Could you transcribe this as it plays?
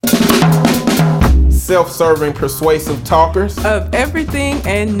self-serving, persuasive talkers of everything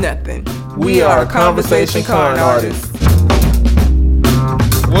and nothing. We are Conversation Con Artists.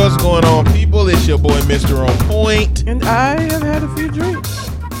 What's going on, people? It's your boy, Mr. On Point. And I have had a few drinks.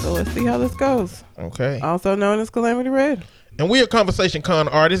 So let's see how this goes. Okay. Also known as Calamity Red. And we are Conversation Con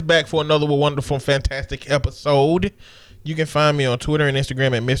Artists, back for another wonderful, fantastic episode. You can find me on Twitter and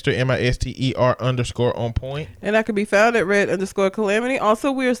Instagram at Mr. MISTER_on point. And I can be found at red_calamity.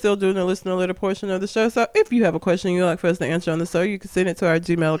 Also, we are still doing the listener letter portion of the show. So if you have a question you'd like for us to answer on the show, you can send it to our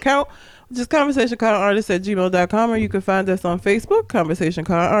Gmail account, which is conversationconartists@gmail.com, or you can find us on Facebook, Conversation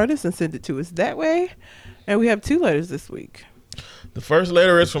Con Artists, and send it to us that way. And we have 2 letters this week. The first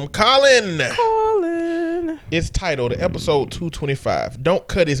letter is from Colin. Colin. It's titled episode 225. Don't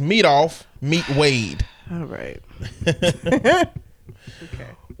cut his meat off. Meet Wade. All right. Okay.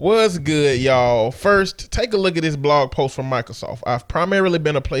 What's good, y'all? First, take a look at this blog post from Microsoft. I've primarily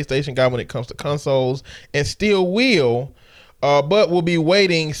been a PlayStation guy when it comes to consoles, and still will, but will be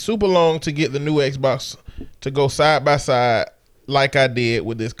waiting super long to get the new Xbox to go side by side like I did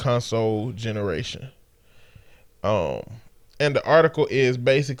with this console generation. And the article is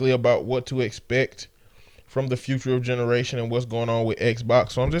basically about what to expect from the future of generation and what's going on with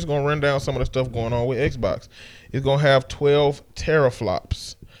Xbox. So I'm just going to run down some of the stuff going on with Xbox. It's going to have 12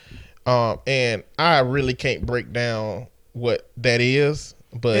 teraflops. And I really can't break down what that is,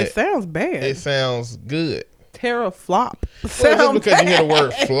 but it sounds bad. It sounds good. Teraflop. Well, just because you hear the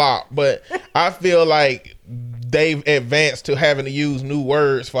word flop, but I feel like they've advanced to having to use new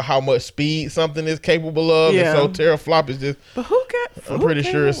words for how much speed something is capable of. Yeah. And so teraflop is just, But I'm pretty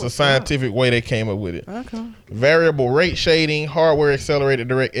sure it's a scientific way they came up with it. Okay. Variable rate shading, hardware accelerated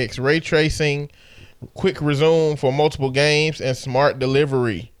DirectX ray tracing, quick resume for multiple games, and smart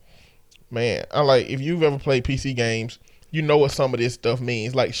delivery. Man, if you've ever played PC games, you know what some of this stuff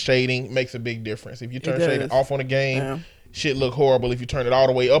means. Like shading makes a big difference. If you turn shading off on a game, shit look horrible. If you turn it all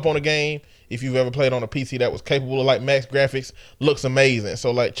the way up on a game, if you've ever played on a PC that was capable of like max graphics, looks amazing.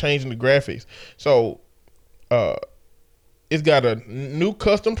 So like changing the graphics. So it's got a new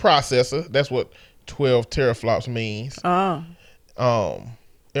custom processor. That's what 12 teraflops means.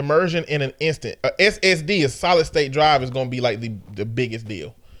 Immersion in an instant. A SSD, a solid state drive, is going to be like the biggest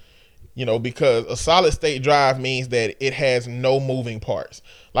deal. You know, because a solid state drive means that it has no moving parts.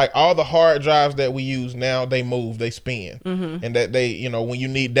 Like all the hard drives that we use now, they move, they spin. And that they, you know, when you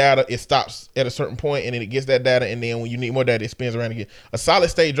need data, it stops at a certain point and then it gets that data. And then when you need more data, it spins around again. A solid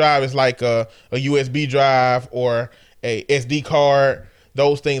state drive is like a USB drive or a SD card.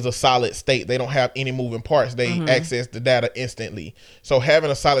 Those things are solid state. They don't have any moving parts. They access the data instantly. So having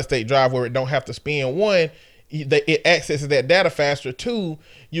a solid state drive where it don't have to spin, one, it accesses that data faster. 2,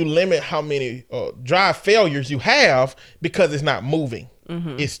 you limit how many drive failures you have because it's not moving.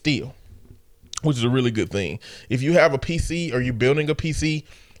 It's still, which is a really good thing. If you have a PC or you're building a PC,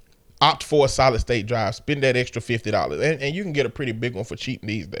 opt for a solid state drive. Spend that extra $50, and you can get a pretty big one for cheap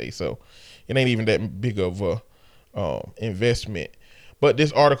these days. So it ain't even that big of a investment. But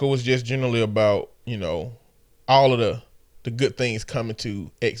this article was just generally about, you know, all of the good things coming to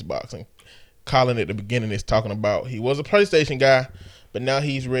Xbox. And Colin at the beginning is talking about he was a PlayStation guy, but now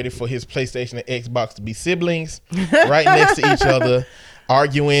he's ready for his PlayStation and Xbox to be siblings right next to each other,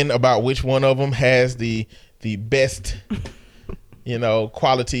 arguing about which one of them has the best, you know,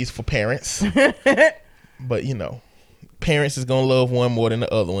 qualities for parents. But, you know, parents is going to love one more than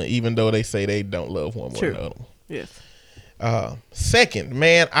the other one, even though they say they don't love one more than the other one. Yes. Second,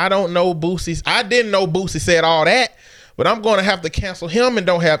 man, I don't know Boosie. I didn't know Boosie said all that. But I'm going to have to cancel him and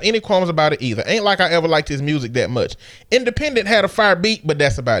don't have any qualms about it either. Ain't like I ever liked his music that much. Independent had a fire beat, but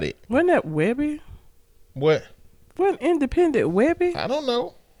that's about it. Wasn't that Webby? What? Wasn't Independent Webby? I don't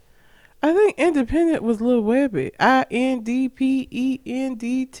know. I think Independent was Lil Webby. INDPENDT.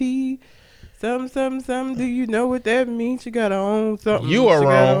 Some. Do you know what that means? You got to own something. You are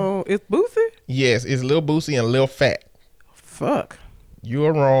wrong. It's Boosie? Yes, it's Lil Boosie and Lil Fat. Fuck. You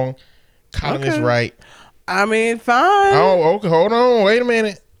are wrong. Colin is right. I mean, fine. Oh, okay. Hold on. Wait a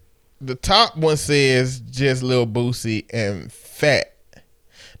minute. The top one says just Lil Boosie and Fat.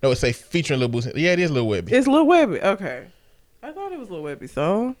 No, it say featuring Lil Boosie. Yeah, it is Lil Webby. It's Lil Webby. Okay. I thought it was Lil Webby's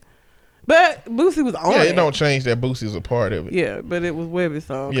song. But Boosie was on it. Yeah, it don't change that Boosie's a part of it. Yeah, but it was Webby's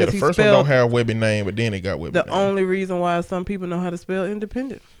song. Yeah, the first one don't have Webby name, but then it got Webby the name. only reason why some people know how to spell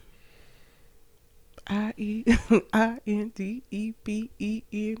independent. INDEPEN.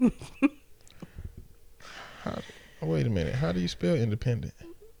 Wait a minute. How do you spell independent?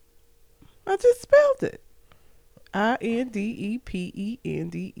 I just spelled it. INDEPENDENT.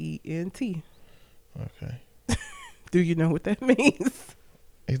 Okay. Do you know what that means?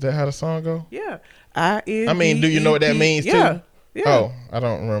 Is that how the song go? Yeah. I mean, do you know what that means yeah. too? Yeah. Oh, I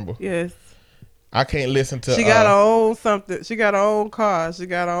don't remember. Yes. I can't listen to. She got her own something. She got her own car. She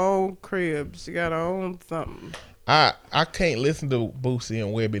got her own crib. She got her own something. I can't listen to Boosie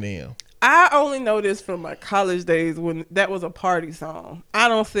and Webby them. I only know this from my college days when that was a party song. I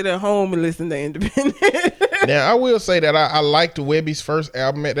don't sit at home and listen to Independent. Now, I will say that I liked Webby's first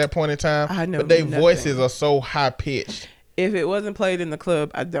album at that point in time. I know but their nothing. voices are so high pitched. If it wasn't played in the club,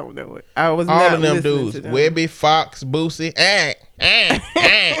 I don't know it. I was All not of them listening dudes, to them. Webby, Fox, Boosie,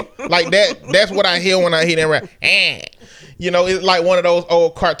 like that. That's what I hear when I hear them rap. You know, it's like one of those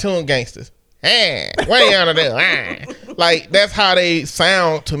old cartoon gangsters. Way out of there. Like that's how they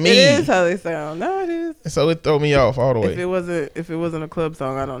sound to me. It is how they sound. No, it is. And so it threw me off all the way. If it wasn't a club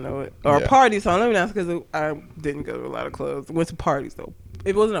song, I don't know it. Or a party song. Let me ask, because I didn't go to a lot of clubs. Went to parties though. If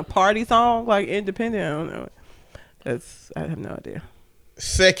it wasn't a party song like Independent, I don't know it. I have no idea.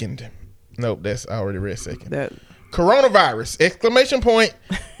 Second. Nope, that's I already read second. That Coronavirus! Exclamation point.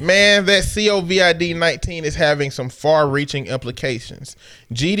 Man, that COVID-19 is having some far-reaching implications.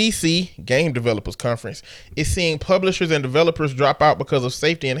 GDC, Game Developers Conference, is seeing publishers and developers drop out because of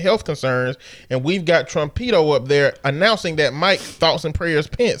safety and health concerns, and we've got Trumpito up there announcing that Mike Thoughts and Prayers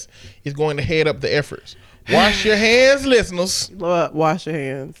Pence is going to head up the efforts. Wash your hands, listeners. Lord, wash your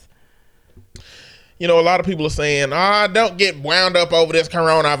hands. You know, a lot of people are saying, don't get wound up over this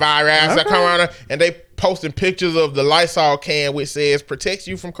coronavirus, and they posting pictures of the Lysol can which says protects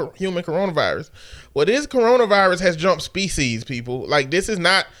you from human coronavirus. Well, this coronavirus has jumped species, people. Like, this is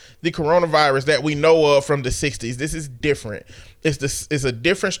not the coronavirus that we know of from the 60s. This is different. It's a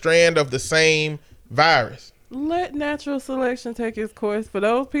different strand of the same virus. Let natural selection take its course. For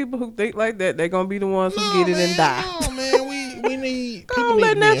those people who think like that, they're gonna be the ones who get it and die. No, man, we need people let need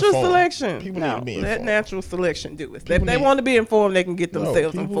to be natural informed. selection. People need to be let informed. natural selection do it. If they want to be informed, they can get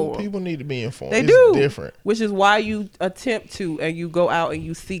themselves informed. People need to be informed. They It's do. different. Which is why you attempt to, and you go out and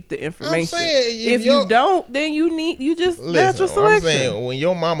you seek the information. saying, if you don't, then you just natural selection. I'm saying, when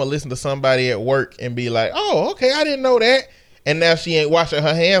your mama listen to somebody at work and be like, "Oh, okay, I didn't know that," and now she ain't washing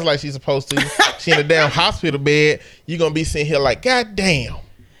her hands like she's supposed to, she in a damn hospital bed, you gonna be sitting here like, "God damn."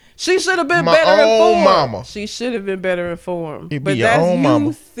 She should have been My better own informed. mama. She should have been better informed. It be But your that's own you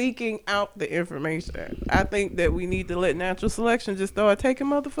mama. seeking out the information. I think that we need to let natural selection just start taking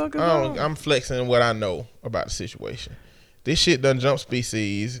motherfuckers on. I'm flexing what I know about the situation. This shit done jump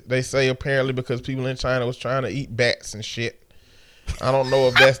species. They say apparently because people in China was trying to eat bats and shit. I don't know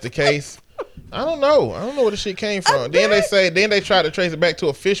if that's the case. I don't know where the shit came from. Then they try to trace it back to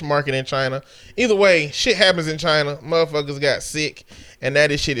a fish market in China. Either way, shit happens in China. Motherfuckers got sick, and now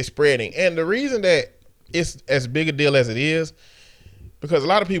this shit is spreading. And the reason that it's as big a deal as it is, because a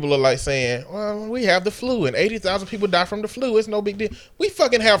lot of people are like saying, well, we have the flu and 80,000 people die from the flu. It's no big deal. We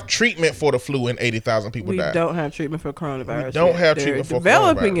fucking have treatment for the flu and 80,000 people die. We don't have treatment for coronavirus. We don't have They're treatment for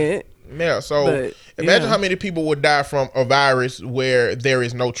developing coronavirus. it. Yeah, so imagine how many people would die from a virus where there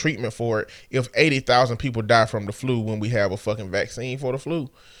is no treatment for it if 80,000 people die from the flu when we have a fucking vaccine for the flu.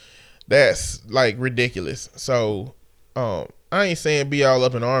 That's like ridiculous. So I ain't saying be all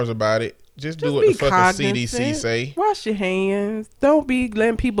up in arms about it. Just do what the fucking CDC say. Wash your hands. Don't be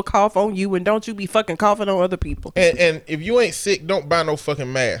letting people cough on you, and don't you be fucking coughing on other people. And if you ain't sick, don't buy no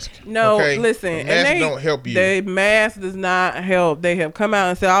fucking mask. No, okay? listen. Masks don't help you. The mask does not help. They have come out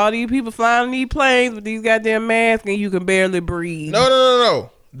and said all these people flying on these planes with these goddamn masks, and you can barely breathe. No.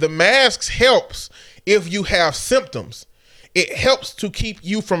 The masks helps if you have symptoms. It helps to keep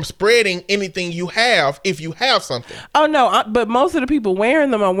you from spreading anything you have if you have something. Oh no, but most of the people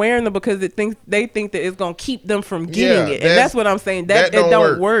wearing them are wearing them because they think that it's gonna keep them from getting it, and that's what I'm saying. That it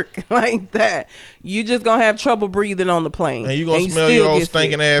don't work like that. You just gonna have trouble breathing on the plane, and you gonna smell your old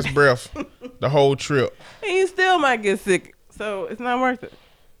stinking ass breath the whole trip, and you still might get sick. So it's not worth it.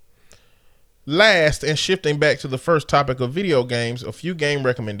 Last, and shifting back to the first topic of video games, a few game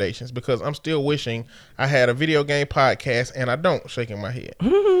recommendations, because I'm still wishing I had a video game podcast and I don't. Shaking my head.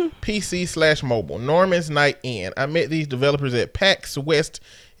 PC/mobile. Norman's Night In. I met these developers at PAX West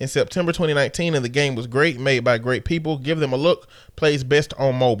in September 2019, and the game was great, made by great people. Give them a look. Plays best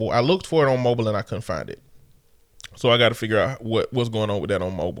on mobile. I looked for it on mobile and I couldn't find it, so I got to figure out what's going on with that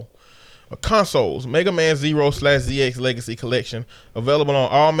on mobile. Consoles. Mega Man Zero/ZX Legacy Collection, available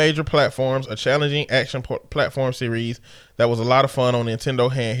on all major platforms. A challenging action platform series that was a lot of fun on Nintendo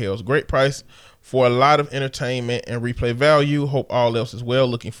handhelds. Great price for a lot of entertainment and replay value. Hope all else is well.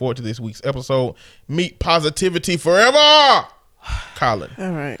 Looking forward to this week's episode. Meet Positivity Forever, Colin.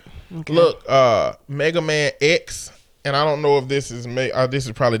 All right. Okay. Look, Mega Man X and I don't know if this is this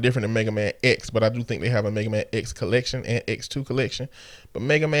is probably different than Mega Man X, but I do think they have a Mega Man X collection and X2 collection. But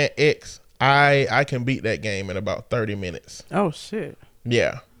Mega Man X, I can beat that game in about 30 minutes. Oh shit.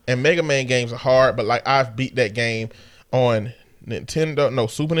 Yeah. And Mega Man games are hard, but like I've beat that game on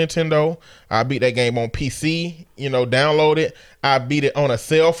Super Nintendo. I beat that game on PC, download it. I beat it on a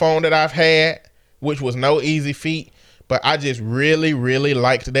cell phone that I've had, which was no easy feat. But I just really, really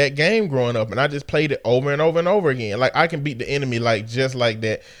liked that game growing up, and I just played it over and over and over again. Like I can beat the enemy just like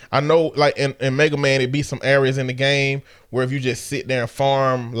that. I know, like in Mega Man, it'd be some areas in the game where if you just sit there and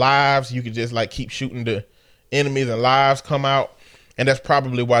farm lives, you could just like keep shooting the enemies and lives come out. And that's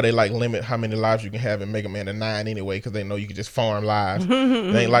probably why they like limit how many lives you can have in Mega Man to 9 anyway, because they know you can just farm lives. It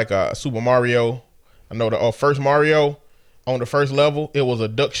ain't like Super Mario. I know the first Mario. On the first level, it was a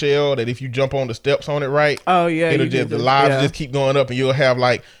duck shell that if you jump on the steps on it right, oh yeah, it'll just the lives just keep going up, and you'll have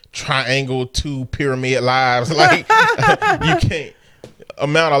like triangle 2 pyramid lives. Like you can't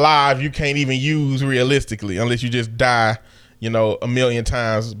amount of lives you can't even use realistically unless you just die, a million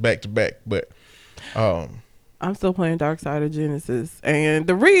times back to back. But I'm still playing Dark Side of Genesis, and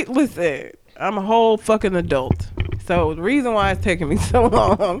listen, I'm a whole fucking adult. So the reason why it's taking me so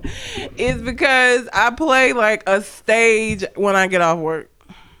long is because I play like a stage when I get off work.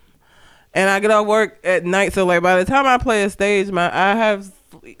 And I get off work at night, so like by the time I play a stage, I have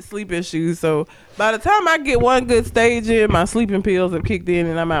sleep issues. So by the time I get one good stage in, my sleeping pills have kicked in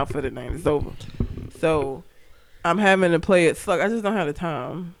and I'm out for the night. It's over. So I'm having to play it. I just don't have the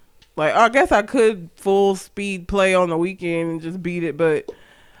time. Like I guess I could full speed play on the weekend and just beat it, but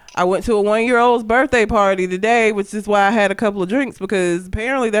I went to a 1-year-old's birthday party today, which is why I had a couple of drinks, because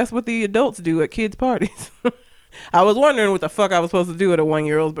apparently that's what the adults do at kids' parties. I was wondering what the fuck I was supposed to do at a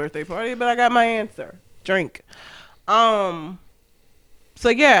 1-year-old's birthday party, but I got my answer. Drink. So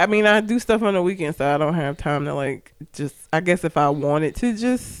yeah, I mean, I do stuff on the weekend, so I don't have time to I guess if I wanted to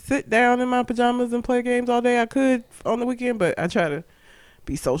just sit down in my pajamas and play games all day, I could on the weekend, but I try to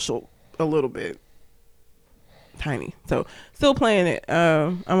be social a little bit. Tiny. So still playing it.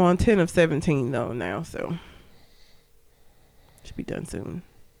 I'm on 10 of 17 though now, so should be done soon.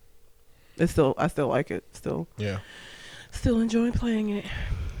 I still like it. Still enjoying playing it.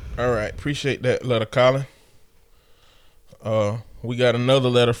 All right, appreciate that letter, Colin. We got another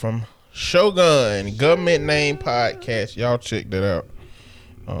letter from Shogun Government Name Podcast. Y'all check that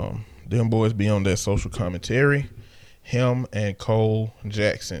out. Them boys be on that social commentary. Him and Cole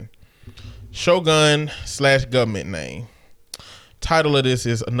Jackson. Shogun / government name. Title of this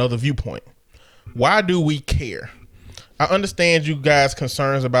is Another Viewpoint. Why do we care? I understand you guys'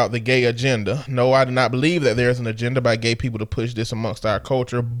 concerns about the gay agenda. No, I do not believe that there is an agenda by gay people to push this amongst our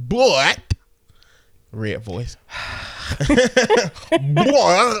culture, but red voice. But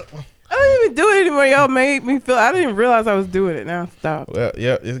I don't even do it anymore. Y'all made me feel. I didn't realize I was doing it. Now stop. Well,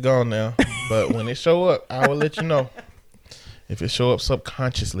 yeah, it's gone now. But when it show up, I will let you know. If it show up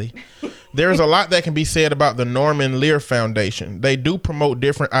subconsciously. There's a lot that can be said about the Norman Lear Foundation. They do promote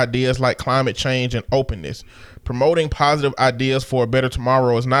different ideas like climate change and openness. Promoting positive ideas for a better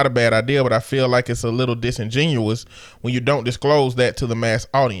tomorrow is not a bad idea, but I feel like it's a little disingenuous when you don't disclose that to the mass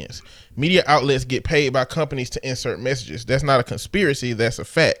audience. Media outlets get paid by companies to insert messages. That's not a conspiracy, that's a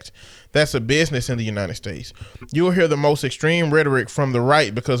fact. That's a business in the United States. You will hear the most extreme rhetoric from the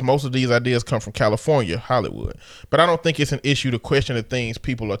right because most of these ideas come from California, Hollywood. But I don't think it's an issue to question the things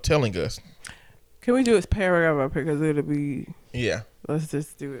people are telling us. Can we do it paragraph by paragraph? Because it'll be... Yeah. Let's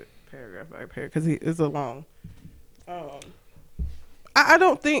just do it paragraph by paragraph because it's a long... I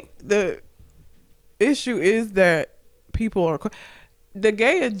don't think the issue is that people are... The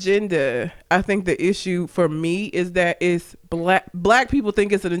gay agenda, I think the issue for me is that it's black people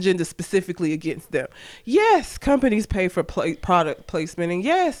think it's an agenda specifically against them. Yes, companies pay for product placement, and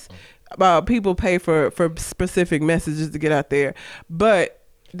yes, people pay for specific messages to get out there. But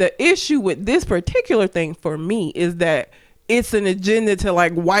the issue with this particular thing for me is that it's an agenda to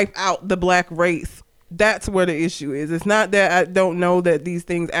like wipe out the black race. That's where the issue is. It's not that I don't know that these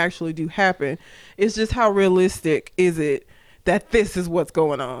things actually do happen. It's just how realistic is it that this is what's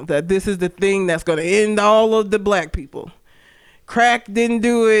going on, that this is the thing that's going to end all of the black people. Crack didn't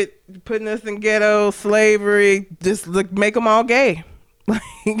do it, putting us in ghetto, slavery, just make them all gay.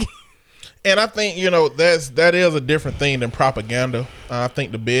 And I think, that is a different thing than propaganda. I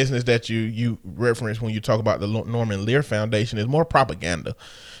think the business that you reference when you talk about the Norman Lear Foundation is more propaganda.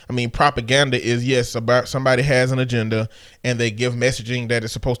 I mean, propaganda is, yes, about somebody has an agenda and they give messaging that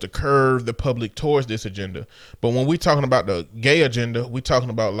is supposed to curve the public towards this agenda. But when we're talking about the gay agenda, we're talking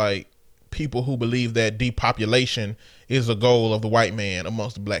about like people who believe that depopulation is a goal of the white man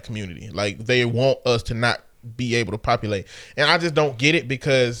amongst the black community. Like they want us to not be able to populate. And I just don't get it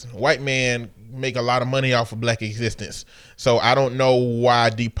because white men make a lot of money off of black existence. So I don't know why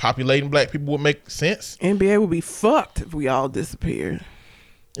depopulating black people would make sense. NBA would be fucked if we all disappeared.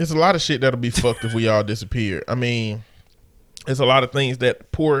 There's a lot of shit that'll be fucked if we all disappear. I mean, there's a lot of things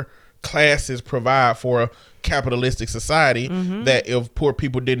that poor classes provide for a capitalistic society that if poor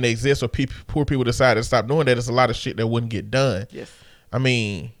people didn't exist or poor people decided to stop doing that, there's a lot of shit that wouldn't get done. Yes. I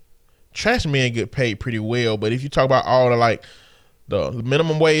mean, trash men get paid pretty well, but if you talk about all the like the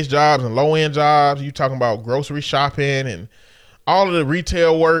minimum wage jobs and low end jobs, you talking about grocery shopping and all of the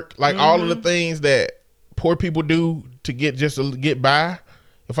retail work, like all of the things that poor people do to get by.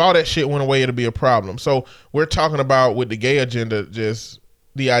 If all that shit went away, it'll be a problem. So we're talking about with the gay agenda, just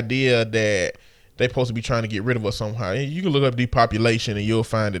the idea that they're supposed to be trying to get rid of us somehow. And you can look up depopulation and you'll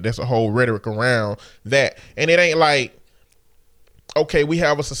find that there's a whole rhetoric around that. And it ain't like, okay, we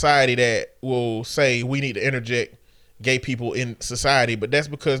have a society that will say we need to interject gay people in society, but that's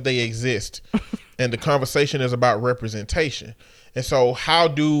because they exist. And the conversation is about representation. And so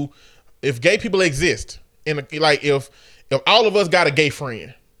if gay people exist, if all of us got a gay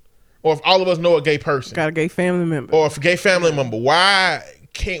friend, or if all of us know a gay person, Got a gay family member. or if a gay family member, why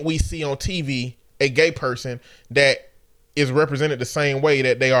can't we see on TV a gay person that is represented the same way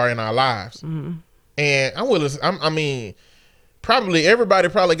that they are in our lives? And I mean, probably everybody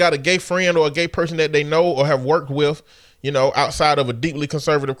probably got a gay friend or a gay person that they know or have worked with, you know, outside of a deeply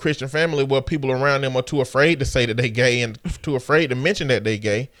conservative Christian family where people around them are too afraid to say that they gay and too afraid to mention that they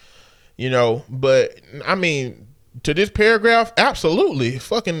gay, you know. But I mean, to this paragraph, absolutely.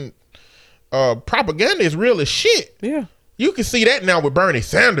 Fucking propaganda is real as shit. Yeah. You can see that now with Bernie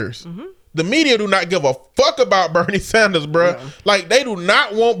Sanders. The media do not give a fuck about Bernie Sanders, bro. Yeah. Like, they do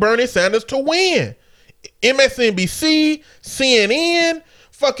not want Bernie Sanders to win. MSNBC, CNN,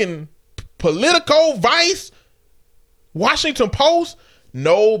 fucking Politico, Vice, Washington Post,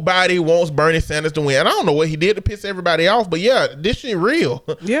 nobody wants Bernie Sanders to win. And I don't know what he did to piss everybody off, but yeah, this shit real.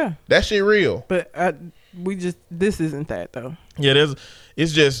 Yeah. That shit real. But this isn't that though. Yeah,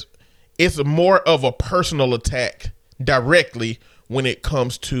 it's more of a personal attack directly when it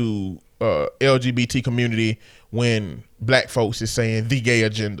comes to LGBT community when black folks is saying the gay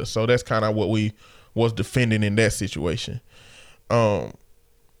agenda. So that's kind of what we was defending in that situation. The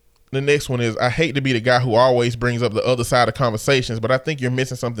next one is, I hate to be the guy who always brings up the other side of conversations, but I think you're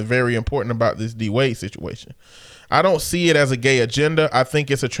missing something very important about this D Wade situation. I don't see it as a gay agenda. I think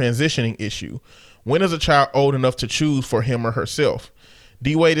it's a transitioning issue. When is a child old enough to choose for him or herself?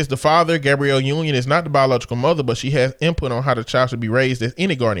 D Wade is the father. Gabrielle Union is not the biological mother, but she has input on how the child should be raised, as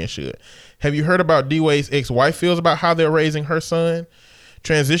any guardian should. Have you heard about D Wade's ex-wife feels about how they're raising her son?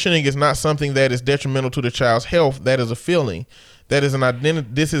 Transitioning is not something that is detrimental to the child's health. That is a feeling. That is an identity.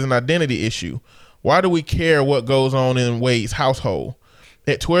 This is an identity issue. Why do we care what goes on in Wade's household?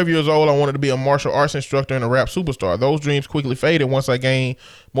 At 12 years old, I wanted to be a martial arts instructor and a rap superstar. Those dreams quickly faded once I gained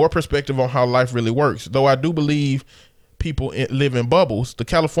more perspective on how life really works. Though I do believe people live in bubbles, the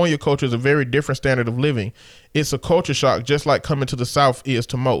California culture is a very different standard of living. It's a culture shock, just like coming to the South is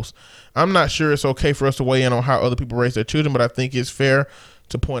to most. I'm not sure it's okay for us to weigh in on how other people raise their children, but I think it's fair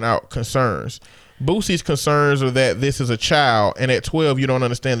to point out concerns. Boosie's concerns are that this is a child, and at 12, you don't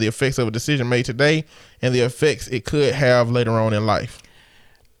understand the effects of a decision made today and the effects it could have later on in life.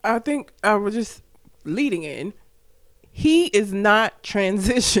 I think I was just leading in. He is not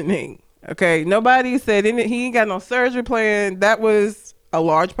transitioning. Okay, nobody said he ain't got no surgery plan. That was a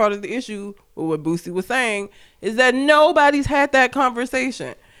large part of the issue with what Boosie was saying, is that nobody's had that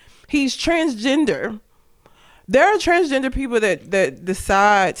conversation. He's transgender. There are transgender people that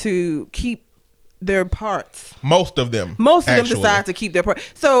decide to keep their parts. Most of them decide to keep their parts.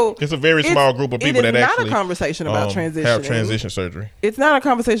 So it's a very small group of people that actually not a conversation about transitioning. Have transition surgery. It's not a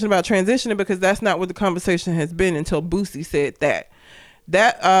conversation about transitioning because that's not what the conversation has been until Boosie said that.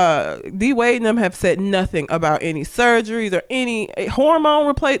 D Wade and them have said nothing about any surgeries or any hormone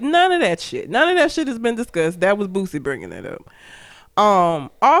replacement. None of that shit. None of that shit has been discussed. That was Boosie bringing that up.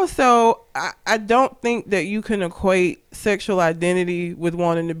 Also, I don't think that you can equate sexual identity with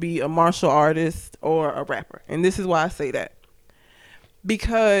wanting to be a martial artist or a rapper. And this is why I say that.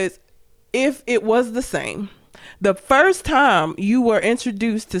 Because if it was the same, the first time you were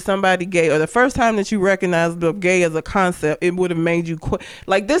introduced to somebody gay, or the first time that you recognized the gay as a concept, it would have made you quit.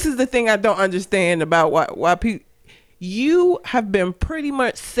 Like, this is the thing I don't understand about why people. You have been pretty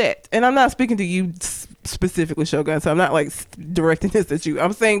much set, and I'm not speaking to you specifically, Shogun, so I'm not like directing this at you.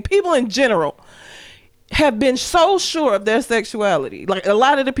 I'm saying people in general. have been so sure of their sexuality. Like a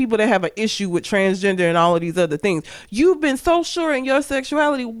lot of the people that have an issue with transgender and all of these other things, you've been so sure in your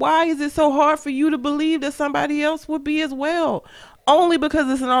sexuality. Why is it so hard for you to believe that somebody else would be as well? Only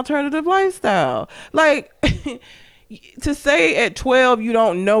because it's an alternative lifestyle. Like to say at 12 you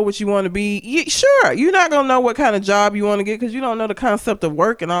don't know what you want to be, sure, you're not going to know what kind of job you want to get because you don't know the concept of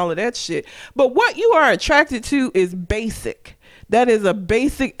work and all of that shit. But what you are attracted to is basic. That is a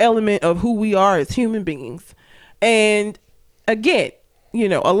basic element of who we are as human beings. And again, you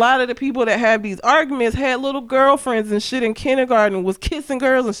know, a lot of the people that have these arguments had little girlfriends and shit in kindergarten, was kissing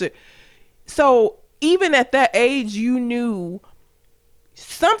girls and shit. So even at that age, you knew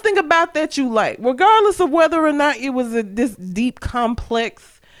something about that you like, regardless of whether or not it was this deep,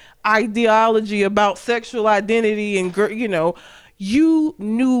 complex ideology about sexual identity and, you know, you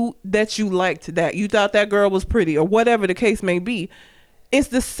knew that you liked that. You thought that girl was pretty or whatever the case may be. It's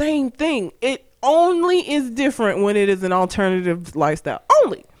the same thing. It only is different when it is an alternative lifestyle.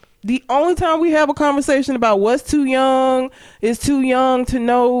 Only. The only time we have a conversation about what's too young, is too young to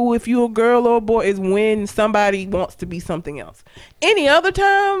know if you're a girl or a boy, is when somebody wants to be something else. Any other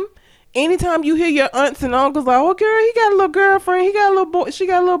time, anytime you hear your aunts and uncles like, oh girl, he got a little girlfriend, he got a little boy, she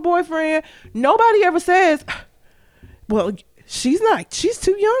got a little boyfriend. Nobody ever says, well, she's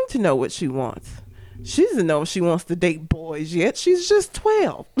too young to know what she wants. She doesn't know if she wants to date boys yet. She's just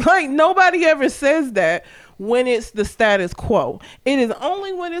 12. Like nobody ever says that when it's the status quo. It is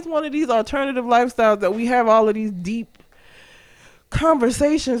only when it's one of these alternative lifestyles that we have all of these deep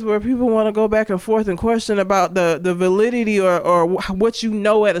conversations where people want to go back and forth and question about the validity or what you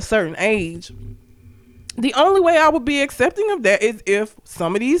know at a certain age. The only way I would be accepting of that is if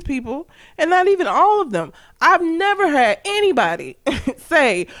some of these people, and not even all of them, I've never had anybody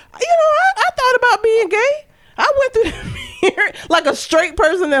say, you know, I thought about being gay. I went through the mirror, like a straight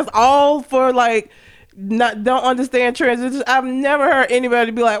person that's all for like, don't understand transition. I've never heard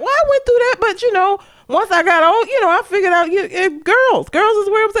anybody be like, well, I went through that, but you know, once I got old, you know, I figured out girls is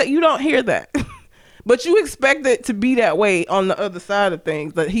where I'm at. You don't hear that. But you expect it to be that way on the other side of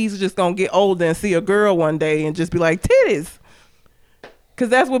things, that he's just going to get older and see a girl one day and just be like, titties. Because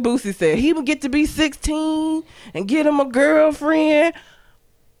that's what Boosie said. He would get to be 16 and get him a girlfriend.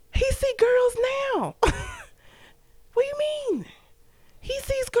 He see girls now. What do you mean? He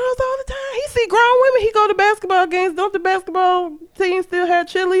sees girls all the time. He see grown women. He go to basketball games. Don't the basketball team still have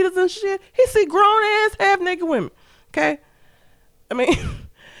cheerleaders and shit? He see grown ass half naked women. Okay? I mean...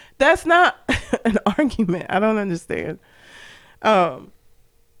 That's not an argument. I don't understand.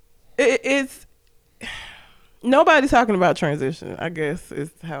 It's nobody's talking about transition, I guess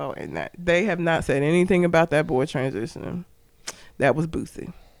is how, and that they have not said anything about that boy transitioning. That was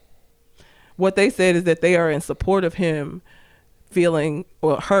Boosie. What they said is that they are in support of him feeling,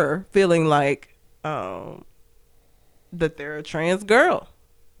 or her feeling like that they're a trans girl.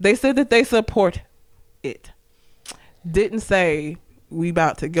 They said that they support it. Didn't say we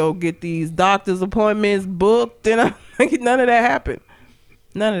about to go get these doctor's appointments booked, and none of that happened.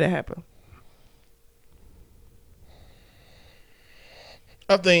 None of that happened.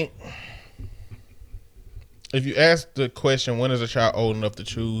 I think if you ask the question, when is a child old enough to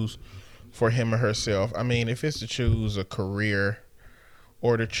choose for him or herself? I mean, if it's to choose a career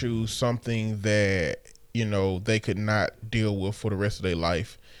or to choose something that, you know, they could not deal with for the rest of their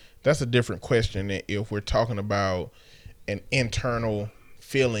life, that's a different question than if we're talking about an internal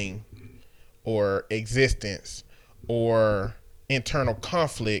feeling or existence or internal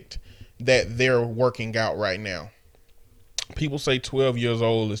conflict that they're working out right now. People say 12 years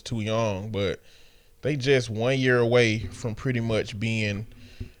old is too young, but they just 1 year away from pretty much being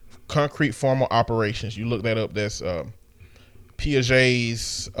concrete formal operations. You look that up. That's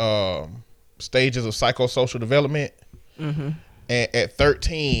Piaget's stages of psychosocial development. Mm-hmm. And at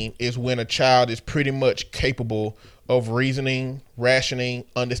 13 is when a child is pretty much capable of reasoning, rationing,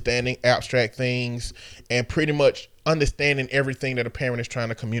 understanding abstract things, and pretty much understanding everything that a parent is trying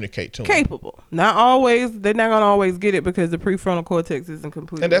to communicate to them. Capable. Not always. They're not going to always get it because the prefrontal cortex isn't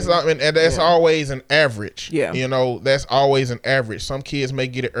completely. And that's always an average. Yeah. You know, that's always an average. Some kids may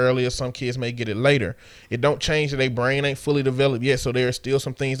get it earlier. Some kids may get it later. It don't change that their brain ain't fully developed yet. So there are still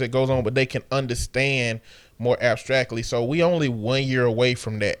some things that goes on, but they can understand more abstractly. So we only 1 year away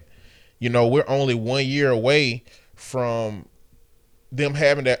from that. You know, we're only 1 year away from them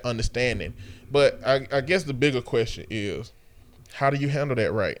having that understanding. But I guess the bigger question is, how do you handle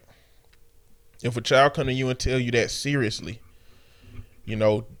that right? If a child come to you and tell you that seriously, you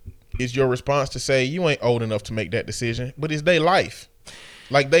know, is your response to say you ain't old enough to make that decision? But it's their life.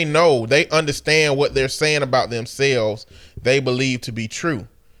 Like, they know, they understand what they're saying about themselves, they believe to be true.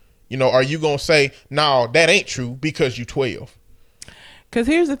 You know, are you gonna say, no, that ain't true because you 12? Because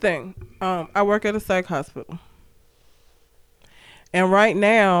here's the thing. I work at a psych hospital. And right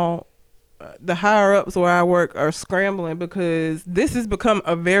now, the higher ups where I work are scrambling because this has become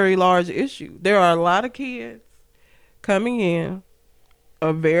a very large issue. There are a lot of kids coming in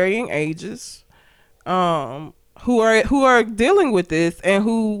of varying ages who are dealing with this and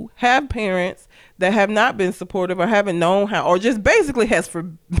who have parents that have not been supportive or haven't known how, or just basically has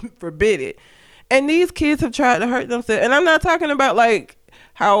forbid it. And these kids have tried to hurt themselves. And I'm not talking about like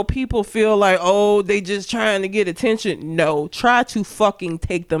how people feel like, oh, they just trying to get attention. No, try to fucking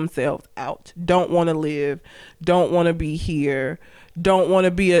take themselves out. Don't want to live. Don't want to be here. Don't want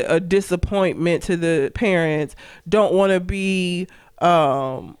to be a disappointment to the parents. Don't want to be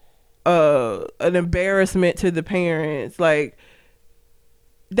an embarrassment to the parents. Like,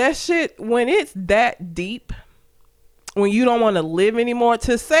 that shit, when it's that deep, when you don't want to live anymore,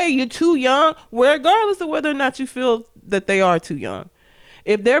 to say you're too young, regardless of whether or not you feel that they are too young,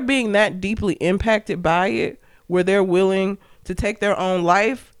 if they're being that deeply impacted by it, where they're willing to take their own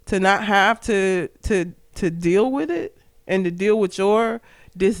life to not have to deal with it and to deal with your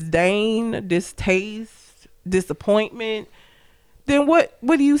disdain, distaste, disappointment, then what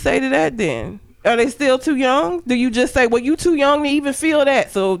do you say to that then? Are they still too young? Do you just say, well, you too young to even feel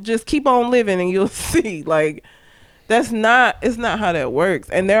that, so just keep on living and you'll see? Like, it's not how that works.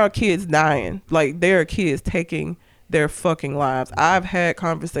 And there are kids dying. Like, there are kids taking their fucking lives. I've had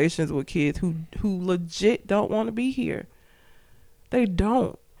conversations with kids who legit don't want to be here. They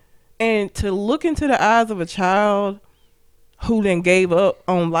don't. And to look into the eyes of a child who then gave up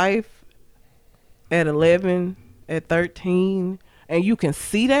on life at 11, at 13, and you can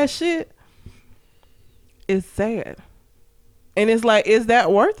see that shit, it's sad. And it's like, is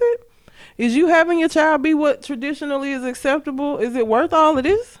that worth it? Is you having your child be what traditionally is acceptable? Is it worth all of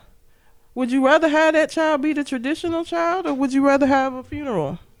this? Would you rather have that child be the traditional child, or would you rather have a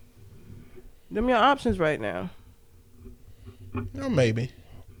funeral? Them your options right now. No, maybe.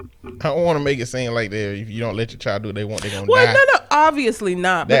 I don't want to make it seem like if you don't let your child do what they want, they're gonna die. Well, no, obviously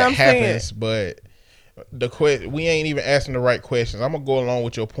not. But I'm happens, saying, but we ain't even asking the right questions. I'm gonna go along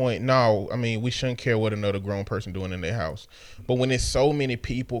with your point. No, I mean, we shouldn't care what another grown person doing in their house. But when there's so many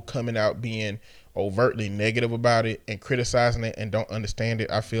people coming out being overtly negative about it and criticizing it and don't understand it,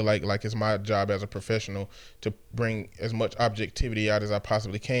 I feel like it's my job as a professional to bring as much objectivity out as I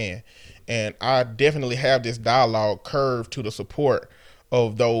possibly can. And I definitely have this dialogue curved to the support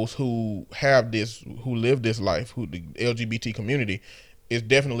of those who live this life, who the LGBT community is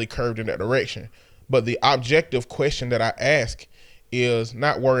definitely curved in that direction. But the objective question that I ask is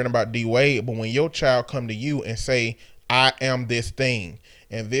not worrying about D Wade, but when your child come to you and say, I am this thing,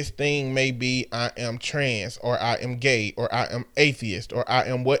 and this thing may be I am trans, or I am gay, or I am atheist, or I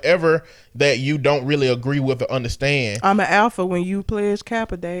am whatever that you don't really agree with or understand. I'm an alpha when you pledge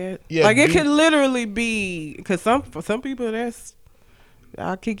Kappa, Dad. Yeah, like, it could literally be, because for some people, that's,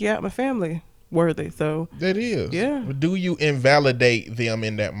 I'll kick you out my family worthy. So that is. Yeah. Do you invalidate them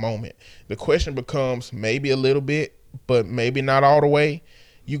in that moment? The question becomes maybe a little bit, but maybe not all the way.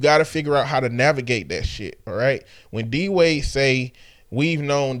 You got to figure out how to navigate that shit. All right. When D Wade say, we've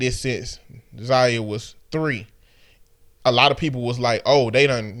known this since Zaya was 3, a lot of people was like, oh, they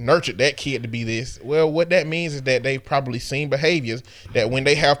done nurtured that kid to be this. Well, what that means is that they've probably seen behaviors that when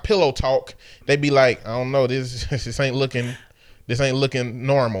they have pillow talk, they be like, I don't know, this ain't looking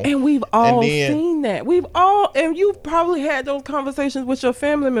normal. And we've all seen that. And you've probably had those conversations with your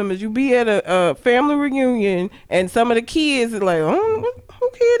family members. You be at a family reunion and some of the kids are like, oh, who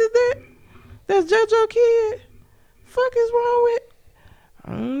kid is that? That's JoJo kid. Fuck is wrong with?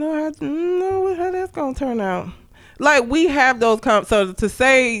 I don't know how that's gonna turn out. Like, we have those so to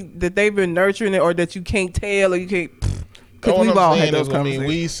say that they've been nurturing it, or that you can't tell, or you can't, because we've all had those conversations.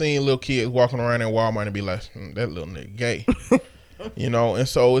 We've seen little kids walking around in Walmart and be like, that little nigga gay. You know, and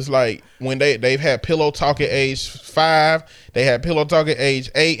so it's like when they've had pillow talk at age 5, they had pillow talk at age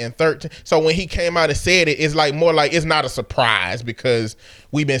 8 and 13. So when he came out and said it, it's like more like it's not a surprise because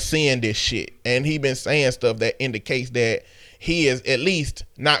we've been seeing this shit, and he been saying stuff that indicates that he is at least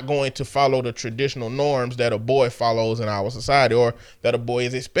not going to follow the traditional norms that a boy follows in our society, or that a boy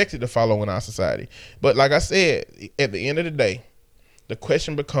is expected to follow in our society. But like I said, at the end of the day, the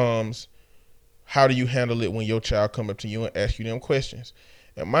question becomes, how do you handle it when your child come up to you and ask you them questions?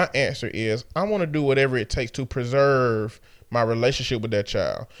 And my answer is, I want to do whatever it takes to preserve my relationship with that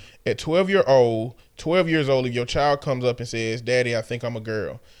child. At 12 years old, if your child comes up and says, Daddy, I think I'm a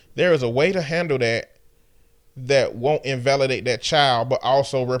girl, there is a way to handle that won't invalidate that child, but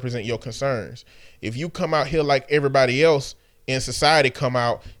also represent your concerns. If you come out here like everybody else in society come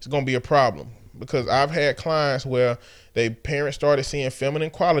out, it's gonna be a problem. Because I've had clients where their parents started seeing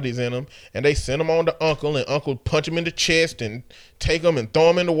feminine qualities in them, and they send them on to uncle, and uncle punch them in the chest and take them and throw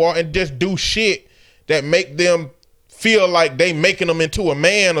them in the water and just do shit that make them feel like they making them into a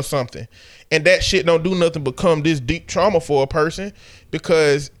man or something. And that shit don't do nothing but become this deep trauma for a person,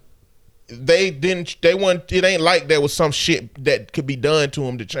 because it ain't like there was some shit that could be done to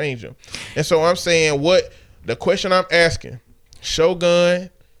them to change them. And so I'm saying, the question I'm asking, Shogun,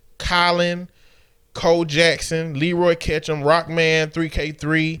 Colin, Cole Jackson, Leroy Ketchum, Rockman,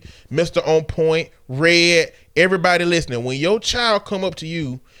 3K3, Mr. On Point, Red, everybody listening, when your child come up to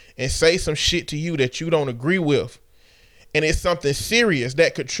you and say some shit to you that you don't agree with, and it's something serious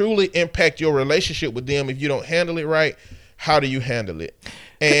that could truly impact your relationship with them if you don't handle it right, how do you handle it?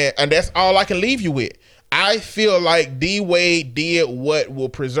 And that's all I can leave you with. I feel like D-Wade did what will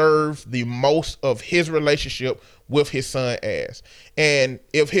preserve the most of his relationship with his son as. And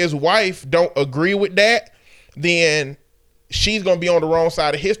if his wife don't agree with that, then she's going to be on the wrong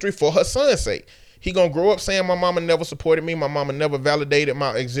side of history for her son's sake. He going to grow up saying, my mama never supported me. My mama never validated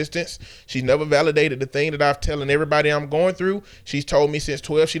my existence. She never validated the thing that I'm telling everybody I'm going through. She's told me since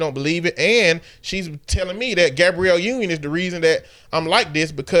 12 she don't believe it. And she's telling me that Gabrielle Union is the reason that I'm like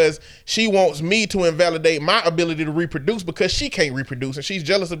this, because she wants me to invalidate my ability to reproduce because she can't reproduce. And she's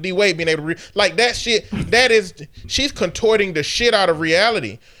jealous of D-Wade being able to like that shit. She's contorting the shit out of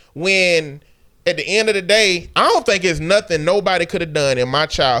reality, when at the end of the day, I don't think it's nothing nobody could have done in my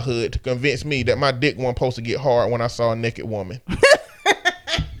childhood to convince me that my dick wasn't supposed to get hard when I saw a naked woman.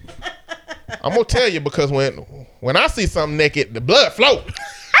 I'm gonna tell you, because when I see something naked, the blood flow.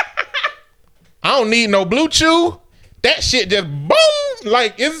 I don't need no Blue Chew. That shit just boom,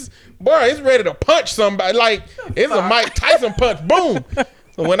 like it's ready to punch somebody. Like it's a Mike Tyson punch, boom.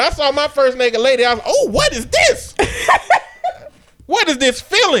 So when I saw my first naked lady, I was, oh, what is this? What is this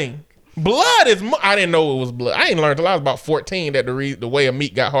feeling? Blood is. I didn't know it was blood. I didn't learn till I was about 14 that the way a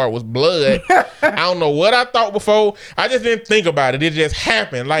meat got hard was blood. I don't know what I thought before. I just didn't think about it. It just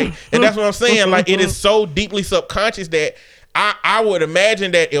happened. Like, and that's what I'm saying. Like, it is so deeply subconscious that I would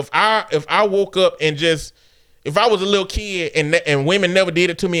imagine that if I woke up and just, if I was a little kid and women never did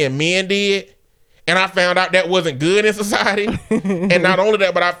it to me and men did, and I found out that wasn't good in society, and not only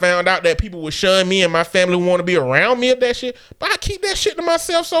that, but I found out that people would shun me and my family want to be around me of that shit, but I keep that shit to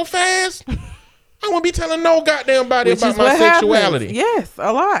myself so fast, I won't be telling no goddamn body about my sexuality. Happens. Yes,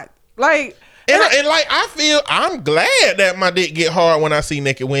 a lot. Like, I feel I'm glad that my dick get hard when I see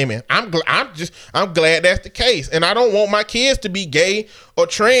naked women. I'm glad that's the case, and I don't want my kids to be gay or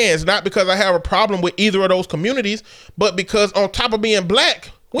trans, not because I have a problem with either of those communities, but because on top of being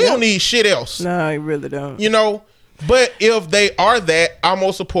black, we don't need shit else. No, you really don't. You know, but if they are that, I'm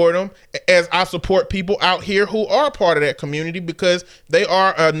going to support them as I support people out here who are part of that community, because they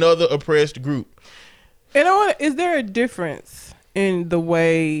are another oppressed group. And is there a difference in the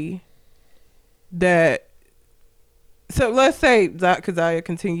way that, so let's say, because Zaya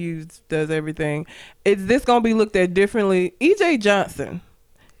continues, does everything, is this going to be looked at differently? EJ Johnson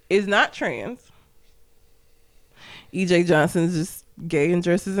is not trans. EJ Johnson is just gay and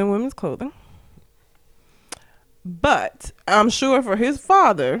dresses in women's clothing. But I'm sure for his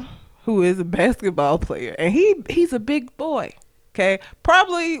father, who is a basketball player, and he's a big boy, okay,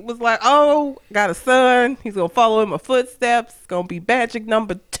 probably was like, oh, got a son, he's gonna follow in my footsteps, gonna be Magic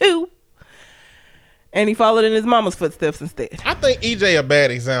number 2, and he followed in his mama's footsteps instead. I think EJ a bad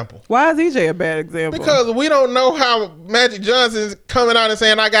example. Why is EJ a bad example? Because we don't know how Magic Johnson's coming out and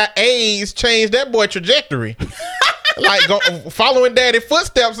saying I got A's changed that boy trajectory. Like following daddy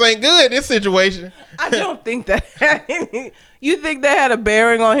footsteps ain't good in this situation. I don't think that. You think that had a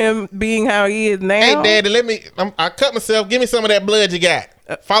bearing on him being how he is now? Hey, daddy, I cut myself. Give me some of that blood you got.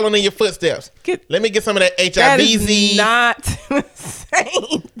 Following in your footsteps. Let me get some of that HIV. That is not the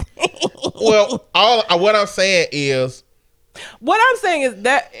same thing. Well, what I'm saying is. What I'm saying is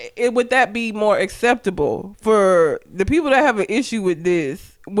that would that be more acceptable for the people that have an issue with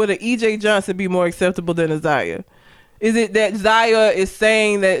this? Would an EJ Johnson be more acceptable than a Zaya? Is it that Zaya is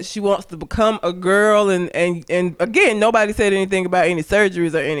saying that she wants to become a girl and again, nobody said anything about any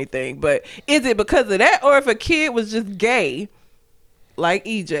surgeries or anything, but is it because of that? Or if a kid was just gay, like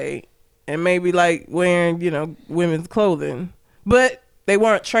EJ, and maybe like wearing, women's clothing, but they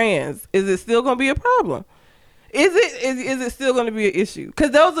weren't trans, is it still going to be a problem? Is it still going to be an issue? Because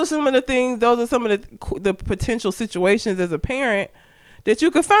those are some of the things, those are some of the potential situations as a parent that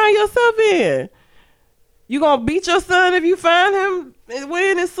you could find yourself in. You gonna beat your son if you find him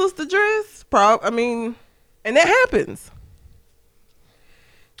wearing his sister dress? And that happens.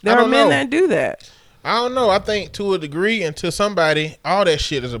 There are men that do that. I don't know. I think to a degree and to somebody, all that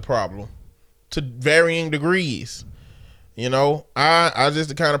shit is a problem to varying degrees. You know, I just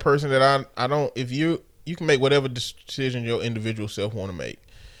the kind of person that I don't, if you can make whatever decision your individual self want to make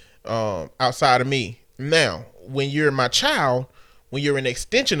outside of me. Now, when you're my child, when you're an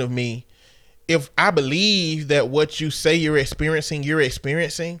extension of me, if I believe that what you say you're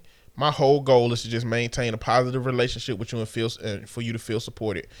experiencing, my whole goal is to just maintain a positive relationship with you and for you to feel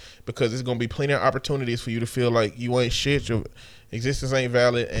supported, because there's going to be plenty of opportunities for you to feel like you ain't shit, your existence ain't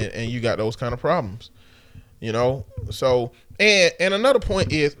valid, and you got those kind of problems, you know? So, and another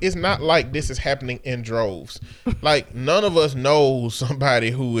point is, it's not like this is happening in droves. Like, none of us knows somebody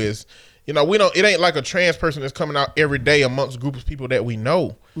who is, you know, it ain't like a trans person that's coming out every day amongst groups of people that we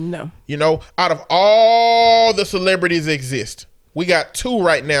know. No. You know, out of all the celebrities that exist, we got 2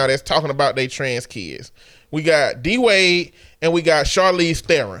 right now that's talking about their trans kids. We got D Wade and we got Charlize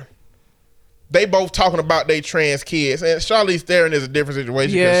Theron. They both talking about their trans kids, and Charlize Theron is a different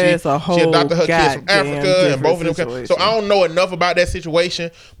situation. Yeah, it's a whole she adopted her kids from Africa, and both of them. So I don't know enough about that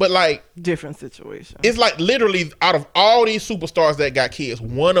situation, but like different situation. It's like literally out of all these superstars that got kids,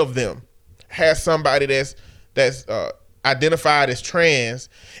 one of them has somebody that's identified as trans,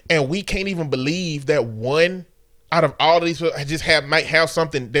 and we can't even believe that one out of all of these just might have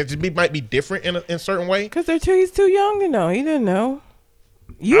something that just might be different in a certain way. Because he's too young to know. He didn't know.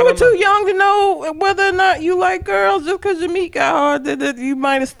 You were too young to know whether or not you like girls. Just because your meat got hard, that you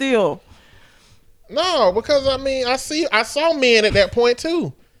might have still. No, because I mean, I saw men at that point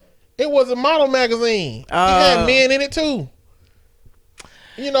too. It was a model magazine. It had men in it too.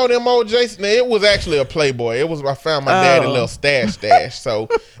 You know them old Jason. It was actually a Playboy. I found my daddy little stash. So,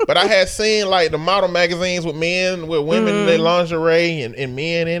 but I had seen like the model magazines with women in their lingerie and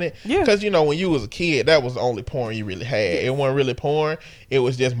men in it. Yeah. Because you know when you was a kid, that was the only porn you really had. It wasn't really porn. It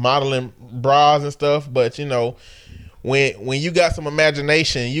was just modeling bras and stuff. But you know, when you got some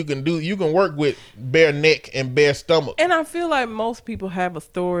imagination, you can work with bare neck and bare stomach. And I feel like most people have a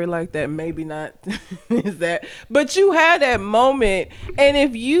story like that. Maybe not is that, but you had that moment. And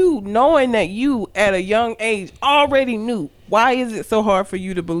if you, knowing that you at a young age already knew, why is it so hard for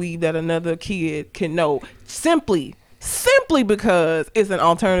you to believe that another kid can know simply because it's an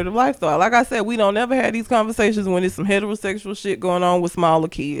alternative lifestyle? Like I said, we don't ever have these conversations when it's some heterosexual shit going on with smaller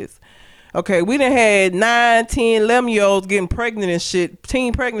kids. Okay, we done had 9, 10, 11-year-olds getting pregnant and shit.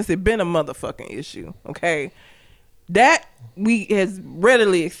 Teen pregnancy been a motherfucking issue. Okay, that we has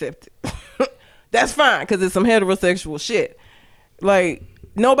readily accepted. That's fine because it's some heterosexual shit. Like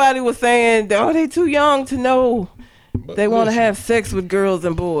nobody was saying, "Oh, they too young to know they want to have sex with girls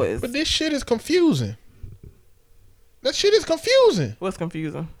and boys." But this shit is confusing. That shit is confusing. What's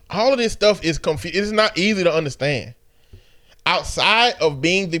confusing? All of this stuff is confusing. It's not easy to understand. Outside of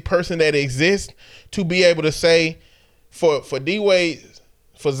being the person that exists, to be able to say, for D-Wade,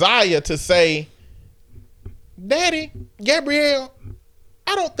 for Zaya to say, "Daddy, Gabrielle,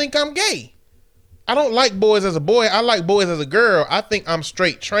 I don't think I'm gay. I don't like boys as a boy. I like boys as a girl. I think I'm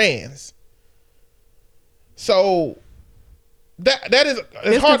straight trans." So that is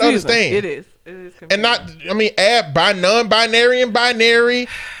it's hard confusing. To understand. It is confusing. And not, I mean, add by non-binary and binary.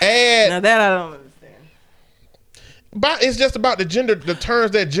 Now that I don't understand. But it's just about the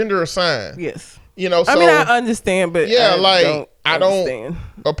terms that gender assign. Yes. You know, so, I mean, I understand, but yeah, I don't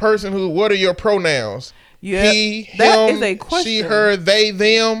a person who, what are your pronouns? Yeah. He, that him, is a question she, her, they,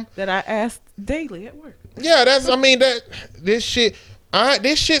 them. that I ask daily at work. Yeah, this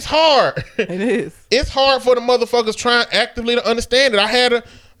shit's hard. It is. It's hard for the motherfuckers trying actively to understand it. I had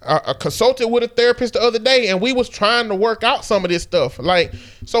a consulted with a therapist the other day, and we was trying to work out some of this stuff. Like,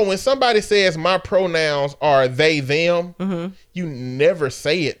 so when somebody says my pronouns are they, them, you never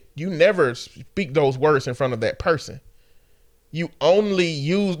say it. You never speak those words in front of that person. You only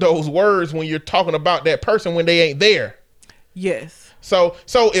use those words when you're talking about that person when they ain't there. Yes. So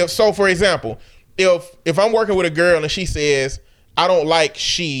for example, if I'm working with a girl and she says, "I don't like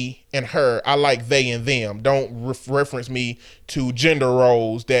she and her, I like they and them. Don't reference me to gender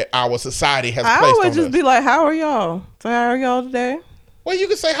roles that our society has placed on us." I would just be like, "How are y'all? So how are y'all today?" Well, you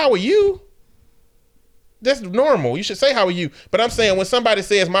can say, "How are you?" That's normal. You should say, "How are you?" But I'm saying when somebody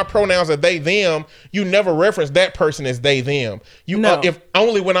says my pronouns are they, them, you never reference that person as they, them. If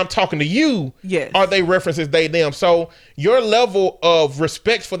only when I'm talking to you, yes, are they referenced as they, them. So your level of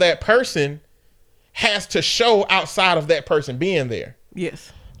respect for that person has to show outside of that person being there.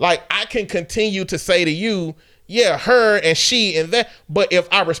 Yes. Like, I can continue to say to you, yeah, her and she and that, but if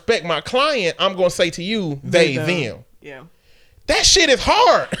I respect my client, I'm going to say to you, they, them. Yeah. That shit is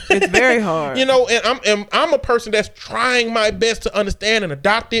hard. It's very hard. You know, and I'm a person that's trying my best to understand and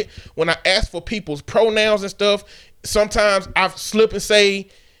adopt it. When I ask for people's pronouns and stuff, sometimes I slip and say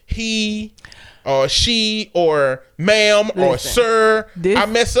he or she or ma'am or sir. I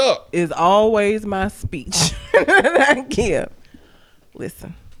mess up. Is always my speech that I give.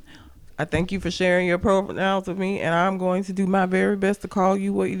 Listen, I thank you for sharing your pronouns with me, and I'm going to do my very best to call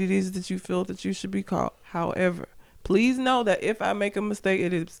you what it is that you feel that you should be called. However, please know that if I make a mistake,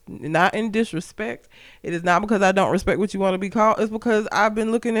 it is not in disrespect. It is not because I don't respect what you want to be called. It's because I've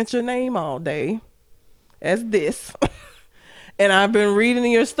been looking at your name all day as this. And I've been reading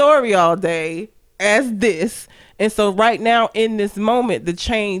your story all day as this. And so right now in this moment, the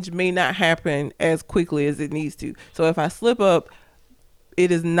change may not happen as quickly as it needs to. So if I slip up,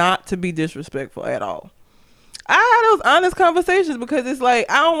 it is not to be disrespectful at all. I had those honest conversations because it's like,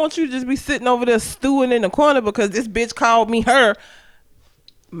 I don't want you to just be sitting over there stewing in the corner because this bitch called me her.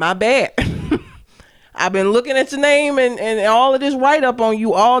 My bad. I've been looking at your name and all of this write up on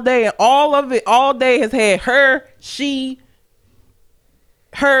you all day, and all of it all day has had her, she,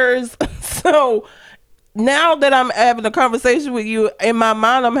 hers. So now that I'm having a conversation with you, in my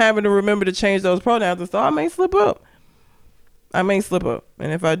mind, I'm having to remember to change those pronouns. And so I may slip up.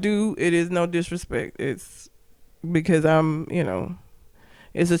 And if I do, it is no disrespect. It's because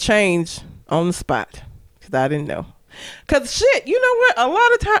it's a change on the spot because I didn't know. Because shit, you know what? A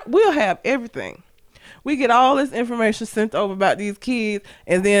lot of time we'll have everything. We get all this information sent over about these kids,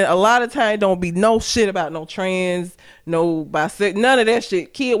 and then a lot of time don't be no shit about no trans, no bisexual, none of that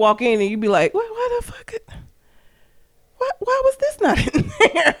shit. Kid walk in and you be like, why the fuck? Why was this not in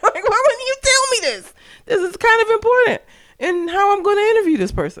there? Like, why wouldn't you tell me this? This is kind of important in how I'm going to interview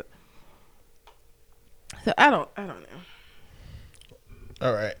this person. So I don't know.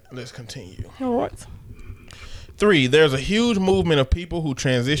 All right, let's continue. All right. 3, there's a huge movement of people who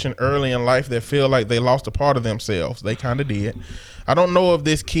transition early in life that feel like they lost a part of themselves. They kind of did. I don't know if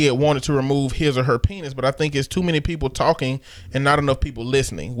this kid wanted to remove his or her penis, but I think it's too many people talking and not enough people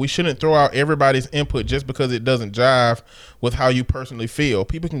listening. We shouldn't throw out everybody's input just because it doesn't jive with how you personally feel.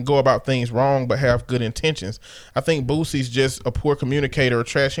 People can go about things wrong but have good intentions. I think Boosie's just a poor communicator or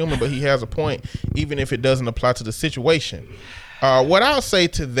trash human, but he has a point even if it doesn't apply to the situation. What I'll say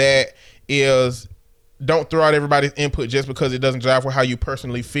to that is, don't throw out everybody's input just because it doesn't jive with how you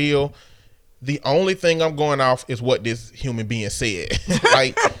personally feel. The only thing I'm going off is what this human being said.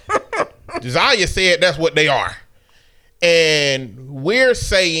 Like, Zaya said that's what they are. And you're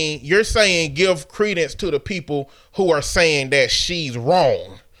saying give credence to the people who are saying that she's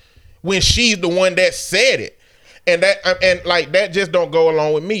wrong when she's the one that said it. And that just don't go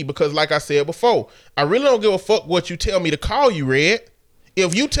along with me because, like I said before, I really don't give a fuck what you tell me to call you, Red.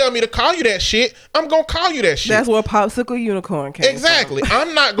 If you tell me to call you that shit, I'm going to call you that shit. That's where Popsicle Unicorn came Exactly. from.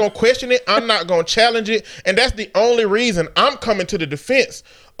 I'm not going to question it. I'm not going to challenge it. And that's the only reason I'm coming to the defense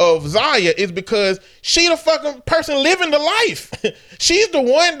of Zaya is because she the fucking person living the life. She's the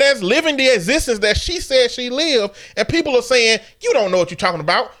one that's living the existence that she said she lived. And people are saying, you don't know what you're talking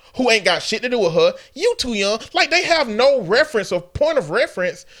about. Who ain't got shit to do with her. You too young. Like, they have no reference or point of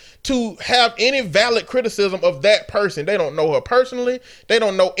reference to have any valid criticism of that person. They don't know her personally. They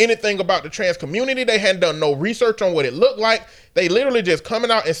don't know anything about the trans community. They hadn't done no research on what it looked like. They literally just coming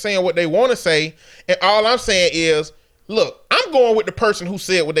out and saying what they want to say. And all I'm saying is, look, I'm going with the person who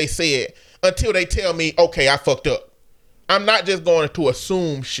said what they said until they tell me, okay, I fucked up. I'm not just going to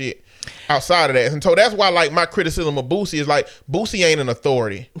assume shit outside of that. And so that's why, like, my criticism of Boosie is like, Boosie ain't an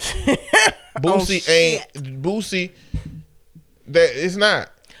authority. Boosie, that it's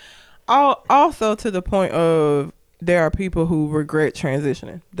not. Also, to the point of there are people who regret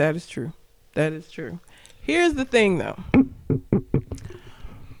transitioning. That is true. Here's the thing, though.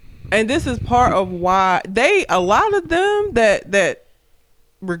 And this is part of why a lot of them that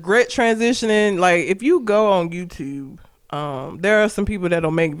regret transitioning, like, if you go on YouTube, there are some people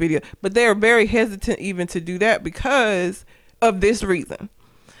that'll make videos, but they're very hesitant even to do that because of this reason.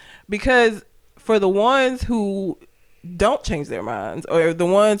 Because for the ones who don't change their minds, or the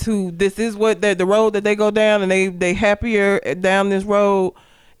ones who this is what the road that they go down and they happier down this road,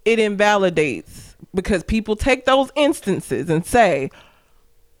 it invalidates because people take those instances and say,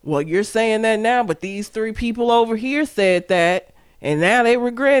 well, you're saying that now, but these 3 people over here said that and now they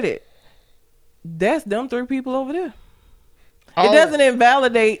regret it. That's them 3 people over there. It doesn't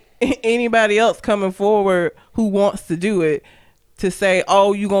invalidate anybody else coming forward who wants to do it to say,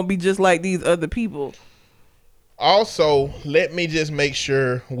 oh, you're going to be just like these other people. Also, let me just make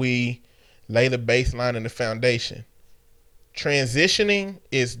sure we lay the baseline and the foundation. Transitioning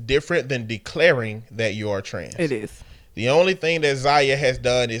is different than declaring that you are trans. It is. The only thing that Zaya has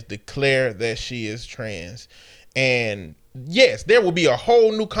done is declare that she is trans. And yes, there will be a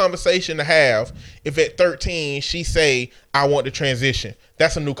whole new conversation to have if at 13 she say, I want to transition.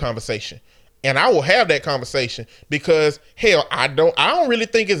 That's a new conversation. And I will have that conversation because hell, I don't really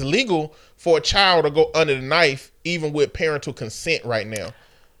think it's legal for a child to go under the knife, even with parental consent right now.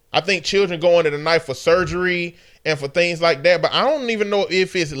 I think children go under the knife for surgery and for things like that, but I don't even know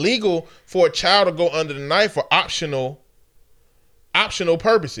if it's legal for a child to go under the knife for optional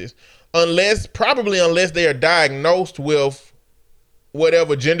purposes, unless they are diagnosed with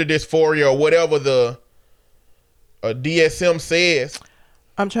whatever gender dysphoria or whatever the DSM says.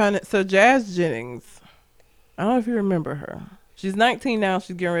 So Jazz Jennings, I don't know if you remember her. She's 19 now.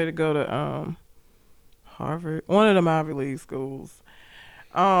 She's getting ready to go to Harvard, one of them Ivy League schools.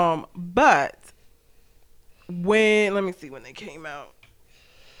 But let me see when they came out.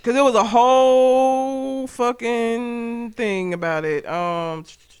 Because there was a whole fucking thing about it. I'm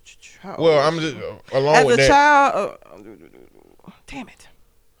just along with that. As a child, damn it.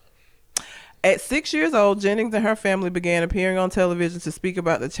 At 6 years old, Jennings and her family began appearing on television to speak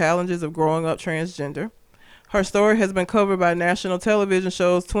about the challenges of growing up transgender. Her story has been covered by national television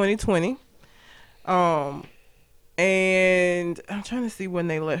shows 2020. And I'm trying to see when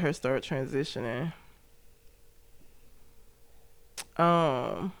they let her start transitioning.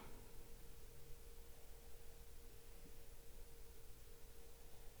 I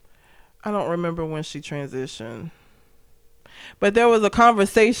don't remember when she transitioned. But there was a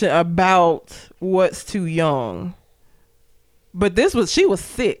conversation about what's too young. But she was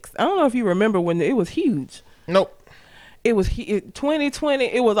 6. I don't know if you remember when it was huge. Nope. It was 2020.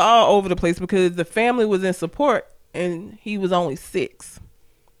 It was all over the place because the family was in support and he was only 6.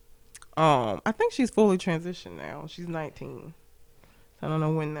 I think she's fully transitioned now. She's 19. I don't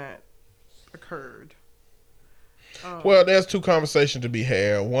know when that occurred. Well, there's 2 conversations to be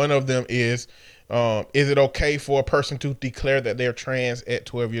had. One of them is it okay for a person to declare that they're trans at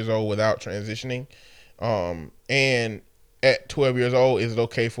 12 years old without transitioning? And at 12 years old, is it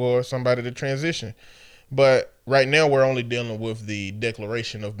okay for somebody to transition? But right now, we're only dealing with the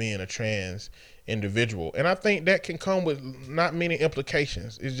declaration of being a trans individual. And I think that can come with not many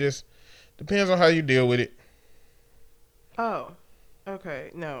implications. It just depends on how you deal with it. Oh,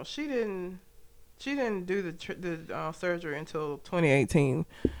 okay. No, she didn't do the surgery until 2018.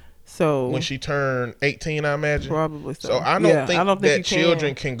 So when she turned 18, I imagine. Probably so. So I don't think that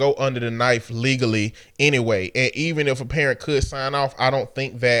children can go under the knife legally anyway. And even if a parent could sign off, I don't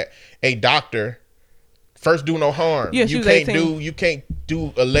think that a doctor first do no harm. Yeah, you can't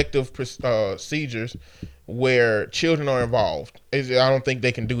do elective procedures where children are involved. I don't think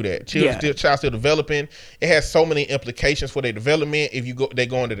they can do that. Child still developing. It has so many implications for their development. If they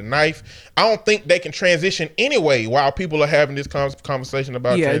go under the knife, I don't think they can transition anyway. While people are having this conversation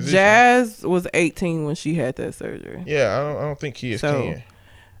about transition. Jazz was 18 when she had that surgery. Yeah, I don't think kids can.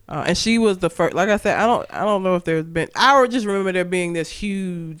 And she was the first. Like I said, I don't know if there's been. I just remember there being this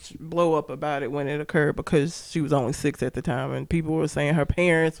huge blow up about it when it occurred because she was only 6 at the time, and people were saying her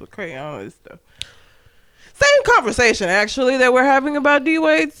parents were crazy, all this stuff. Same conversation, actually, that we're having about D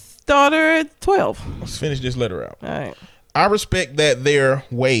Wade's daughter at 12. Let's finish this letter out. All right. I respect that they're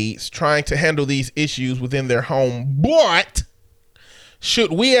Wade's trying to handle these issues within their home, but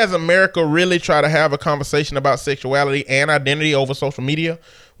should we as America really try to have a conversation about sexuality and identity over social media?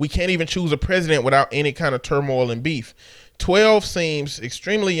 We can't even choose a president without any kind of turmoil and beef. 12 seems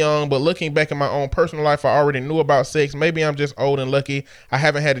extremely young, but looking back in my own personal life, I already knew about sex. Maybe I'm just old and lucky I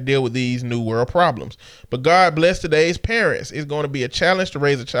haven't had to deal with these new world problems. But God bless today's parents. It's going to be a challenge to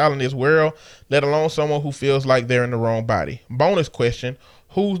raise a child in this world, let alone someone who feels like they're in the wrong body. Bonus question,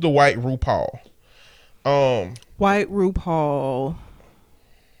 who's the white RuPaul? White RuPaul.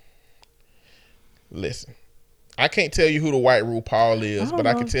 Listen, I can't tell you who the white RuPaul is, but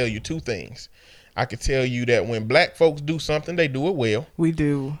I can tell you 2 things. I can tell you that when black folks do something, they do it well. We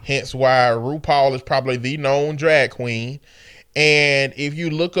do. Hence why RuPaul is probably the known drag queen. And if you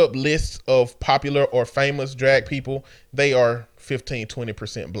look up lists of popular or famous drag people, they are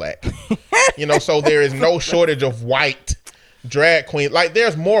 15-20% black. So there is no shortage of white drag queens. Like,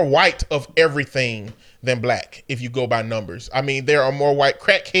 there's more white of everything than black if you go by numbers. I mean, there are more white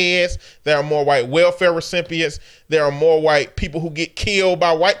crackheads, there are more white welfare recipients, there are more white people who get killed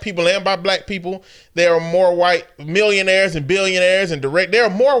by white people and by black people, there are more white millionaires and billionaires and there are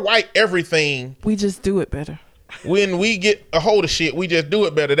more white everything. We just do it better. When we get a hold of shit, we just do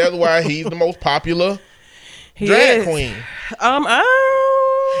it better. That's why he's the most popular drag queen. And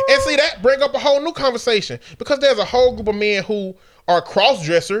see, that bring up a whole new conversation because there's a whole group of men who are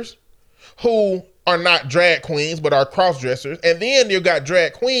cross-dressers who are not drag queens but are cross dressers, and then you got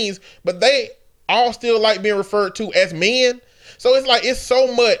drag queens, but they all still like being referred to as men. So it's like it's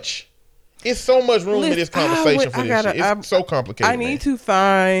so much room in this conversation for this shit. It's so complicated. I need to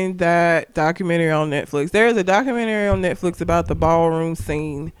find that documentary on Netflix. There's a documentary on Netflix about the ballroom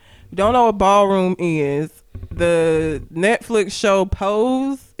scene. If you don't know what ballroom is, the Netflix show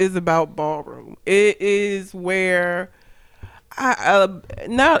Pose is about ballroom. It is where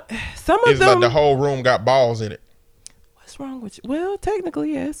not some of it's them. like the whole room got balls in it. What's wrong with you? Well,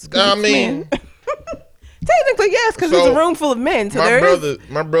 technically yes. I mean, technically yes, because it's a room full of men. So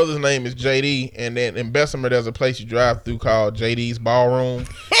my brother's name is JD, and then in Bessemer there's a place you drive through called JD's Ballroom,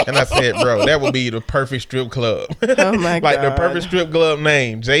 and I said, bro, that would be the perfect strip club. Oh my god, like the perfect strip club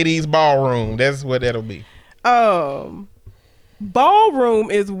name, JD's Ballroom. That's what that'll be. Ballroom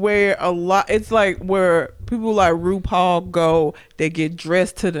is where it's like where people like RuPaul go. They get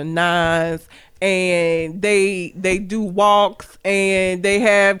dressed to the nines and they do walks and they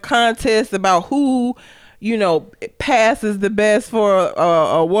have contests about who, you know, passes the best for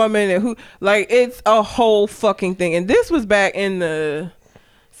a woman, and who, like, it's a whole fucking thing. And this was back in the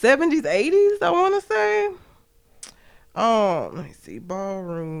 70s, 80s, I want to say. Let me see,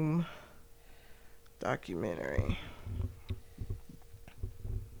 ballroom documentary.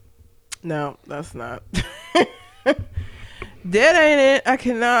 No, that's not. That ain't it. I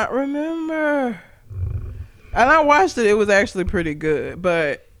cannot remember. And I watched it. It was actually pretty good.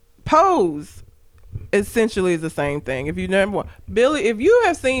 But Pose essentially is the same thing. If you never if you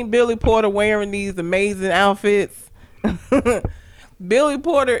have seen Billy Porter wearing these amazing outfits, Billy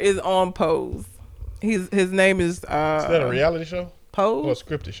Porter is on Pose. His name is Is that a reality show? Pose? Or a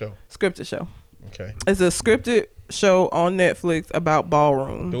scripted show? Scripted show. Okay. It's a scripted show on Netflix about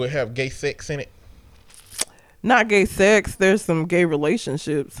ballroom. Do it have gay sex in it? Not gay sex. There's some gay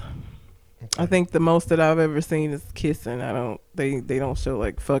relationships. Okay. I think the most that I've ever seen is kissing. They don't show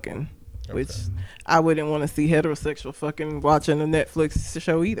like fucking, okay, which I wouldn't want to see heterosexual fucking watching a Netflix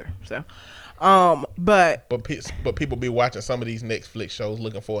show either. So, but people be watching some of these Netflix shows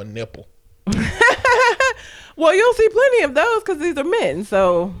looking for a nipple. Well, you'll see plenty of those because these are men.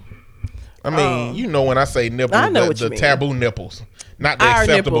 So, I mean, you know, when I say nipples, I know the taboo nipples, not the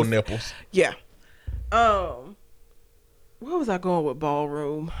acceptable nipples. Yeah. Where was I going with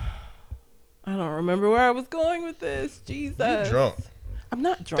ballroom? I don't remember where I was going with this. Jesus. You drunk. I'm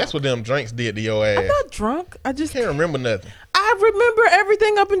not drunk. That's what them drinks did to your ass. I'm not drunk. I just can't remember nothing. I remember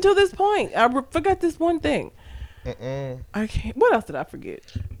everything up until this point. I forgot this one thing. I can't. What else did I forget?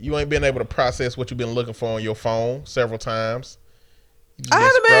 You ain't been able to process what you've been looking for on your phone several times. I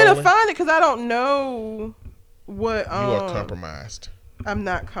haven't been able to find it because I don't know what. You are compromised. I'm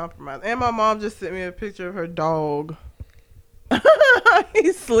not compromised. And my mom just sent me a picture of her dog.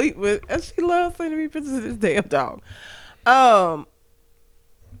 He sleep with, and she loves sending me pictures of this damn dog.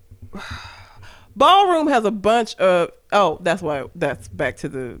 Ballroom has a bunch of. Oh, that's back to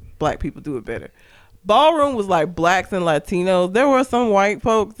the black people do it better. Ballroom was like blacks and Latinos. There were some white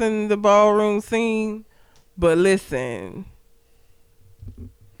folks in the ballroom scene, but listen,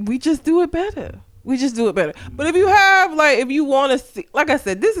 we just do it better. But if you have, like, if you want to see, like I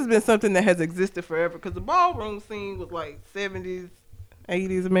said, this has been something that has existed forever because the ballroom scene was like 70s,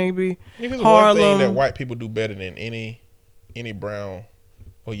 80s maybe. If it's one thing that white people do better than any brown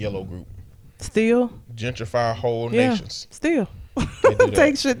or yellow group. Steal. Gentrify whole nations. Steal.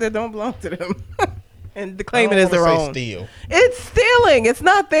 Take shit that don't belong to them. And claim it as their own. Steal. It's stealing. It's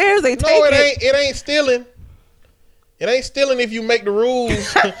not theirs. They take it. It ain't stealing. It ain't stealing if you make the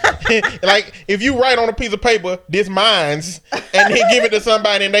rules. Like, if you write on a piece of paper, this mine's, and then give it to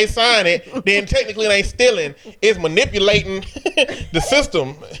somebody and they sign it, then technically it ain't stealing. It's manipulating the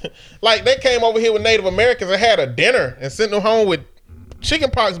system. Like, they came over here with Native Americans and had a dinner and sent them home with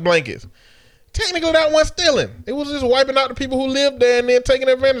chickenpox blankets. Technically, that wasn't stealing. It was just wiping out the people who lived there and then taking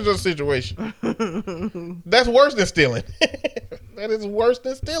advantage of the situation. That's worse than stealing. That is worse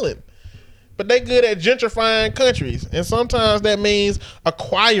than stealing. But they good at gentrifying countries, and sometimes that means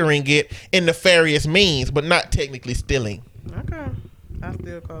acquiring it in nefarious means, but not technically stealing. Okay, I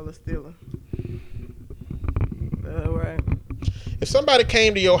still call it stealing. All right. If somebody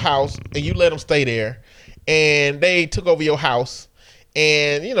came to your house and you let them stay there, and they took over your house,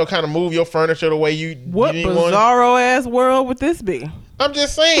 and kind of move your furniture the way you what you bizarro ass world would this be? I'm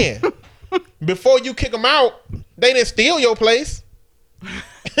just saying. Before you kick them out, they didn't steal your place.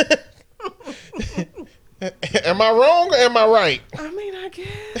 Am I wrong or am I right? I mean, I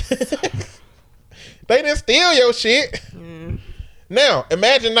guess. They didn't steal your shit. Now,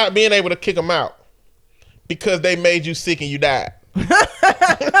 imagine not being able to kick them out because they made you sick and you died.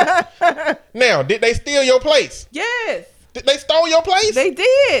 Now, did they steal your place? Yes, They stole your place? they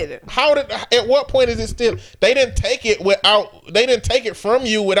did. At what point is it still? They didn't take it from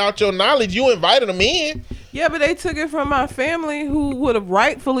you without your knowledge. You invited them in. Yeah, but they took it from my family who would have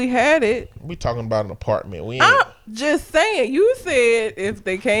rightfully had it. We talking about an apartment. We ain't. I'm just saying, you said if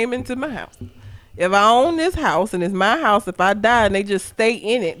they came into my house, if I own this house and it's my house, if I die and they just stay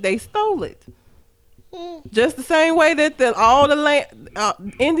in it, they stole it. Just the same way that all the land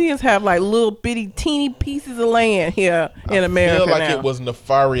Indians have like little bitty teeny pieces of land here in America. I feel like now. it was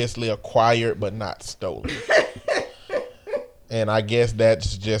nefariously acquired but not stolen. And I guess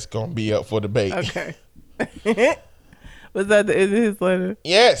that's just gonna be up for debate. Okay. Was that the end of his letter?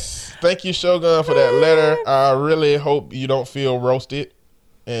 Yes. Thank you, Shogun, for that letter. I really hope you don't feel roasted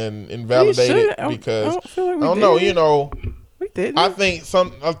and invalidated because I don't know. You know, we didn't.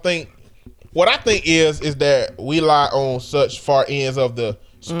 What I think is that we lie on such far ends of the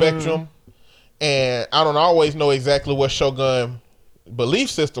spectrum, and I don't always know exactly what Shogun belief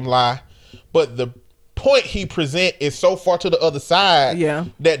system lie, but the point he present is so far to the other side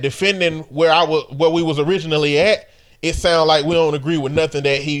that defending where we was originally at, it sounds like we don't agree with nothing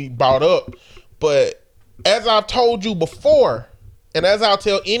that he brought up. But as I've told you before, and as I'll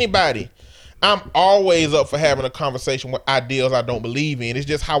tell anybody, I'm always up for having a conversation with ideas I don't believe in. It's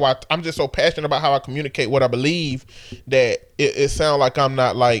just how I'm just so passionate about how I communicate what I believe that it sounds like I'm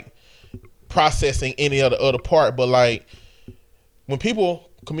not like processing any other part. But like when people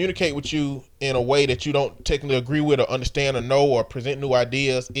communicate with you in a way that you don't technically agree with or understand or know or present new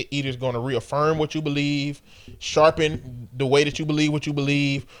ideas, it either is going to reaffirm what you believe, sharpen the way that you believe what you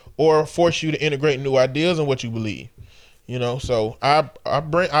believe, or force you to integrate new ideas in what you believe. You know, so I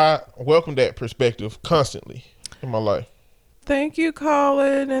welcome that perspective constantly in my life. Thank you,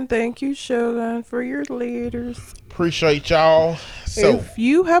 Colin, and thank you, Shogun, for your letters. Appreciate y'all. So if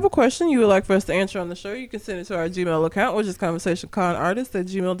you have a question you would like for us to answer on the show, you can send it to our Gmail account, which is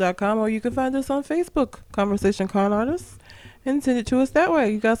conversationconartist@gmail.com, or you can find us on Facebook, Conversation Con Artists, and send it to us that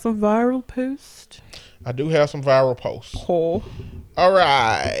way. You got some viral posts? I do have some viral posts. Cool. All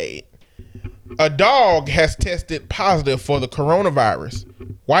right. A dog has tested positive for the coronavirus.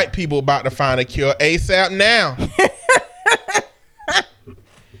 White people about to find a cure ASAP now.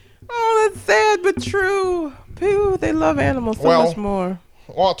 Oh, that's sad but true. People, they love animals so much more.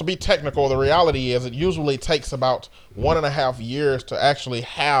 Well, to be technical, the reality is it usually takes about 1.5 years to actually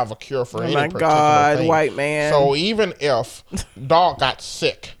have a cure for any particular thing. Oh my God, white man. So even if dog got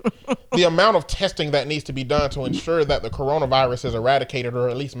sick, the amount of testing that needs to be done to ensure that the coronavirus is eradicated or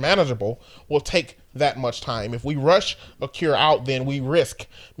at least manageable will take that much time. If we rush a cure out, then we risk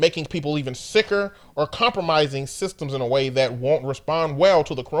making people even sicker or compromising systems in a way that won't respond well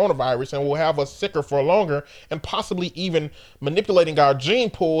to the coronavirus and will have us sicker for longer, and possibly even manipulating our gene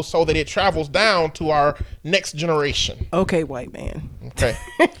pool so that it travels down to our next generation. Okay, white man. Okay.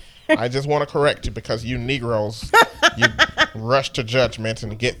 I just want to correct you because you Negroes, you rush to judgment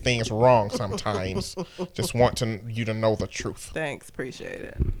and get things wrong sometimes. Just want you to know the truth. Thanks, appreciate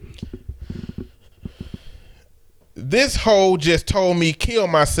it. This hoe just told me kill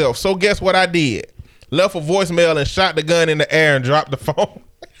myself. So guess what I did? Left a voicemail and shot the gun in the air and dropped the phone.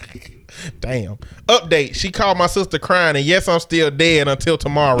 Damn. Update. She called my sister crying, and yes, I'm still dead until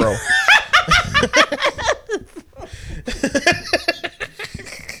tomorrow.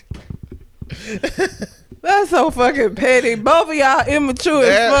 That's so fucking petty. Both of y'all immature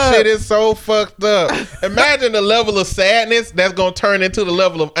as fuck. That shit is so fucked up. Imagine the level of sadness that's gonna turn into the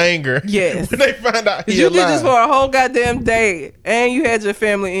level of anger. Yes. When they find out he you alive. did this for a whole goddamn day, and you had your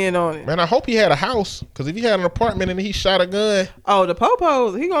family in on it. Man, I hope he had a house, because if he had an apartment and he shot a gun. Oh, the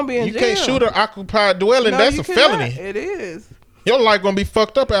popos, he gonna be in you jail. You can't shoot an occupied dwelling. No, that's a felony. It is. Your life gonna be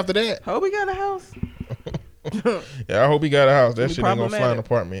fucked up after that. Hope he got a house. Yeah, I hope he got a house. That shit ain't gonna fly an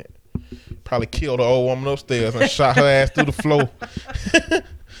apartment. Probably killed the old woman upstairs and shot her ass through the floor.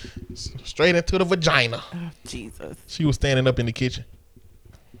 Straight into the vagina. Oh, Jesus. She was standing up in the kitchen.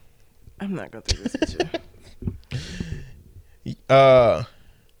 I'm not gonna do this with you.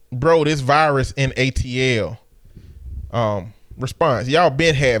 Bro, this virus in ATL. Response. Y'all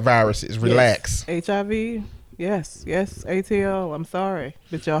been had viruses. Relax. Yes. HIV. Yes. ATL. I'm sorry,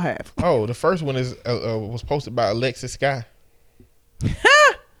 but y'all have. Oh, the first one is was posted by Alexis Sky.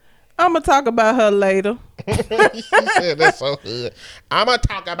 I'm gonna talk about her later. You said that's so good. I'm gonna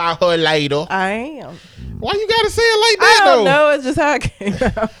talk about her later. I am. Why you gotta say it like that I don't though? know. It's just how it came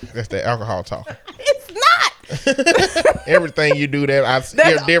out. That's the alcohol talk. It's not. Everything you do that I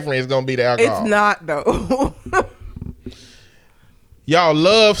hear different is gonna be the alcohol. It's not though. Y'all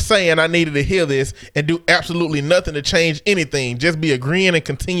love saying I needed to hear this and do absolutely nothing to change anything. Just be agreeing and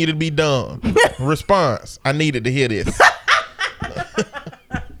continue to be dumb. Response: I needed to hear this.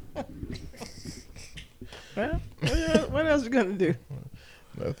 Well, what else you gonna do?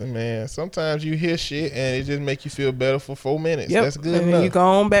 Nothing, man. Sometimes you hear shit and it just make you feel better for 4 minutes. Yep. That's good And then enough. you go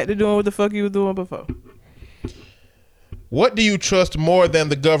on back to doing what the fuck you was doing before. What do you trust more than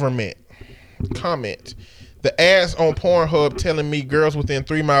the government? Comment: the ads on Pornhub telling me girls within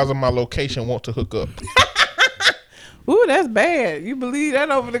 3 miles of my location want to hook up. Ooh, that's bad. You believe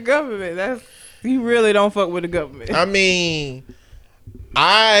that over the government? You really don't fuck with the government. I mean,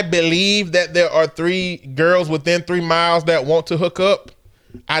 I believe that there are 3 girls within 3 miles that want to hook up.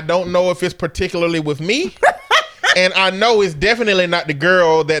 I don't know if it's particularly with me. And I know it's definitely not the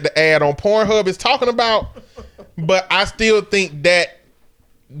girl that the ad on Pornhub is talking about. But I still think that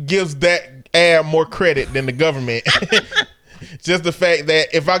gives that ad more credit than the government. Just the fact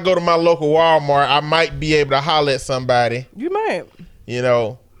that if I go to my local Walmart, I might be able to holler at somebody. You might. You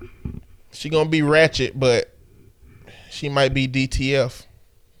know, she gonna be ratchet, but she might be DTF.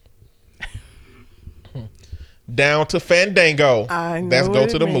 Down to Fandango. Let's go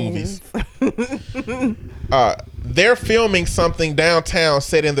to the movies. They're filming something downtown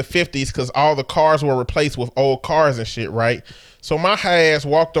set in the 50s because all the cars were replaced with old cars and shit, right? So my high ass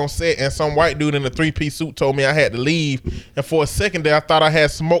walked on set and some white dude in a 3-piece suit told me I had to leave. And for a second there, I thought I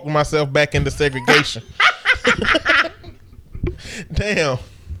had smoked myself back into segregation. Damn.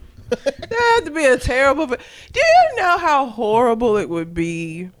 That had to be a terrible. Do you know how horrible it would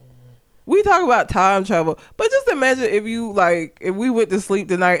be? We talk about time travel, but just imagine if we went to sleep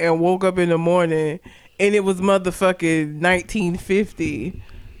tonight and woke up in the morning and it was motherfucking 1950.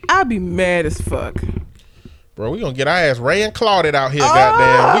 I'd be mad as fuck. Bro, we gonna get our ass Ray and Claudette out here,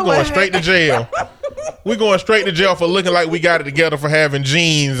 goddamn. We going straight to jail. We going straight to jail for looking like we got it together for having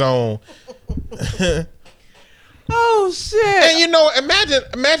jeans on. Oh shit! And you know,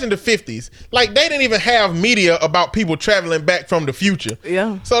 imagine the 50s. Like they didn't even have media about people traveling back from the future.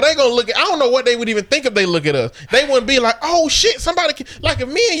 Yeah. So they gonna look at. I don't know what they would even think if they look at us. They wouldn't be like, oh shit, somebody. Like if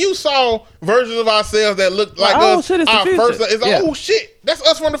me and you saw versions of ourselves that looked like us. Shit, it's our the first future. is oh shit, that's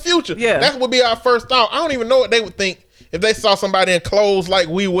us from the future. Yeah. That would be our first thought. I don't even know what they would think if they saw somebody in clothes like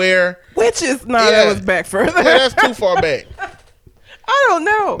we wear. Witches? That was back further. Yeah, that's too far back. I don't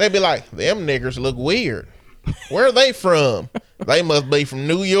know. They'd be like, them niggers look weird. Where are they from? They must be from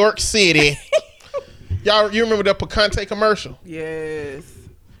New York City. Y'all, you remember the Picante commercial? Yes.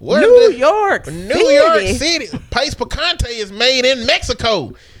 New York City. Pace Picante is made in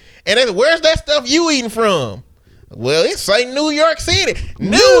Mexico. And where's that stuff you eating from? Well, it say New York City.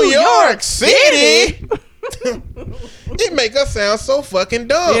 New York City. It make us sound so fucking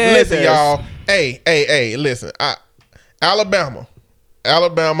dumb. Yeah, listen, y'all. Hey, listen. Alabama.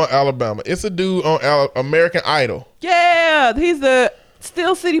 It's a dude on American Idol. Yeah, he's the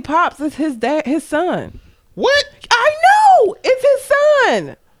Steel City Pops. It's his son. What? I know. It's his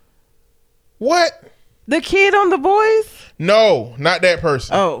son. What? The kid on The Voice? No, not that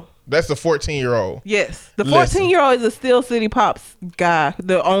person. Oh. That's the 14-year-old. Yes. The 14-year-old is a Steel City Pops guy.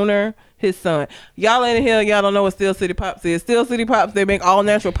 The owner, his son. Y'all in here, y'all don't know what Steel City Pops is. Steel City Pops, they make all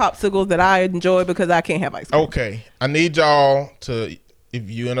natural popsicles that I enjoy because I can't have ice cream. Okay. I need y'all to, if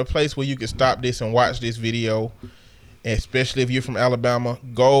you're in a place where you can stop this and watch this video, especially if you're from Alabama,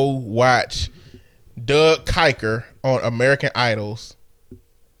 go watch Doug Kiker on American Idol's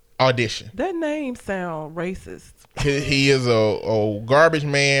audition. That name sound racist. He is a garbage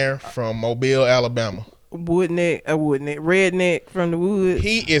man from Mobile, Alabama. Wouldn't it? Redneck from the woods.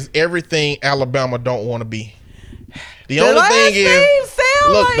 He is everything Alabama don't want to be. The only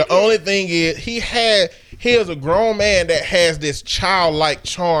thing is he is a grown man that has this childlike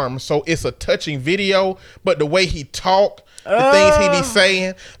charm, so it's a touching video, but the way he talk, the things he be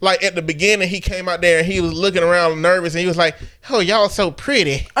saying, like at the beginning he came out there and he was looking around nervous and he was like, oh, y'all so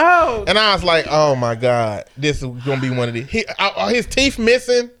pretty. Oh. And I was like, oh my God, this is gonna be one of these. His teeth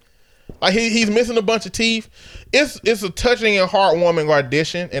missing. Like he's missing a bunch of teeth. It's a touching and heartwarming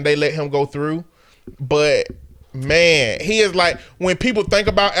audition, and they let him go through. But man, he is like, when people think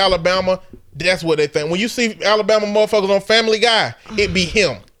about Alabama, that's what they think. When you see Alabama motherfuckers on Family Guy, it be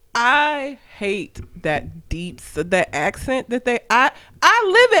him. I hate that that accent that I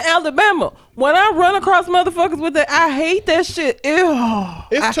live in Alabama. When I run across motherfuckers with that, I hate that shit. Ew.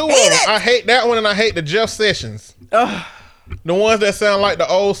 It's two of them. I hate that one and I hate the Jeff Sessions. Ugh. The ones that sound like the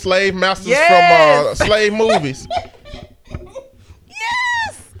old slave masters from slave movies.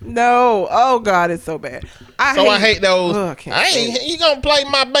 Yes. No. Oh God, it's so bad. I hate those. You gonna play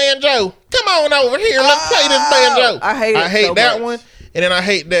my banjo? Come on over here. Let's play this banjo. I hate that one. And then I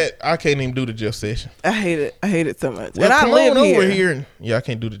hate that I can't even do the GIF session. I hate it. I hate it so much. Well, and I come live on here. over here. And, yeah, I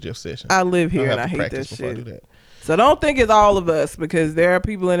can't do the GIF session. I live here I'll and I have to hate that practice before I do shit. that. So don't think it's all of us because there are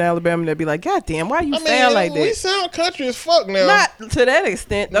people in Alabama that be like, God damn, why you sound like we that? sound country as fuck now. Not to that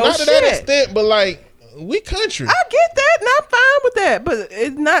extent, though. Not to that extent, but like we country. I get that, and I'm fine with that, but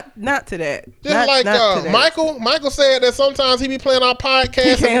it's not to that. Just not, like not to that. Michael said that sometimes he be playing our podcast.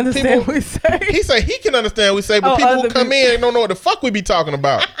 He can't and understand people, what we say. He say he can understand what we say, but people who come in and don't know what the fuck we be talking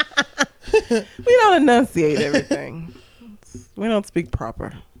about. We don't enunciate everything. We don't speak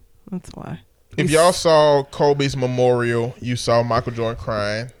proper. That's why. If y'all saw Kobe's memorial, you saw Michael Jordan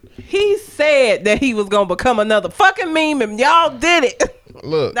crying. He said that he was gonna become another fucking meme, and y'all did it.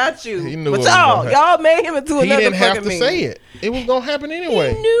 Look, Not you, he knew but it was gonna y'all made him into He another didn't have fucking to meme. say it. It was gonna happen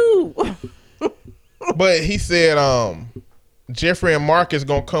anyway. He knew. But he said, Jeffrey and Marcus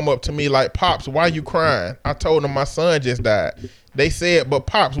gonna come up to me like, Pops, why you crying? I told them my son just died. They said, but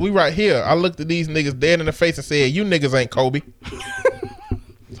Pops, we right here. I looked at these niggas dead in the face and said, you niggas ain't Kobe.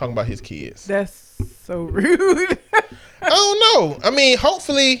 Talking about his kids. That's so rude. I don't know. I mean,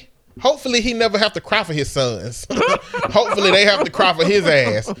 hopefully he never have to cry for his sons. Hopefully they have to cry for his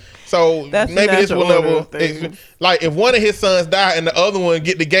ass. So That's maybe this will never, like if one of his sons die and the other one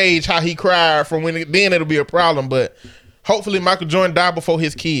get to gauge how he cried from then it'll be a problem. But hopefully Michael Jordan died before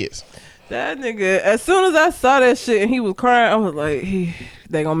his kids. That nigga, as soon as I saw that shit and he was crying, I was like,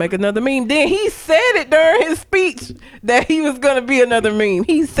 they gonna make another meme. Then he said it during his speech that he was gonna be another meme.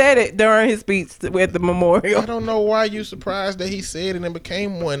 He said it during his speech at the memorial. I don't know why you surprised that he said it and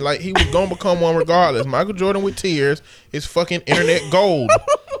became one. Like he was gonna become one regardless. Michael Jordan with tears is fucking internet gold.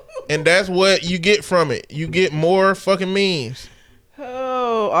 And that's what you get from it. You get more fucking memes.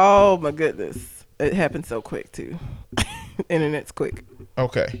 Oh my goodness. It happened so quick too. Internet's quick.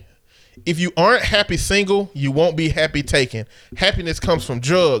 Okay. If you aren't happy single, you won't be happy taken. Happiness comes from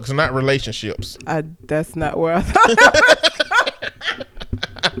drugs, not relationships. That's not where I thought.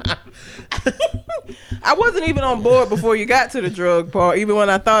 I wasn't even on board before you got to the drug part. Even when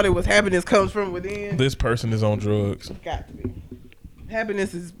I thought it was happiness comes from within. This person is on drugs. Got to be.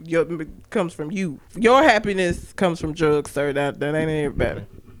 Happiness comes from you. Your happiness comes from drugs, sir. That ain't any better.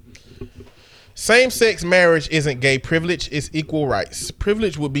 Same-sex marriage isn't gay privilege, it's equal rights.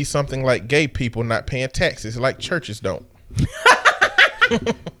 Privilege would be something like gay people not paying taxes, like churches don't.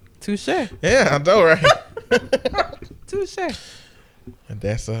 Touche. Yeah, I know, right? Touche. And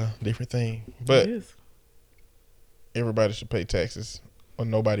that's a different thing. But everybody should pay taxes, or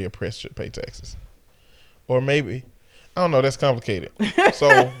nobody oppressed should pay taxes. Or maybe, I don't know, that's complicated.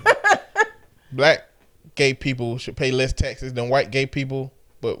 So, black gay people should pay less taxes than white gay people,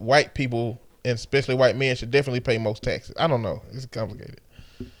 but white people, and especially white men, should definitely pay most taxes. I don't know. It's complicated.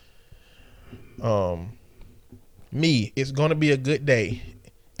 It's gonna be a good day.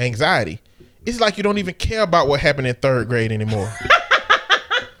 Anxiety. It's like you don't even care about what happened in third grade anymore.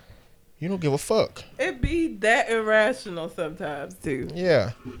 You don't give a fuck. It be that irrational sometimes too.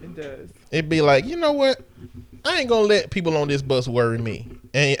 Yeah. It does. It'd be like, you know what? I ain't gonna let people on this bus worry me.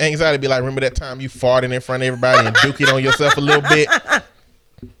 And anxiety be like, remember that time you farted in front of everybody and duked it on yourself a little bit?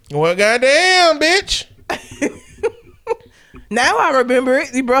 Well, goddamn, bitch. Now I remember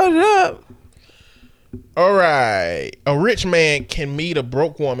it. You brought it up. All right. A rich man can meet a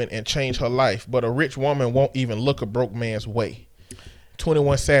broke woman and change her life, but a rich woman won't even look a broke man's way.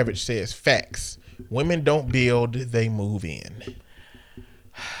 21 Savage says, facts. Women don't build, they move in.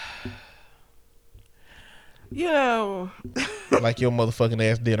 You know. Like your motherfucking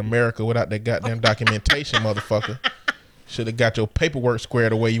ass did America without that goddamn documentation, motherfucker. Should have got your paperwork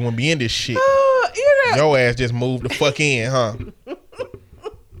squared away. You wouldn't be in this shit. Your ass just moved the fuck in, huh?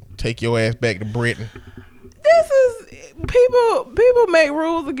 Take your ass back to Britain. This is people make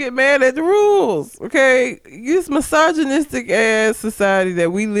rules and get mad at the rules. Okay, this misogynistic ass society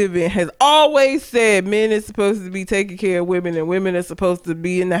that we live in has always said men is supposed to be taking care of women and women are supposed to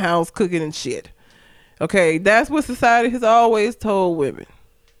be in the house cooking and shit. Okay, that's what society has always told women.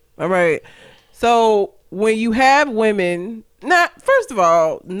 All right, so when you have women, first of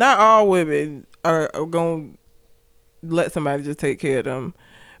all, not all women are gonna let somebody just take care of them.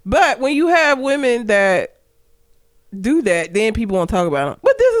 But when you have women that do that, then people won't talk about them.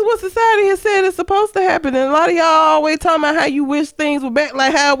 But this is what society has said is supposed to happen. And a lot of y'all always talking about how you wish things were back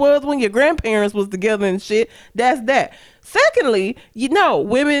like how it was when your grandparents was together and shit. That's that. Secondly, you know,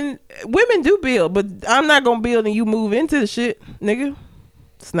 women do build, but I'm not gonna build and you move into the shit, nigga.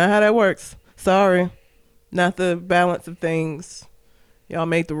 It's not how that works. Sorry. Not the balance of things. Y'all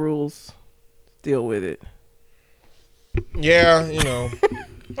make the rules. Deal with it. Yeah, you know.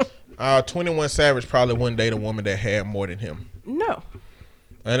 21 Savage probably wouldn't date a woman that had more than him. No.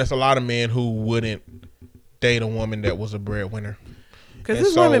 And it's a lot of men who wouldn't date a woman that was a breadwinner. Because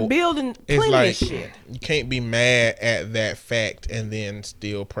this woman building plenty of shit. You can't be mad at that fact and then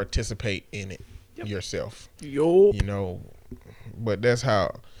still participate in it yourself. Yo. You know, but that's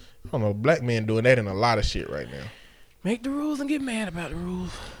how, I don't know, black men doing that in a lot of shit right now. Make the rules and get mad about the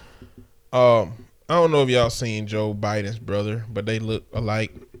rules. I don't know if y'all seen Joe Biden's brother, but they look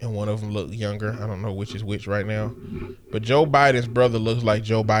alike, and one of them look younger. I don't know which is which right now. But Joe Biden's brother looks like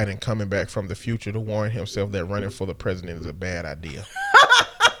Joe Biden coming back from the future to warn himself that running for the president is a bad idea.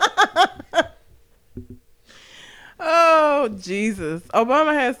 Oh, Jesus.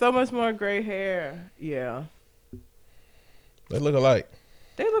 Obama has so much more gray hair. Yeah. They look alike.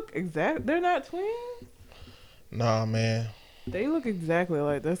 They look exact. They're not twins? Nah, man. They look exactly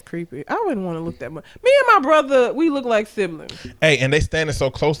like. That's creepy. I wouldn't want to look that much. Me and my brother, we look like siblings. Hey, and they standing so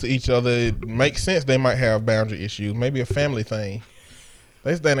close to each other, it makes sense they might have boundary issues. Maybe a family thing.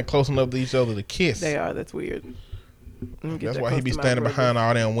 They standing close enough to each other to kiss. They are. That's weird. That's why he be standing behind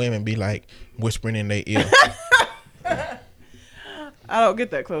all them women, be like whispering in their ear. I don't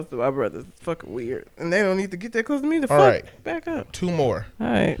get that close to my brothers. It's fucking weird. And they don't need to get that close to me. All right. Back up. 2 more. All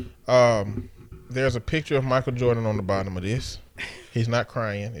right. There's a picture of Michael Jordan on the bottom of this. He's not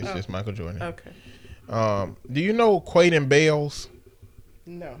crying. It's just Michael Jordan. Okay. Do you know Quaden Bells?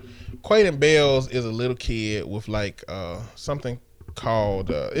 No. Quaden Bells is a little kid with like something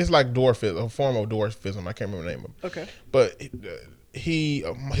called it's like dwarfism, a form of dwarfism. I can't remember the name of it. Okay. But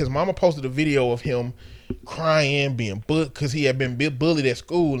his mama posted a video of him crying, being bullied because he had been bullied at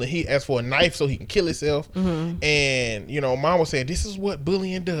school, and he asked for a knife so he can kill himself. Mm-hmm. And mama said, "This is what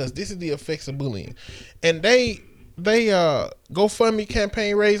bullying does. This is the effects of bullying." And they GoFundMe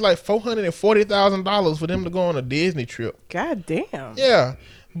campaign raised like $440,000 for them to go on a Disney trip. God damn. Yeah,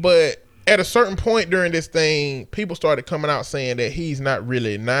 but at a certain point during this thing, people started coming out saying that he's not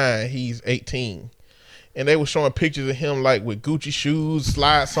really 9, he's 18. And they were showing pictures of him like with Gucci shoes,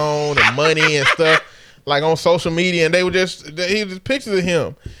 slides on, and money and stuff, like on social media. And he was just pictures of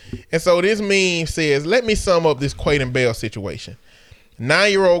him. And so this meme says, let me sum up this Quaden Bell situation.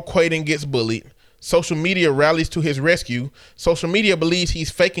 9-year-old Quaden gets bullied. Social media rallies to his rescue. Social media believes he's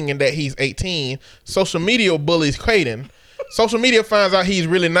faking and that he's 18. Social media bullies Quaden. Social media finds out he's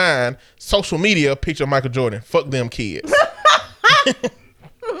really 9. Social media picture Michael Jordan. Fuck them kids.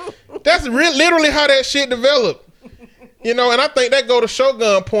 That's literally how that shit developed. And I think that go to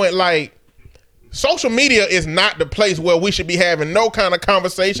Shogun point, like, social media is not the place where we should be having no kind of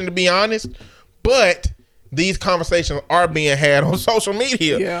conversation, to be honest. But these conversations are being had on social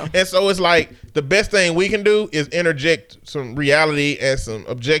media. Yeah. And so it's like the best thing we can do is interject some reality and some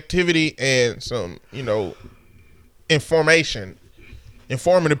objectivity and some, information,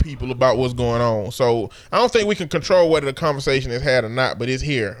 informing the people about what's going on. So I don't think we can control whether the conversation is had or not, but it's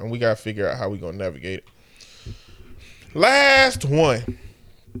here, and we got to figure out how we're going to navigate it. Last one.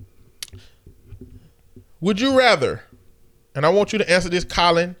 Would you rather, and I want you to answer this,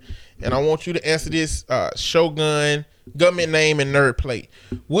 Colin, and I want you to answer this, Shogun, government name, and nerd plate.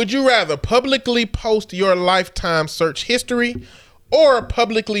 Would you rather publicly post your lifetime search history or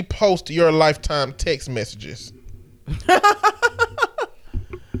publicly post your lifetime text messages?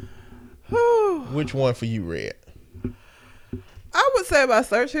 Which one for you, Red? I would say my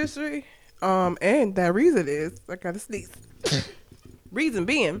search history. And that reason is, I gotta sneeze. Reason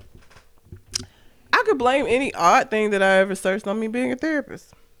being, I could blame any odd thing that I ever searched on me being a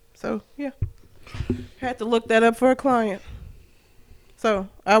therapist. So, yeah. Had to look that up for a client. So,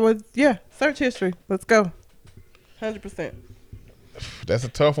 I would, search history. Let's go. 100%. That's a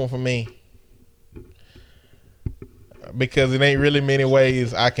tough one for me. Because it ain't really many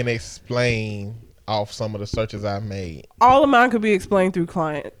ways I can explain off some of the searches I've made. All of mine could be explained through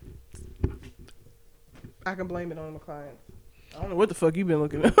client. I can blame it on the client. I don't know what the fuck you been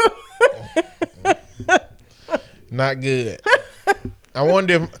looking at. Not good. I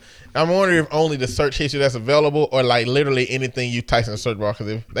wonder if only the search history that's available or like literally anything you type in the search bar. Because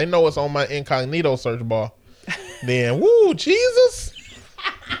if they know it's on my incognito search bar, then woo, Jesus.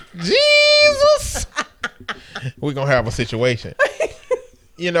 We're going to have a situation.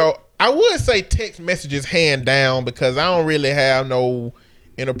 I would say text messages hand down because I don't really have no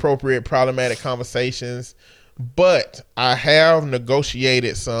inappropriate, problematic conversations. But I have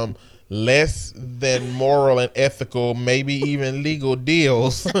negotiated some less than moral and ethical, maybe even legal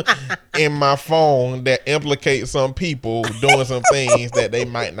deals in my phone that implicate some people doing some things that they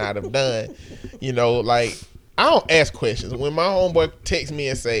might not have done. Like, I don't ask questions. When my homeboy texts me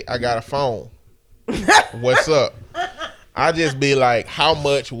and say, I got a phone, what's up? I just be like, how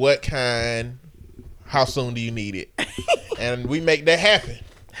much, what kind, how soon do you need it? And we make that happen.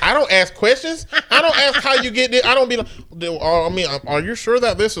 I don't ask questions. I don't ask how you get it. I don't be like, I mean, are you sure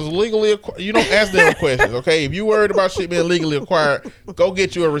that this is legally acquired? You don't ask them questions, okay? If you worried about shit being legally acquired, go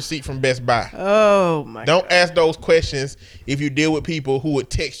get you a receipt from Best Buy. Oh my Don't God. ask those questions if you deal with people who would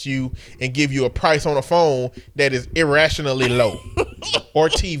text you and give you a price on a phone that is irrationally low, or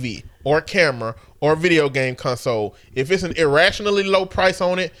TV, or camera, or video game console. If it's an irrationally low price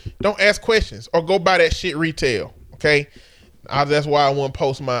on it, don't ask questions or go buy that shit retail, okay? That's why I want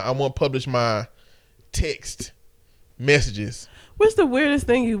to publish my text messages. What's the weirdest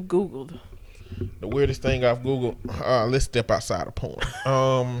thing you've Googled? The weirdest thing I've Googled. Let's step outside of porn.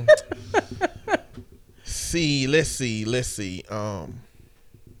 Let's see.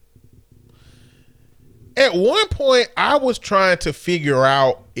 At one point, I was trying to figure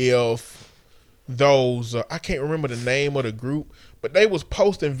out if those I can't remember the name of the group, but they was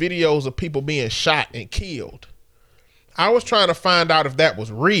posting videos of people being shot and killed. I was trying to find out if that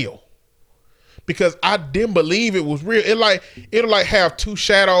was real, because I didn't believe it was real. It'll like have two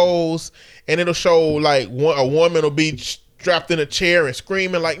shadows, and it'll show like a woman will be strapped in a chair and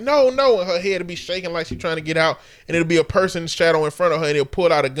screaming like no, and her head will be shaking like she's trying to get out, and it'll be a person shadow in front of her, and it'll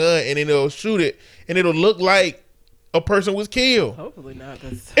pull out a gun and then it'll shoot it, and it'll look like a person was killed. Hopefully not.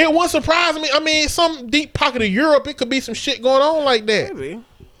 It won't surprise me. I mean, some deep pocket of Europe, it could be some shit going on like that. Maybe.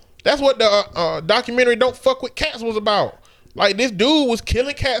 That's what the documentary Don't Fuck With Cats was about. Like, this dude was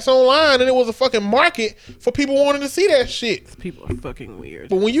killing cats online, and it was a fucking market for people wanting to see that shit. People are fucking weird.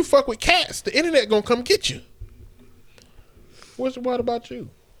 But when you fuck with cats, the internet gonna come get you. What about you?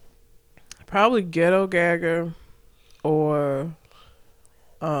 Probably Ghetto Gagger, or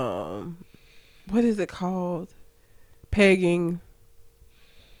what is it called? Pegging.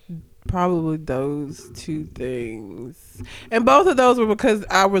 Probably those two things, and both of those were because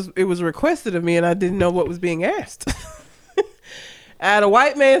it was requested of me and I didn't know what was being asked. I had a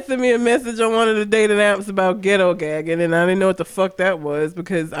white man send me a message on one of the dating apps about ghetto gagging, and I didn't know what the fuck that was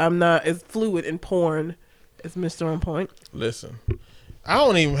because I'm not as fluid in porn as Mr. On Point. Listen, I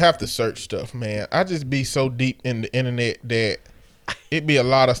don't even have to search stuff, man. I just be so deep in the internet that it be a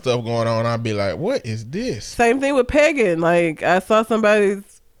lot of stuff going on. I'd be like, what is this? Same thing with pegging. Like, I saw somebody's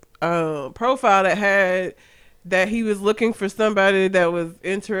profile that had that he was looking for somebody that was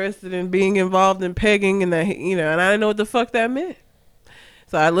interested in being involved in pegging, and that and I didn't know what the fuck that meant.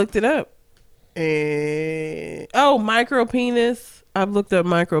 So I looked it up, and micro penis. I've looked up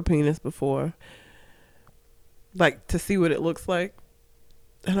micro penis before, like to see what it looks like.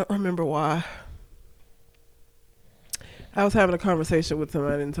 I don't remember why. I was having a conversation with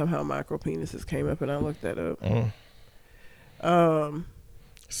somebody, and somehow micro penises came up, and I looked that up.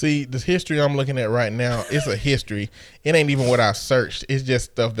 See, this history I'm looking at right now, it's a history. It ain't even what I searched. It's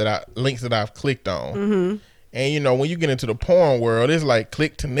just stuff links that I've clicked on. Mm-hmm. And when you get into the porn world, it's like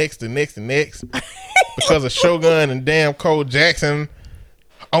click to next to next to next. Because of Shogun and damn Cole Jackson,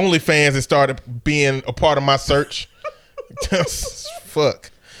 OnlyFans has started being a part of my search.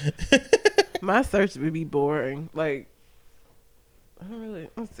 Fuck. My search would be boring. Like, I don't really.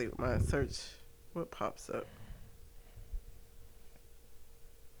 Let's see what pops up.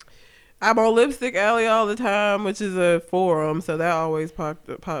 I'm on Lipstick Alley all the time, which is a forum, so that always pops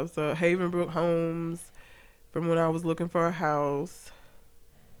up. Havenbrook Homes, from when I was looking for a house.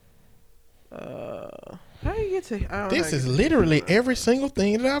 How do you get to? This is literally every single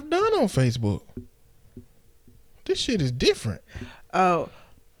thing that I've done on Facebook. This shit is different. Oh,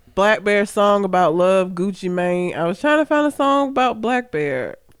 Black Bear song about love, Gucci Mane. I was trying to find a song about Black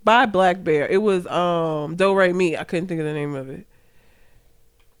Bear by Black Bear. It was Do Re Mi. I couldn't think of the name of it.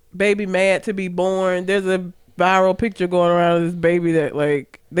 Baby Mad to Be Born. There's a viral picture going around of this baby that,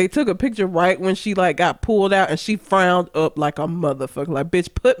 like, they took a picture right when she, like, got pulled out, and she frowned up like a motherfucker. Like,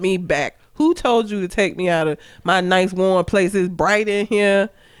 bitch, put me back. Who told you to take me out of my nice warm place? It's bright in here.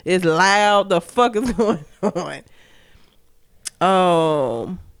 It's loud. The fuck is going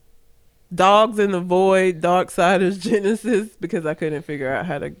on? Dogs in the Void, Darksiders Genesis, because I couldn't figure out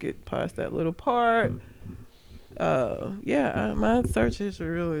how to get past that little part. My search history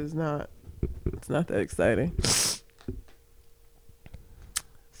really is not that exciting. It's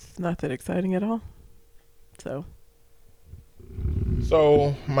not that exciting at all. So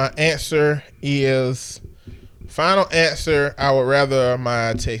my answer is, final answer, I would rather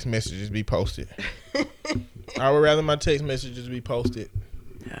my text messages be posted. I would rather my text messages be posted.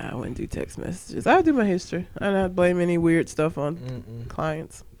 I wouldn't do text messages. I do my history. I don't blame any weird stuff on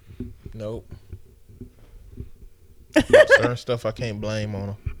clients. Nope. Certain stuff I can't blame on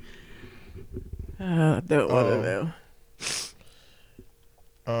them. I don't want to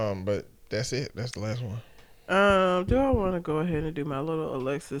know. But that's it. That's the last one. Do I want to go ahead and do my little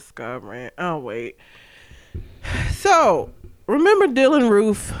Alexis Scott rant? Oh wait. So, remember Dylan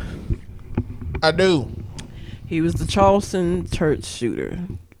Roof? I do. He was the Charleston church shooter.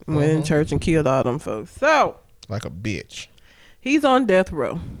 Went in church and killed all them folks. So, Like a bitch. he's on death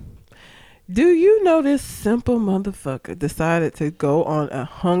row. Do you know this simple motherfucker decided to go on a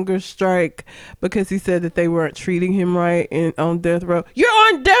hunger strike because he said that they weren't treating him right on death row? You're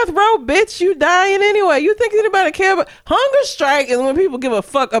on death row, bitch. You dying anyway. You think anybody care about hunger strike is when people give a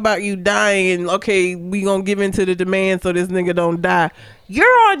fuck about you dying and okay, we gonna give into the demand so this nigga don't die.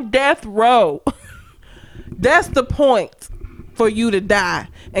 You're on death row. That's the point for you to die.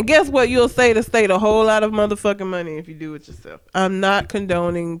 And guess what? You'll save the state a whole lot of motherfucking money if you do it yourself. I'm not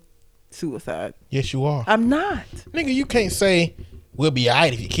condoning suicide. Yes, you are. I'm not. Nigga, you can't say we'll be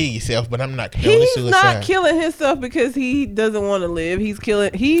alright if you kill yourself, but I'm not condoning He's suicide. not killing himself because he doesn't want to live.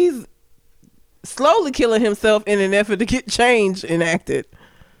 He's slowly killing himself in an effort to get change enacted.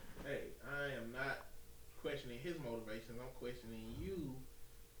 Hey, I am not questioning his motivations. I'm questioning you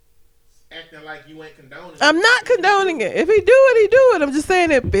acting like you ain't condoning it. I'm not condoning it. If he do it, he do it. I'm just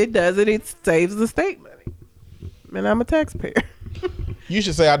saying if it does it, it saves the state money. And I'm a taxpayer. You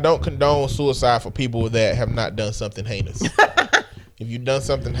should say I don't condone suicide for people that have not done something heinous. If you've done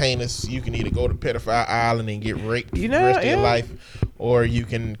something heinous, you can either go to pedophile island and get raped for the rest of your life, or you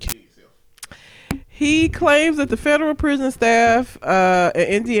can kill yourself. He claims that the federal prison staff in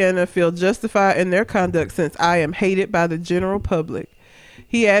Indiana feel justified in their conduct since I am hated by the general public.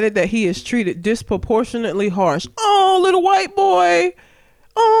 He added that he is treated disproportionately harsh. Oh, little white boy.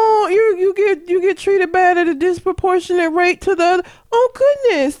 Oh, you get treated bad at a disproportionate rate to the other. Oh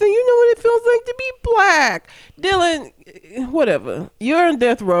goodness, then you know what it feels like to be black. Dylan, whatever. You're in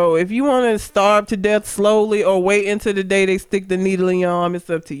death row. If you want to starve to death slowly or wait until the day they stick the needle in your arm, it's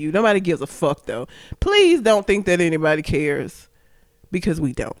up to you. Nobody gives a fuck though. Please don't think that anybody cares, because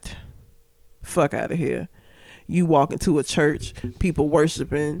we don't. Fuck out of here. You walk into a church, people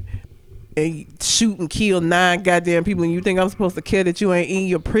worshiping, and you shoot and kill 9 goddamn people, and you think I'm supposed to care that you ain't eating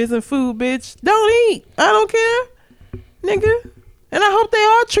your prison food, bitch? Don't eat. I don't care, nigga. And I hope they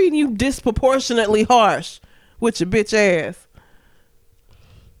are treating you disproportionately harsh with your bitch ass.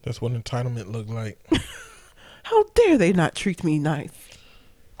 That's what entitlement look like. How dare they not treat me nice?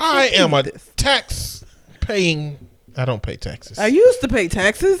 I am a tax paying. I don't pay taxes. I used to pay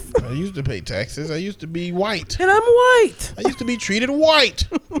taxes. I used to pay taxes. I used to be white. And I'm white. I used to be treated white.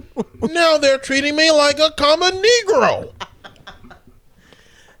 Now they're treating me like a common Negro.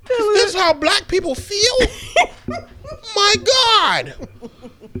 Is this how black people feel? My God.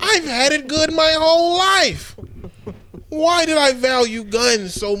 I've had it good my whole life. Why did I value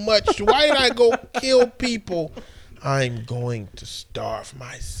guns so much? Why did I go kill people? I'm going to starve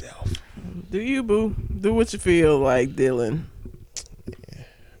myself. Do you, boo? Do what you feel like, Dylan.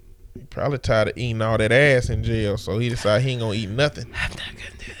 He probably tired of eating all that ass in jail, so he decided he ain't gonna eat nothing. I'm not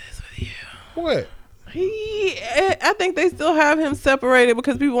gonna do this with you. What? I think they still have him separated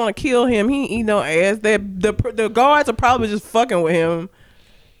because people want to kill him. He ain't eat no ass. The guards are probably just fucking with him,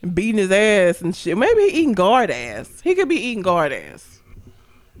 and beating his ass and shit. Maybe he eating guard ass. He could be eating guard ass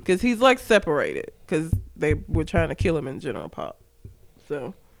because he's like separated because they were trying to kill him in general pop.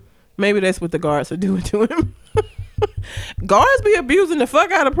 So maybe that's what the guards are doing to him. Guards be abusing the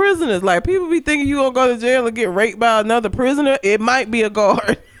fuck out of prisoners. Like, people be thinking you gonna go to jail and get raped by another prisoner. It might be a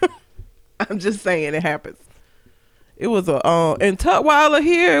guard. I'm just saying it happens. It was in Tutwiler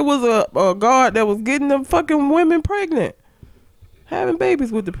here, it was a guard that was getting them fucking women pregnant, having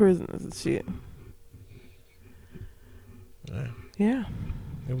babies with the prisoners and shit. Yeah.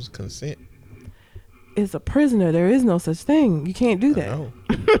 It was consent. It's a prisoner. There is no such thing. You can't do that. No.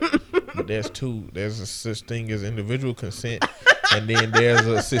 But there's a such thing as individual consent, and then there's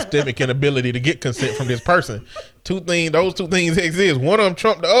a systemic inability to get consent from this person. Those two things exist. One of them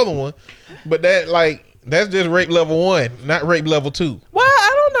trump the other one, but that's just rape level 1, not rape level 2. Well,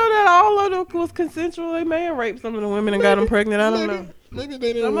 I don't know that all of them was consensual. They may have raped some of the women and got them pregnant. I don't know. Maybe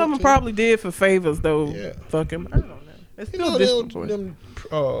they didn't. Some of them probably did for favors though. Yeah. Fuck him. I don't know. It's still disproportionate.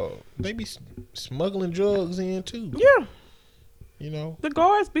 They be smuggling drugs in too. Yeah. You know, The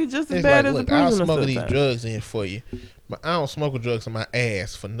guards be just as it's bad like, as look, the I'll prisoners. smuggle these sometimes. drugs in for you, but I don't smuggle drugs in my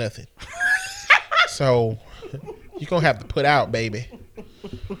ass for nothing. So you gonna have to put out, baby.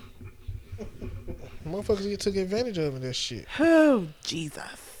 Motherfuckers get took advantage of in this shit. Oh,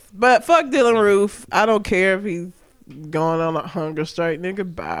 Jesus. But fuck Dylan Roof. I don't care if he's going on a hunger strike,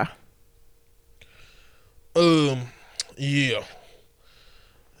 nigga. Bye. Yeah.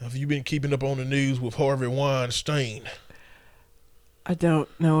 Have you been keeping up on the news with Harvey Weinstein? I don't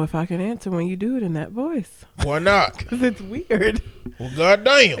know if I can answer when you do it in that voice. Why not? Because it's weird. Well,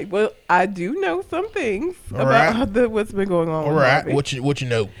 goddamn. Well, I do know some things All about what's been going on. All with right. Harvey. What you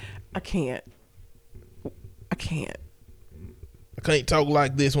know? I can't. I can't talk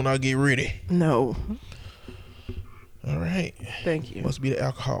like this when I get ready. No. All right. Thank you. Must be the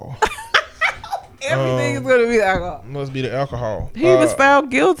alcohol. Everything is going to be alcohol. Must be the alcohol. He was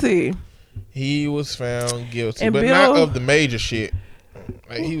found guilty. He was found guilty, And but Bill, not of the major shit.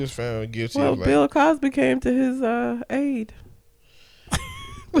 Like, he was found guilty. Well, of like, Bill Cosby came to his aid.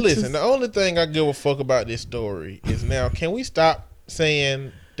 Listen, the only thing I give a fuck about this story is now, can we stop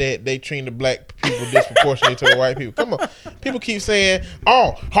saying that they treat the black people disproportionately to the white people? Come on. People keep saying,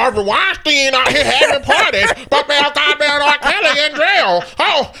 oh, Harvey Weinstein out here having parties, but Bill Cosby and R. Kelly in jail.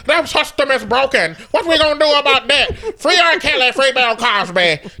 Oh, that system is broken. What we gonna do about that? Free R. Kelly, free Bill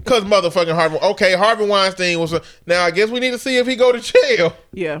Cosby. Because motherfucking Harvey Weinstein was now I guess we need to see if he go to jail.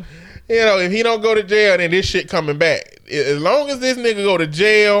 Yeah. You know, if he don't go to jail, then this shit coming back. As long as this nigga go to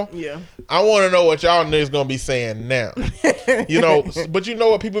jail, Yeah. I want to know what y'all niggas gonna be saying now. You know, but you know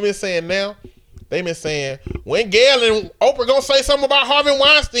what people been saying now? They been saying, when Gail and Oprah gonna say something about Harvey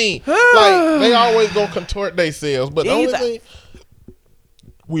Weinstein? Like, they always gonna contort themselves. But the only thing,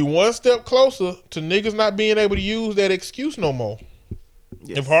 we one step closer to niggas not being able to use that excuse no more.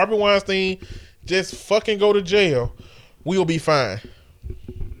 Yes. If Harvey Weinstein just fucking go to jail, we'll be fine.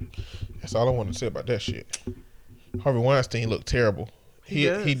 That's all I want to say about that shit. Harvey Weinstein looked terrible. He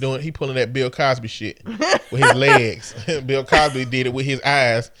pulling that Bill Cosby shit with his legs. Bill Cosby did it with his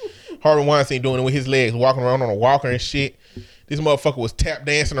eyes. Harvey Weinstein doing it with his legs, walking around on a walker and shit. This motherfucker was tap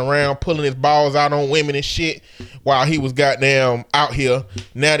dancing around, pulling his balls out on women and shit while he was goddamn out here.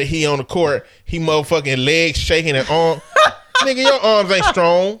 Now that he on the court, he motherfucking legs shaking and arm. Nigga, your arms ain't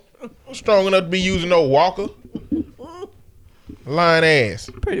strong enough to be using no walker. Lying ass.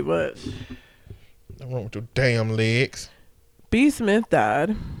 Pretty much. What's wrong with your damn legs? B. Smith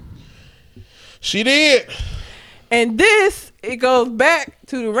died. She did. And this, it goes back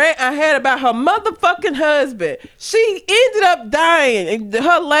to the rant I had about her motherfucking husband. She ended up dying. And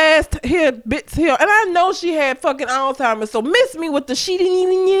her last bits here. And I know she had fucking Alzheimer's. So miss me with the she didn't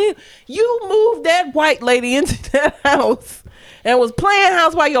even you moved that white lady into that house and was playing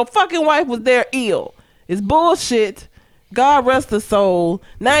house while your fucking wife was there ill. It's bullshit. God rest her soul.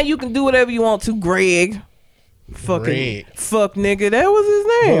 Now you can do whatever you want to, Greg. Fuck nigga. That was his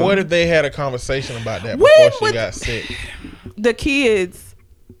name. Well, what if they had a conversation about that before she got sick? The kids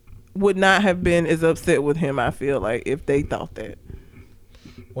would not have been as upset with him, I feel like, if they thought that.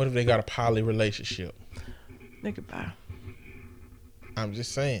 What if they got a poly relationship? Nigga, bye. I'm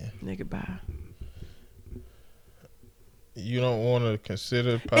just saying. Nigga, bye. You don't want to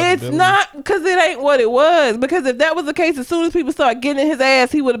consider possibility? It's not, because it ain't what it was. Because if that was the case, as soon as people start getting in his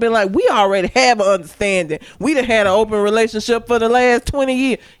ass, he would have been like, we already have an understanding. We done had an open relationship for the last 20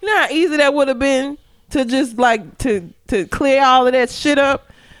 years. You know how easy that would have been to just like to clear all of that shit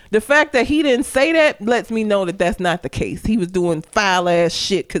up? The fact that he didn't say that lets me know that that's not the case. He was doing foul ass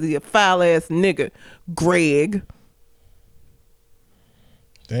shit because he a foul ass nigga. Greg.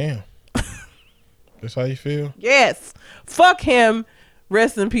 Damn. That's how you feel? Yes. Fuck him.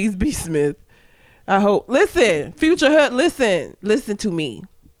 Rest in peace, B. Smith. I hope. Listen, listen to me.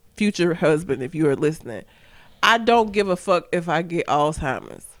 Future husband, if you are listening. I don't give a fuck if I get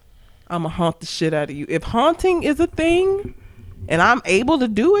Alzheimer's. I'ma haunt the shit out of you. If haunting is a thing and I'm able to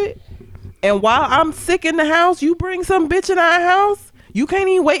do it, and while I'm sick in the house, you bring some bitch in our house, you can't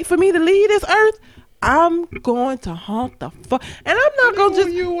even wait for me to leave this earth, I'm going to haunt the fuck. And I'm not going to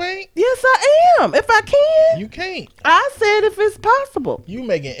just... You ain't. Yes, I am. If I can. You can't. I said if it's possible. You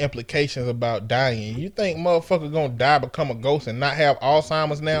making implications about dying. You think motherfucker gonna die, become a ghost, and not have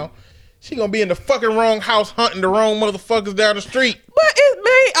Alzheimer's now? She gonna be in the fucking wrong house hunting the wrong motherfuckers down the street. But it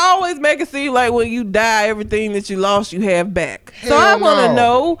may always make it seem like when you die, everything that you lost, you have back. Hell so I want to no.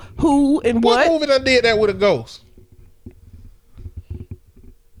 know who and what. What movie done did that with a ghost?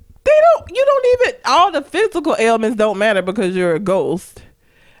 All the physical ailments don't matter because you're a ghost.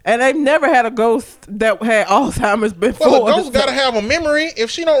 And they've never had a ghost that had Alzheimer's before. Well, a ghost gotta have a memory. If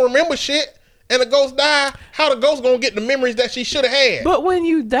she don't remember shit and the ghost die, how the ghost gonna get the memories that she should have had? But when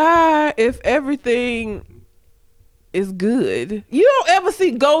you die, if everything is good, you don't ever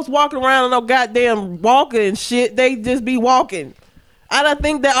see ghosts walking around on no goddamn walking and shit. They just be walking. I don't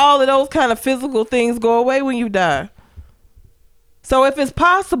think that all of those kind of physical things go away when you die. So if it's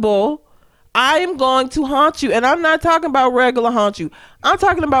possible, I am going to haunt you. And I'm not talking about regular haunt you. I'm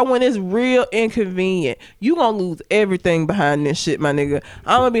talking about when it's real inconvenient. You gonna lose everything behind this shit, my nigga.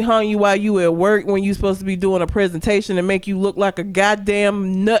 I'm gonna be haunting you while you at work when you supposed to be doing a presentation and make you look like a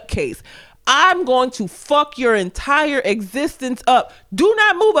goddamn nutcase. I'm going to fuck your entire existence up. Do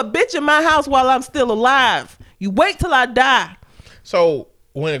not move a bitch in my house while I'm still alive. You wait till I die. So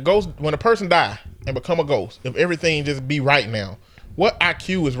when a person die and become a ghost, if everything just be right now, what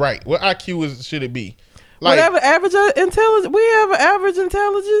IQ is right? What IQ should it be? Like, whatever average intelligence. We have an average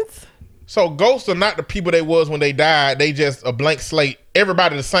intelligence. So ghosts are not the people they was when they died. They just a blank slate.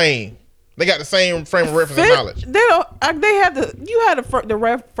 Everybody the same. They got the same frame of reference and knowledge. They don't. They had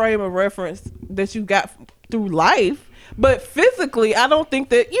the frame of reference that you got through life, but physically, I don't think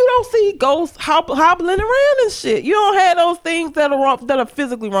that you don't see ghosts hobbling around and shit. You don't have those things that are wrong, that are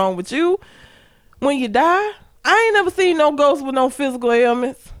physically wrong with you when you die. I ain't never seen no ghosts with no physical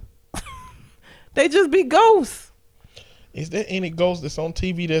ailments. They just be ghosts. Is there any ghost that's on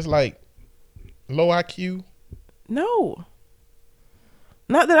TV that's like low IQ? No.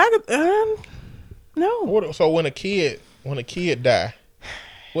 Not that I could. No. So when a kid die,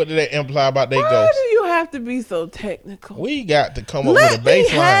 what did that imply about their Why ghost? do you have to be so technical? We got to come up Let with a baseline.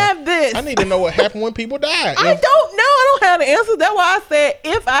 me have this. I need to know what happened when people died. I don't know. I don't have the answer. That's why I said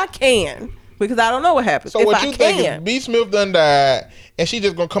if I can, because I don't know what happened. So if what I you think if B. Smith done died and she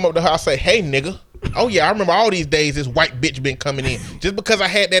just gonna come up to her and say, "Hey nigga, oh yeah, I remember all these days this white bitch been coming in just because I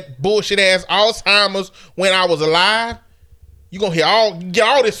had that bullshit ass Alzheimer's when I was alive." You gonna get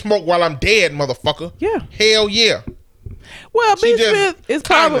all this smoke while I'm dead, motherfucker. Yeah. Hell yeah. Well, She B. just Smith is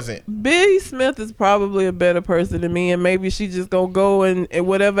cognizant. probably a better person than me, and maybe she just gonna go and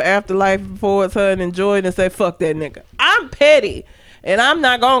whatever afterlife affords her and enjoy it and say, fuck that nigga. I'm petty, and I'm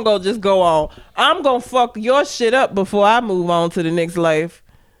not gonna go on. I'm gonna fuck your shit up before I move on to the next life,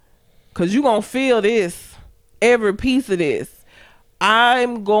 cause you gonna feel this, every piece of this.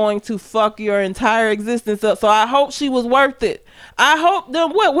 I'm going to fuck your entire existence up. So I hope she was worth it. I hope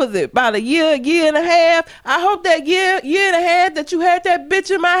them, what was it, about a year and a half? I hope that year and a half that you had that bitch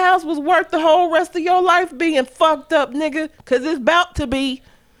in my house was worth the whole rest of your life being fucked up, nigga. Cause it's about to be.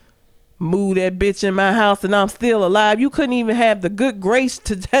 Move that bitch in my house and I'm still alive. You couldn't even have the good grace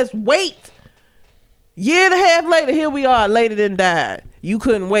to just wait. Year and a half later, here we are, later than died. You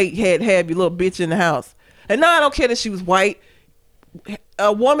couldn't wait, had to have your little bitch in the house. And now I don't care that she was white.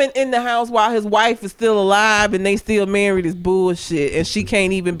 A woman in the house while his wife is still alive and they still married is bullshit, and she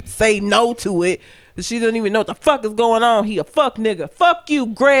can't even say no to it. She doesn't even know what the fuck is going on. He a fuck nigga. Fuck you,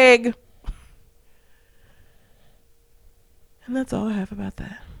 Greg. And that's all I have about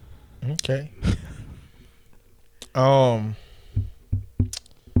that. Okay.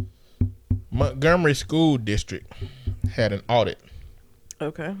 Montgomery School District had an audit.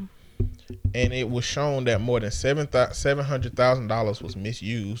 Okay. And it was shown that more than $700,000 was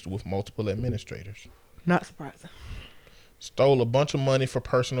misused with multiple administrators. Not surprising. Stole a bunch of money for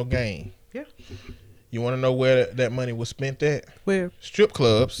personal gain. Yeah. You want to know where that money was spent at? Where? Strip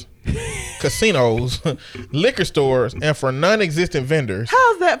clubs, casinos, liquor stores, and for non-existent vendors.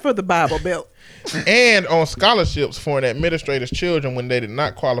 How's that for the Bible Belt? And on scholarships for an administrator's children when they did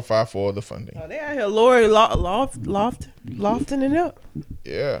not qualify for the funding. Oh, they out here Lori lofting it up.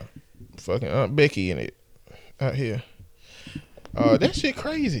 Yeah. Fucking Aunt Becky in it out here. That shit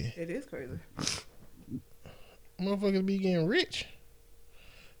crazy. It is crazy. Motherfuckers be getting rich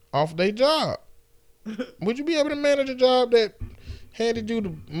off their job. Would you be able to manage a job that handed you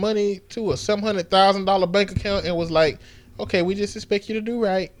the money to a $700,000 bank account and was like, okay, we just expect you to do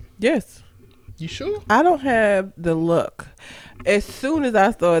right? Yes. You sure? I don't have the luck. As soon as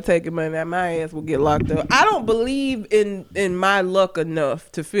I start taking money, my ass will get locked up. I don't believe in my luck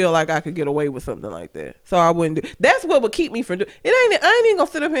enough to feel like I could get away with something like that. So I wouldn't do. That's what would keep me from doing. I ain't even gonna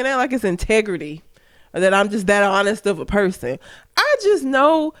sit up here and act like it's integrity or that I'm just that honest of a person. I just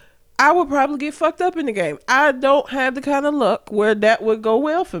know I would probably get fucked up in the game. I don't have the kind of luck where that would go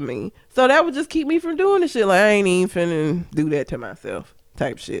well for me. So that would just keep me from doing the shit. Like I ain't even finna do that to myself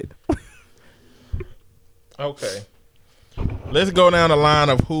type shit. Okay. Let's go down the line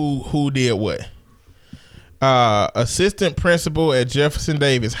of who did what. Assistant principal at Jefferson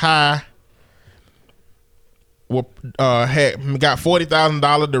Davis High had got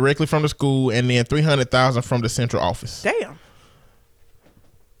 $40,000 directly from the school and then $300,000 from the central office. Damn.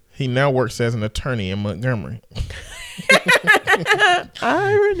 He now works as an attorney in Montgomery.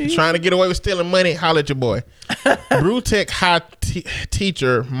 Irony. Trying to get away with stealing money. Holla at your boy. Brewtech High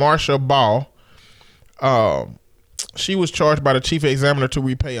teacher Marsha Ball. She was charged by the chief examiner to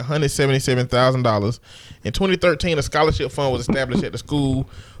repay $177,000. In 2013, a scholarship fund was established at the school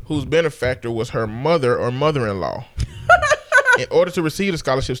whose benefactor was her mother or mother-in-law. In order to receive the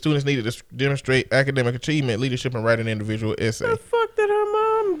scholarship, students needed to demonstrate academic achievement, leadership, and write an individual essay. What the fuck did her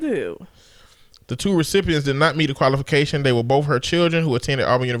mom do? The two recipients did not meet the qualification. They were both her children who attended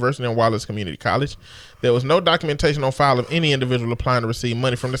Auburn University and Wallace Community College. There was no documentation on file of any individual applying to receive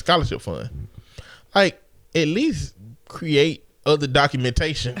money from the scholarship fund. Like, at least create other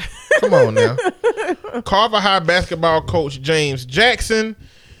documentation. Come on now. Carver High basketball coach James Jackson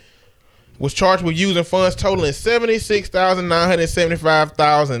was charged with using funds totaling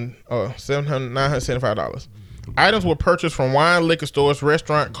 $76,975. Items were purchased from wine, liquor stores,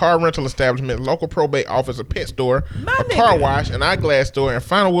 restaurant, car rental establishment, local probate office, a pet store, car wash, an eyeglass store, and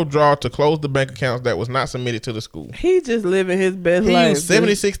final withdrawal to close the bank accounts that was not submitted to the school. He just living his best He life. used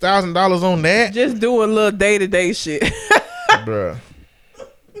 $76,000 on that? Just doing little day-to-day shit. Bruh.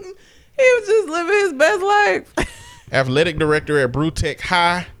 He was just living his best life. Athletic director at Brewtech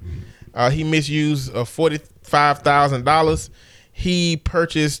High. He misused $45,000. He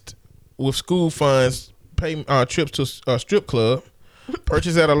purchased with school funds trips to a strip club,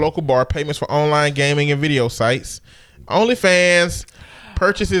 purchase at a local bar, payments for online gaming and video sites, OnlyFans,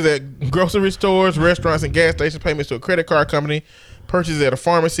 purchases at grocery stores, restaurants, and gas stations, payments to a credit card company, purchases at a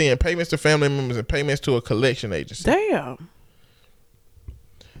pharmacy, and payments to family members and payments to a collection agency. Damn.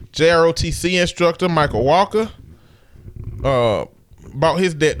 JROTC instructor Michael Walker bought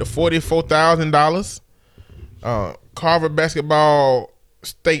his debt to $44,000. Carver basketball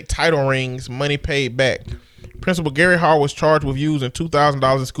state title rings, money paid back. Principal Gary Hall was charged with using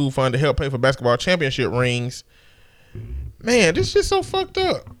 $2,000 in school fund to help pay for basketball championship rings. Man, this shit's so fucked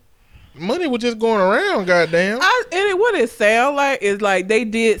up. Money was just going around, goddamn. What it sound like is like they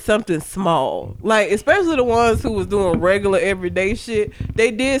did something small. Like, especially the ones who was doing regular everyday shit. They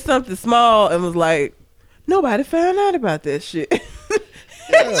did something small and was like, nobody found out about that shit.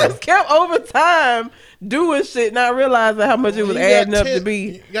 It just kept over time doing shit, not realizing how much it was adding up to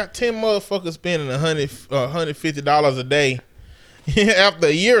be. You got 10 motherfuckers spending $150 a day. After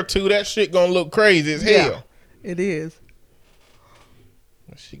a year or two, that shit gonna look crazy as hell. It is.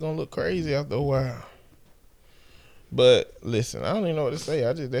 She gonna look crazy after a while. But listen, I don't even know what to say.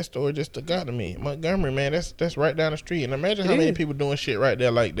 That story just stuck out to me. Montgomery, man, that's right down the street. And imagine how many people doing shit right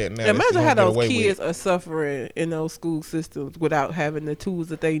there like that now. Imagine how those kids are suffering in those school systems without having the tools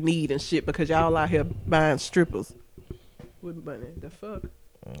that they need and shit because y'all out here buying strippers with money. The fuck?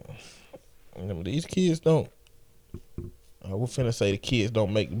 These kids don't. I was finna say the kids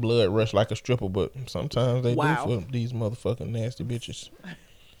don't make blood rush like a stripper, but sometimes they do for these motherfucking nasty bitches.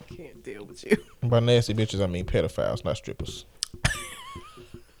 Can't deal with you. By nasty bitches, I mean pedophiles, not strippers.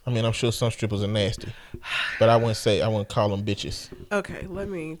 I mean, I'm sure some strippers are nasty, but I wouldn't call them bitches. Okay, let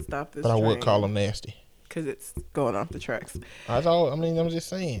me stop this. But I would call them nasty. Because it's going off the tracks. I'm just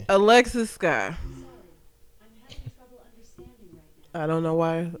saying. Alexis Sky. I don't know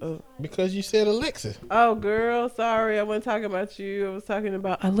why. Because you said Alexis. Oh, girl, sorry. I wasn't talking about you. I was talking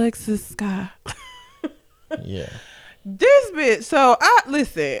about Alexis Sky. Yeah. This bitch. So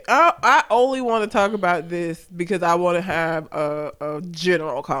I only want to talk about this because I want to have a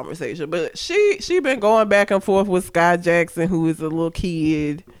general conversation. But she been going back and forth with Sky Jackson, who is a little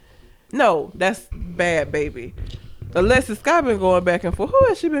kid. No, that's Bad Baby. Alexis Sky been going back and forth. Who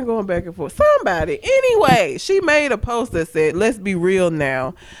has she been going back and forth? Somebody. Anyway, she made a post that said, "Let's be real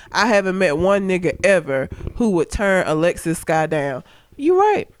now. I haven't met one nigga ever who would turn Alexis Sky down." You're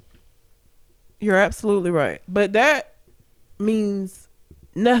right. You're absolutely right. But that means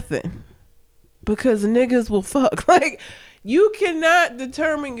nothing because niggas will fuck. Like, you cannot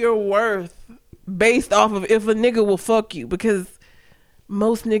determine your worth based off of if a nigga will fuck you because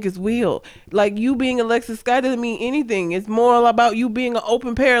most niggas will. Like, you being Alexis Sky doesn't mean anything. It's more about you being an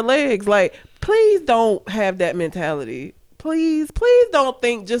open pair of legs. Like, please don't have that mentality. Please don't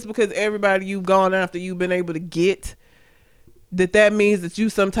think just because everybody you've gone after you've been able to get that means that you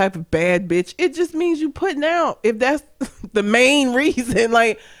some type of bad bitch. It just means you putting out. If that's the main reason,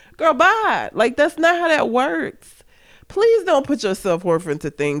 like, girl, bye. Like, that's not how that works. Please don't put your self-worth into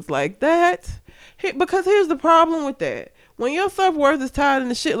things like that. Because here's the problem with that. When your self-worth is tied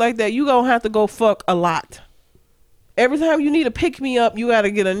into shit like that, you gonna have to go fuck a lot. Every time you need to pick me up, you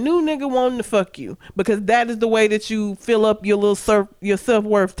gotta get a new nigga wanting to fuck you. Because that is the way that you fill up your little your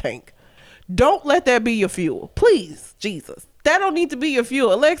self-worth tank. Don't let that be your fuel. Please, Jesus. That don't need to be your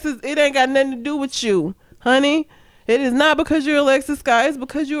fuel. Alexis, it ain't got nothing to do with you, honey. It is not because you're Alexis Sky. It's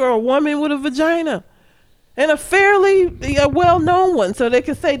because you are a woman with a vagina. And a fairly well-known one. So they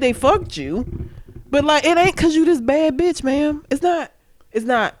can say they fucked you. But, like, it ain't because you this bad bitch, ma'am. It's not.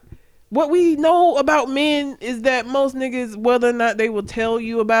 What we know about men is that most niggas, whether or not they will tell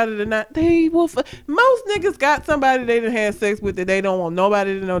you about it or not, they will. Most niggas got somebody they done had sex with that they don't want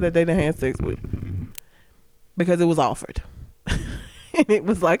nobody to know that they done had sex with because it was offered, and it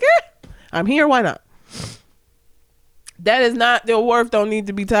was like, I'm here. Why not? That is not, their worth don't need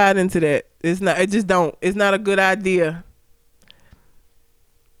to be tied into that. It's not. It just don't. It's not a good idea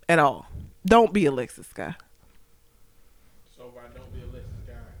at all. Don't be Alexis Sky. So by don't be Alexis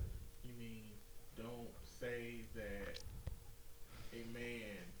Sky, you mean don't say that a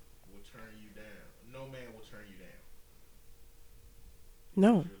man will turn you down. No man will turn you down. No.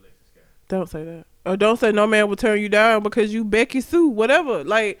 You're Alexis Sky. Don't say that. Or don't say no man will turn you down because you Becky Sue, whatever.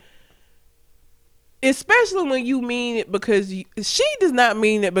 Like, especially when you mean it because she does not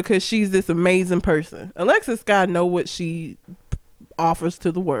mean it because she's this amazing person. Alexis Sky know what she offers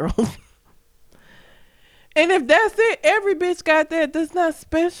to the world. And if that's it, every bitch got that. That's not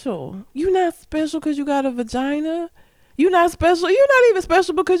special. You not special because you got a vagina. You not special. You're not even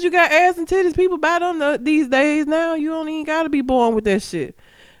special because you got ass and titties. People buy them these days now. You don't even got to be born with that shit.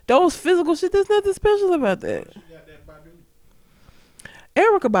 Those physical shit, there's nothing special about that. She got that Badu.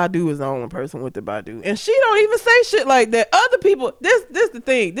 Erykah Badu is the only person with the Badu. And she don't even say shit like that. Other people, this the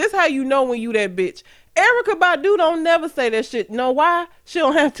thing. This how you know when you that bitch. Erykah Badu don't never say that shit. Know why? She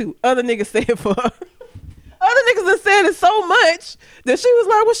don't have to. Other niggas say it for her. Other niggas have said it so much that she was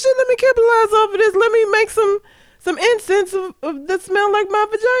like, well, shit, let me capitalize off of this. Let me make some incense of that smell like my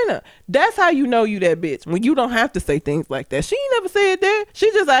vagina. That's how you know you that bitch. When you don't have to say things like that. She ain't never said that.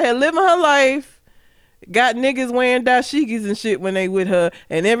 She just out here living her life. Got niggas wearing dashikis and shit when they with her.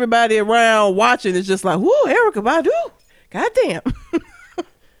 And everybody around watching is just like, whoo, Erykah Badu. Goddamn.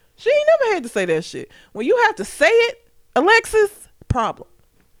 She ain't never had to say that shit. When you have to say it, Alexis, problem.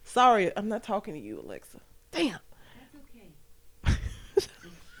 Sorry, I'm not talking to you, Alexa. Damn. That's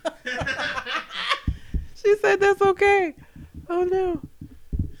okay. She said that's okay. Oh no.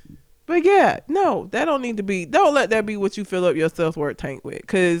 But yeah, no, that don't need to be. Don't let that be what you fill up your self-worth tank with,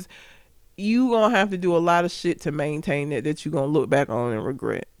 because you gonna have to do a lot of shit to maintain it that you gonna look back on and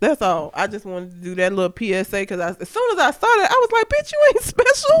regret. That's all. I just wanted to do that little PSA because as soon as I started, I was like, bitch, you ain't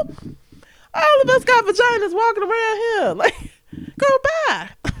special. All of us got vaginas walking around here. Like, girl, bye.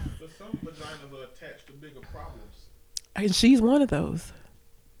 But some vaginas are attached to bigger problems. And she's one of those.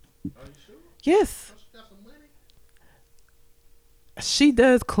 Are you sure? Yes. Oh, she got some money? She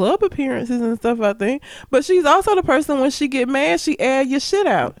does club appearances and stuff, I think. But she's also the person, when she get mad, she air your shit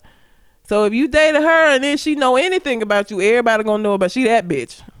out. So if you dated her and then she know anything about you, everybody gonna know about she that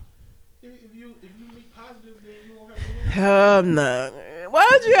bitch. If you meet positive, then you won't have to win. No.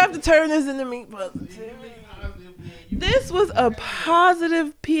 Why'd you have to turn this into me positive? If you meet positive, then you This was a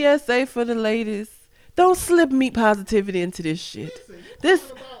positive PSA for the ladies. Don't slip meat positivity into this shit. Listen, you This,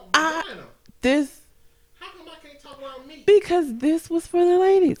 talking about I, vagina. this, How come I can't talk about me? because this was for the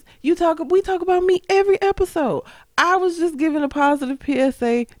ladies. We talk about me every episode. I was just giving a positive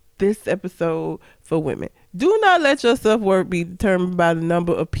PSA this episode for women. Do not let your self-worth be determined by the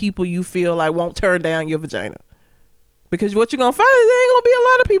number of people you feel like won't turn down your vagina. Because what you're going to find is there ain't going to be a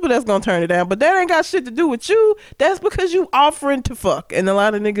lot of people that's going to turn it down. But that ain't got shit to do with you. That's because you offering to fuck. And a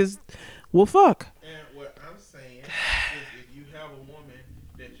lot of niggas will fuck. And what I'm saying is, if you have a woman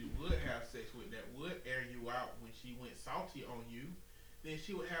that you would have sex with that would air you out when she went salty on you, then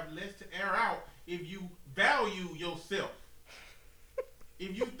she would have less to air out if you value yourself.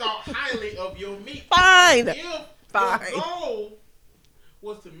 If you thought highly of your meat. Fine. If Fine. your goal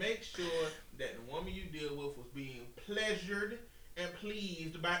was to make sure that the woman you deal with was being pleasured and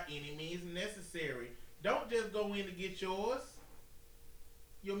pleased by any means necessary. Don't just go in to get yours.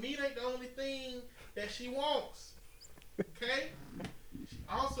 Your meat ain't the only thing that she wants. Okay? She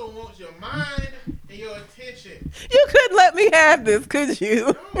also wants your mind and your attention. You couldn't let me have this, could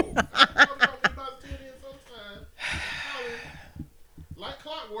you? No. I'm talking about positivity and sometimes, like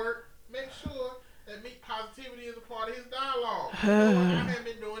clockwork, make sure that meat positivity is a part of his dialogue. I haven't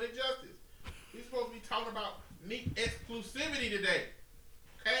been doing it justice. We're supposed to be talking about meat exclusivity today.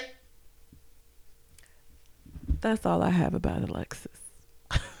 Okay? That's all I have about Alexis.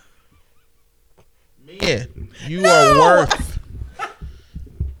 Man, you are worth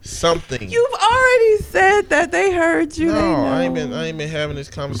something. You've already said that they heard you. No, they know. I ain't been having this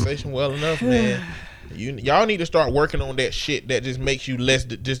conversation well enough, man. Y'all need to start working on that shit that just makes you less,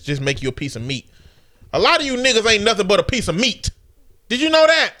 just make you a piece of meat. A lot of you niggas ain't nothing but a piece of meat. Did you know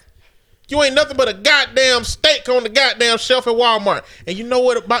that? You ain't nothing but a goddamn steak on the goddamn shelf at Walmart. And you know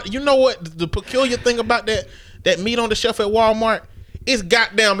what the peculiar thing about that meat on the shelf at Walmart? it's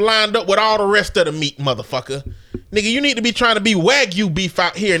goddamn lined up with all the rest of the meat, motherfucker. Nigga, you need to be trying to be Wagyu beef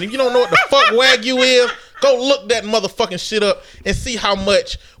out here. And if you don't know what the fuck Wagyu is, go look that motherfucking shit up and see how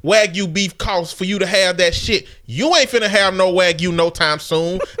much Wagyu beef costs for you to have that shit. You ain't finna have no Wagyu no time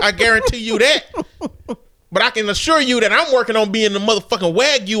soon. I guarantee you that. But I can assure you that I'm working on being the motherfucking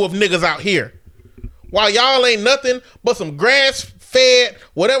Wagyu of niggas out here. While y'all ain't nothing but some grass-fed,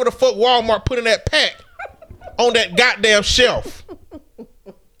 whatever the fuck Walmart put in that pack on that goddamn shelf.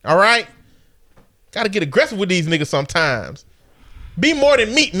 All right? Gotta get aggressive with these niggas sometimes. Be more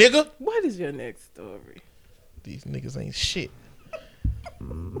than meat, nigga. What is your next story? These niggas ain't shit.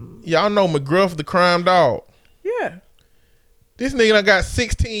 Y'all know McGruff the crime dog. Yeah. This nigga done got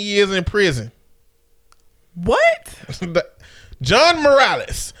 16 years in prison. What? John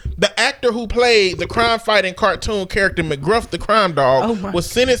Morales, the actor who played the crime-fighting cartoon character McGruff the crime dog,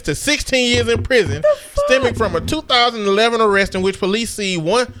 was sentenced to 16 years in prison, stemming from a 2011 arrest in which police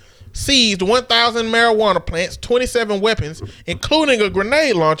seized 1,000 marijuana plants, 27 weapons, including a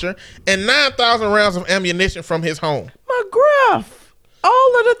grenade launcher, and 9,000 rounds of ammunition from his home. McGruff,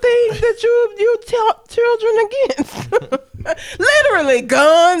 all of the things that you taught children against. Literally,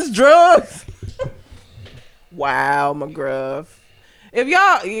 guns, drugs. Wow, McGruff. If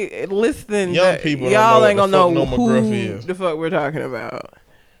y'all listening, Young people y'all ain't gonna know McGruff who is. the fuck we're talking about.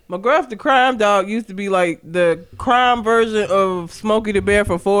 McGruff the crime dog used to be like the crime version of Smokey the Bear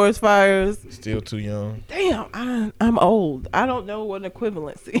for forest fires. Still too young. Damn, I'm old. I don't know what an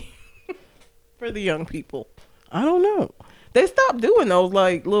equivalency for the young people. I don't know. They stopped doing those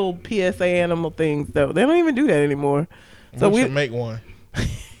like little PSA animal things though. They don't even do that anymore. So we should make one.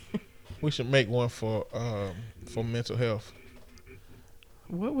 We should make one for mental health.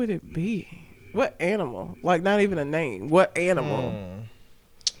 What would it be? What animal? Like not even a name. What animal?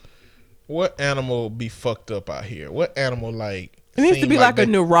 What animal be fucked up out here? What animal like? It needs to be like a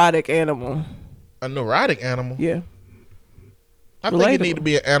neurotic animal. A neurotic animal? Yeah. I think it need to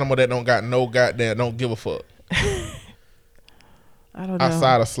be an animal that don't give a fuck. I don't know.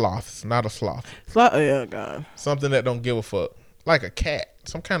 Outside of sloths, not a sloth. Oh God. Something that don't give a fuck. Like a cat.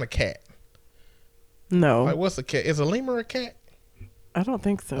 Some kind of cat. No. Like what's a cat? Is a lemur a cat? I don't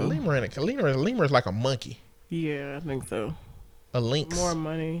think so. A lemur is like a monkey. Yeah, I think so. A lynx. More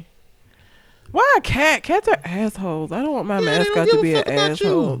money. Why a cat? Cats are assholes. I don't want my mascot to be an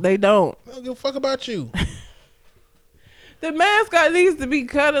asshole. They don't. They don't give a fuck about you. The mascot needs to be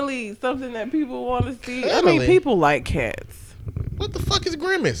cuddly, something that people want to see. Cuddly? I mean, people like cats. What the fuck is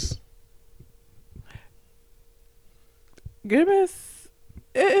Grimace? Grimace?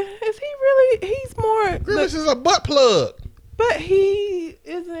 Is he really? He's more. Grimace is a butt plug. But he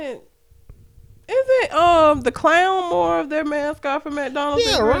isn't. Isn't the clown more of their mascot for McDonald's?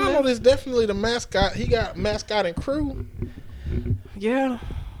 Yeah, Ronald is definitely the mascot. He got mascot and crew. Yeah.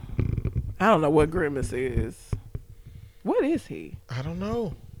 I don't know what Grimace is. What is he? I don't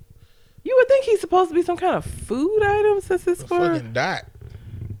know. You would think he's supposed to be some kind of food item since it's The for fucking dot.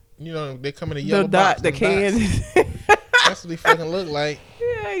 You know, they come in a yellow the dot, box. the can. That's what he fucking look like.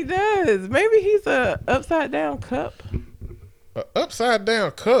 Yeah, he does. Maybe he's a upside down cup. A upside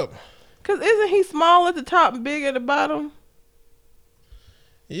down cup. Cause isn't he small at the top and big at the bottom?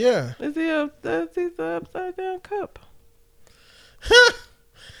 Yeah. He's the upside down cup.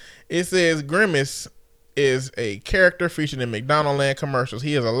 It says Grimace is a character featured in McDonald Land commercials.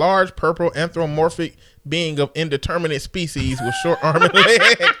 He is a large purple anthropomorphic being of indeterminate species with short arm and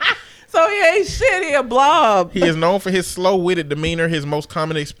leg. So he ain't shit, he a blob. He is known for his slow-witted demeanor. His most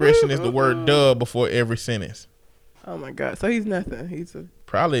common expression is the word duh before every sentence. Oh my God. So he's nothing. He's a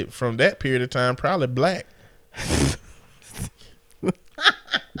Probably from that period of time, probably black.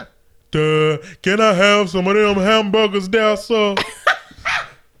 Duh, can I have some of them hamburgers there, sir?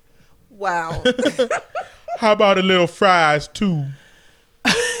 wow. How about a little fries too?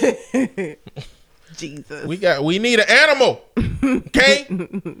 Jesus. We need an animal. Okay?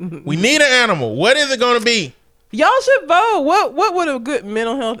 We need an animal. What is it gonna be? Y'all should vote. What would a good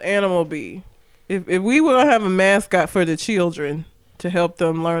mental health animal be? If we were gonna have a mascot for the children to help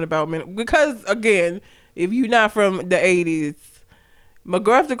them learn about mental, because again, if you're not from the 80s,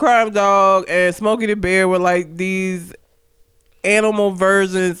 McGruff the crime dog and Smokey the Bear were like these animal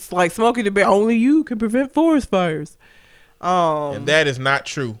versions. Like Smokey the Bear, only you can prevent forest fires. And that is not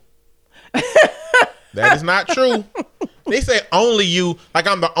true. That is not true. They say only you, like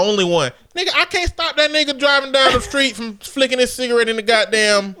I'm the only one. Nigga, I can't stop that nigga driving down the street from flicking his cigarette in the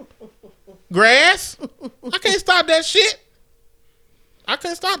goddamn grass. I can't stop that shit. I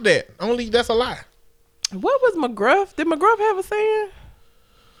couldn't stop that. Only that's a lie. What was McGruff? Did McGruff have a saying?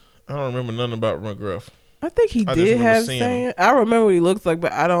 I don't remember nothing about McGruff. I think he I just did remember have seeing him. saying. I remember what he looks like,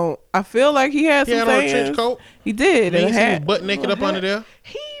 but I don't. I feel like he had He some had on a sayings. trench coat. He did. Means and a he was hat. butt naked A up under hat. there.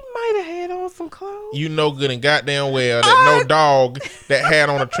 He might have had on some clothes. You know good and goddamn well that no dog that had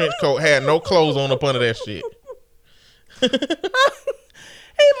on a trench coat had no clothes on up under that shit. He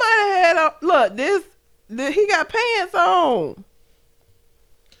might have had on. Look, this he got pants on.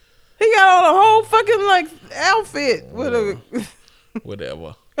 He got on a whole fucking like outfit with a.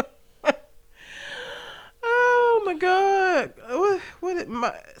 Whatever. Oh my god! What is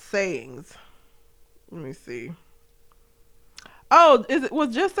my sayings? Let me see. Oh,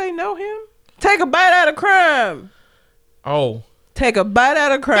 was just say no him? Take a bite out of crime. Oh, Take a bite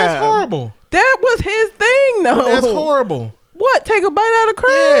out of crime. that's horrible. That was his thing, though. That's horrible. What? Take a bite out of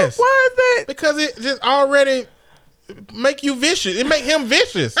crime? Yes. Why is that? Because it just already make you vicious. It make him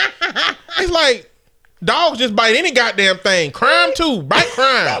vicious. It's like dogs just bite any goddamn thing. Crime too. Bite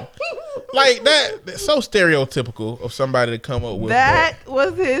crime. Like that's so stereotypical of somebody to come up with That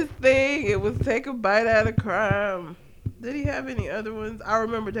was his thing. It was take a bite out of crime. Did he have any other ones? I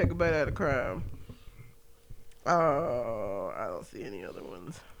remember take a bite out of crime. Oh, I don't see any other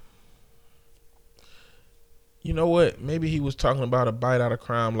ones. You know what? Maybe he was talking about a bite out of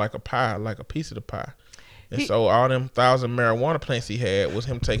crime, like a pie, like a piece of the pie. And so all them 1,000 marijuana plants he had was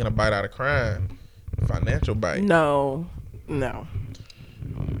him taking a bite out of crime, financial bite. No. I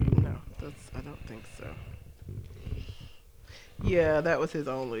don't think so. Yeah, that was his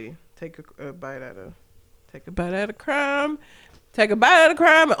only take a bite out of crime. Take a bite out of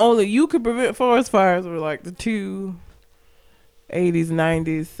crime, and only you could prevent forest fires were like the two 80s,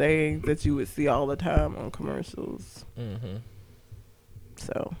 90s sayings that you would see all the time on commercials. Mm-hmm.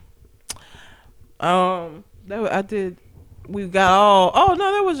 So, we got all. Oh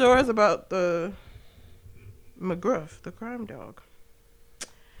no, that was yours about the McGruff, the crime dog.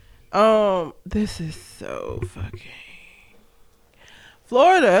 This is so fucking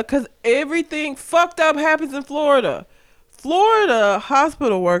Florida, because everything fucked up happens in Florida. Florida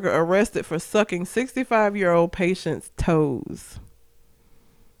hospital worker arrested for sucking 65-year-old patient's toes.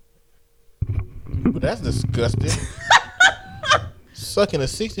 But that's disgusting. Sucking a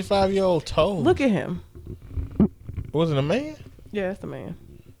 65-year-old toe. Look at him. Was it a man? Yeah, that's the man.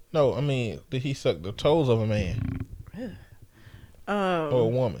 No, I mean, did he suck the toes of a man or a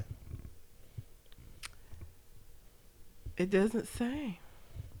woman? It doesn't say.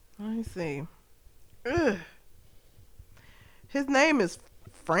 Let me see. Ugh. His name is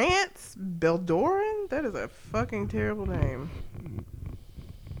France Beldorin? That is a fucking terrible name.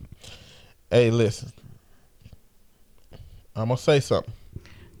 Hey, listen. I'm going to say something.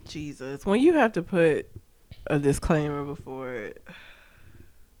 Jesus. When you have to put a disclaimer before it.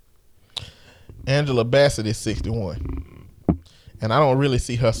 Angela Bassett is 61. And I don't really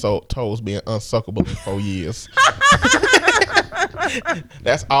see her toes being unsuckable in 4 years.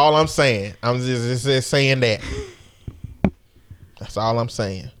 That's all I'm saying. I'm just saying that. That's all I'm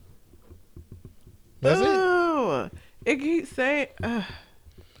saying. That's it. It keeps saying. I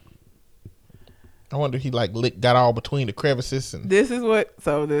wonder if he got all between the crevices and. This is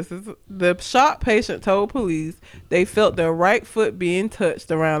the shocked patient told police they felt their right foot being touched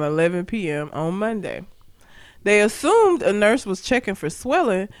around 11 p.m. on Monday. They assumed a nurse was checking for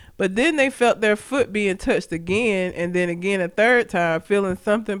swelling, but then they felt their foot being touched again, and then again a third time, feeling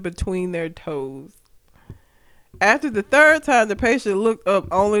something between their toes. After the third time, the patient looked up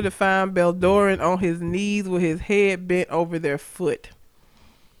only to find Beldorin on his knees with his head bent over their foot.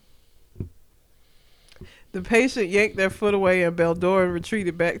 The patient yanked their foot away, and Beldorin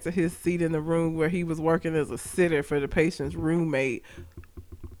retreated back to his seat in the room where he was working as a sitter for the patient's roommate.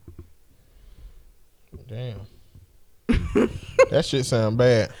 Damn. That shit sound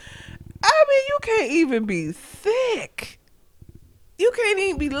bad. I mean, you can't even be sick. You can't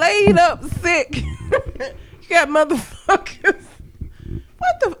even be laid up sick. You got motherfuckers.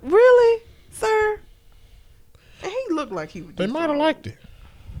 What the? Really, sir? And he looked like he would. They might have liked it.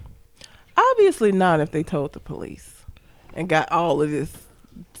 Obviously not if they told the police and got all of this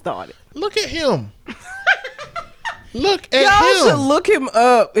started. Look at him. Look at Y'all him. should look him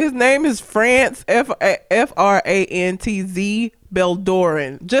up. His name is France Frantz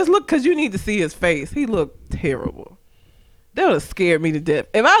Beldorin. Just look, because you need to see his face. He looked terrible. That would have scared me to death.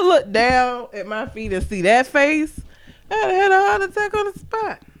 If I looked down at my feet and see that face, I'd have had a heart attack on the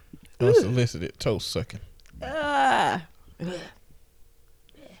spot. Unsolicited toe sucking.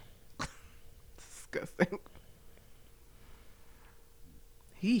 Disgusting.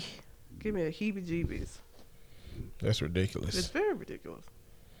 Give me a heebie-jeebies. That's ridiculous. It's very ridiculous.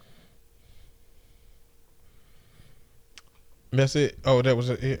 That's it? Oh, that was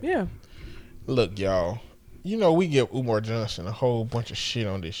it? Yeah. Look, y'all. You know, we give Umar Johnson a whole bunch of shit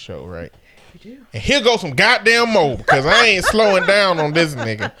on this show, right? You do. And here goes some goddamn more because I ain't slowing down on this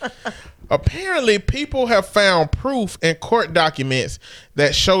nigga. Apparently, people have found proof in court documents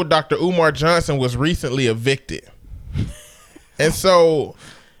that show Dr. Umar Johnson was recently evicted. And so,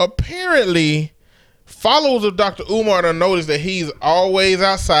 apparently, followers of Dr. Umar have noticed that he's always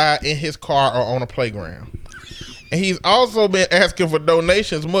outside in his car or on a playground. And he's also been asking for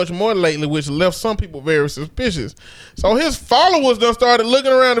donations much more lately, which left some people very suspicious. So his followers done started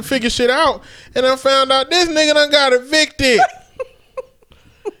looking around to figure shit out, and then found out this nigga done got evicted.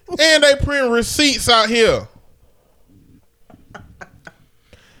 And they print receipts out here.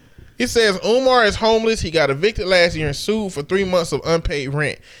 It says Umar is homeless. He got evicted last year and sued for 3 months of unpaid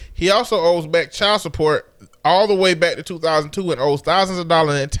rent. He also owes back child support all the way back to 2002 and owes thousands of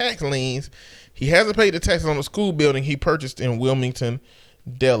dollars in tax liens. He hasn't paid the taxes on the school building he purchased in Wilmington,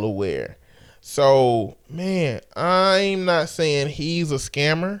 Delaware. So, man, I'm not saying he's a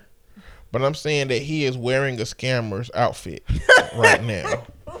scammer, but I'm saying that he is wearing a scammer's outfit right now.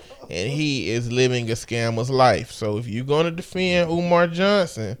 And he is living a scammer's life. So if you're going to defend Umar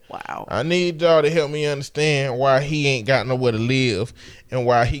Johnson, Wow. I need y'all to help me understand why he ain't got nowhere to live and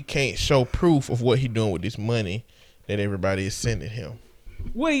why he can't show proof of what he doing with this money that everybody is sending him.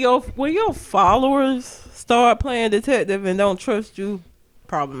 When your followers start playing detective and don't trust you,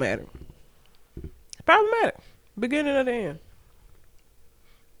 problematic. Problematic. Beginning of the end.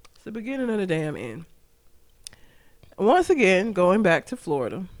 It's the beginning of the damn end. Once again, going back to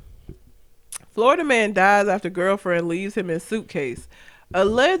Florida. Florida man dies after girlfriend leaves him in suitcase.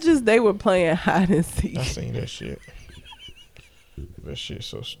 Alleges they were playing hide and seek. I seen that shit. That shit's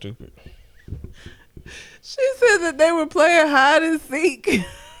so stupid. She said that they were playing hide and seek.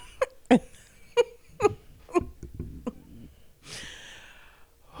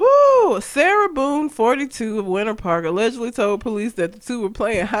 Whew. Sarah Boone, 42, of Winter Park, allegedly told police that the two were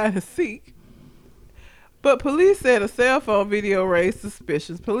playing hide and seek. But police said a cell phone video raised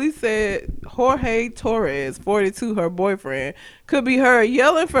suspicions. Police said Jorge Torres, 42, her boyfriend, could be heard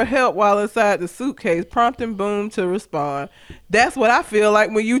yelling for help while inside the suitcase, prompting Boone to respond. That's what I feel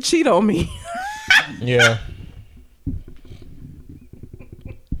like when you cheat on me. Yeah.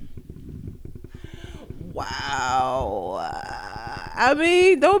 Wow. I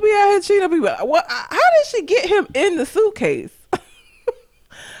mean, don't be out here cheating on people. What? How did she get him in the suitcase?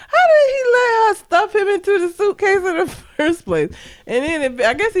 How did he let her stuff him into the suitcase in the first place? And then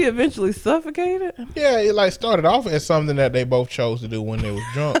I guess he eventually suffocated. Yeah, it like started off as something that they both chose to do when they was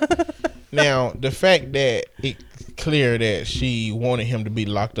drunk. Now, the fact that it's clear that she wanted him to be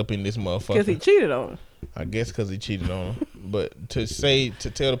locked up in this motherfucker. Because he cheated on her. I guess because he cheated on her. But to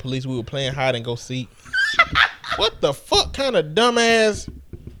tell the police we were playing hide and go seek. What the fuck kind of dumbass?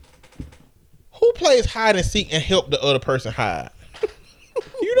 Who plays hide and seek and help the other person hide?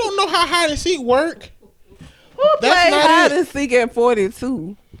 You don't know how hide and seek work. Who played hide and seek at 42?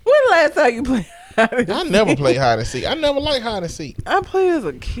 When the last time you played hide and seek? I never played hide and seek. I never liked hide and seek. I played as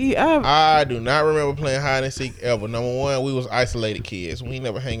a kid. I do not remember playing hide and seek ever. Number one, we was isolated kids. We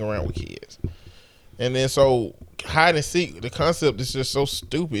never hang around with kids. And then so hide and seek, the concept is just so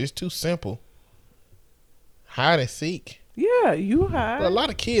stupid. It's too simple. Hide and seek. Yeah, you hide. A lot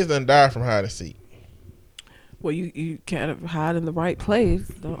of kids done died from hide and seek. Well, you can't hide in the right place.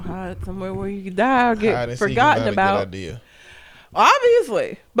 Don't hide somewhere where you die or get forgotten about. Good idea.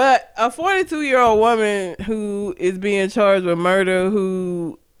 Obviously. But a 42-year-old woman who is being charged with murder,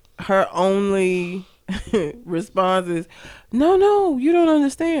 who her only response is, no, you don't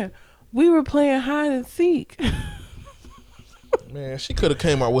understand. We were playing hide and seek. Man, she could have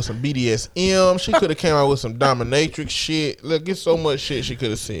came out with some BDSM. She could have came out with some dominatrix shit. Look, it's so much shit she could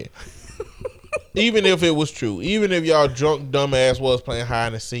have said. Even if it was true. Even if y'all drunk dumbass was playing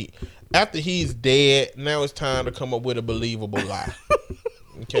hide and seek. After he's dead, now it's time to come up with a believable lie.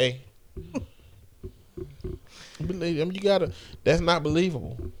 Okay? You gotta. That's not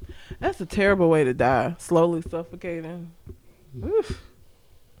believable. That's a terrible way to die. Slowly suffocating. Oof.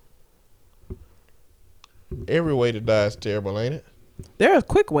 Every way to die is terrible, ain't it? There are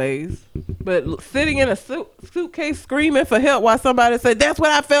quick ways, but sitting in a suitcase screaming for help while somebody said, that's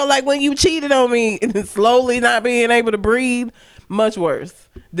what I felt like when you cheated on me, and then slowly not being able to breathe, much worse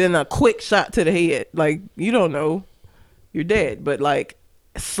than a quick shot to the head. Like, you don't know. You're dead. But like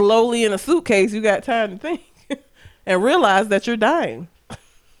slowly in a suitcase, you got time to think and realize that you're dying.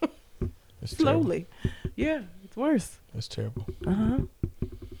 It's Slowly. Terrible. Yeah, it's worse. It's terrible. Uh-huh.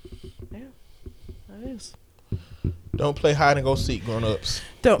 Yeah, that is. Don't play hide and go seek, grown ups.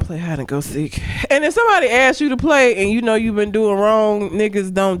 Don't play hide and go seek. And if somebody asks you to play and you know you've been doing wrong,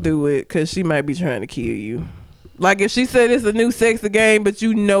 niggas don't do it because she might be trying to kill you. Like if she said it's a new sex game, but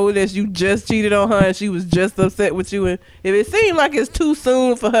you know that you just cheated on her and she was just upset with you, and if it seems like it's too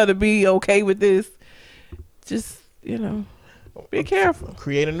soon for her to be okay with this, just, you know, be careful.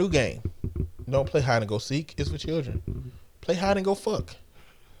 Create a new game. Don't play hide and go seek. It's for children. Play hide and go fuck.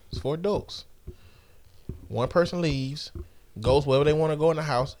 It's for adults. One person leaves, goes wherever they want to go in the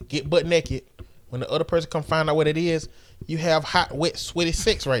house, get butt naked. When the other person come find out what it is, you have hot, wet, sweaty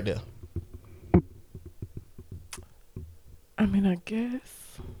sex right there. I mean, I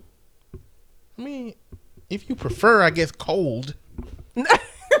guess. I mean, if you prefer, I guess cold. The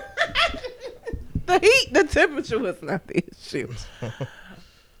heat, the temperature was not the issue.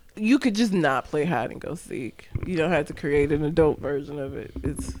 You could just not play hide and go seek. You don't have to create an adult version of it.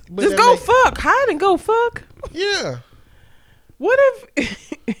 It's But just that go make- fuck. Hide and go fuck. Yeah. What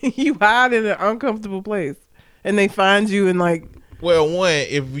if you hide in an uncomfortable place and they find you and like, Well, one,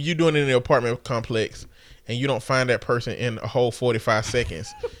 if you're doing it in the apartment complex and you don't find that person in a whole 45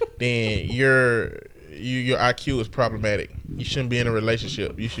 seconds, then your IQ is problematic. You shouldn't be in a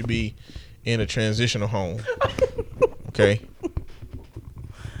relationship. You should be in a transitional home. Okay?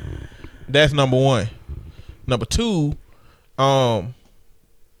 That's number one. Number two, how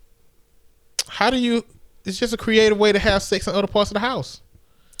do you... It's just a creative way to have sex in other parts of the house.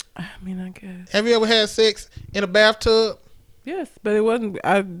 I mean, I guess. Have you ever had sex in a bathtub Yes, but it wasn't.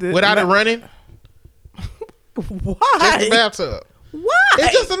 without it running? Why? Just the bathtub. Why?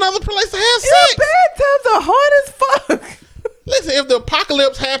 It's just another place to have Your sex. bathtubs are hard as fuck. Listen, if the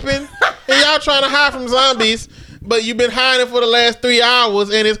apocalypse happened and y'all trying to hide from zombies, but you've been hiding for the last 3 hours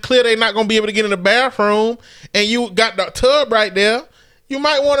and it's clear they're not going to be able to get in the bathroom and you got the tub right there, you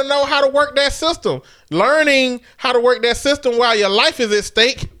might want to know how to work that system. Learning how to work that system while your life is at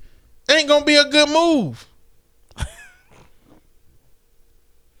stake ain't going to be a good move.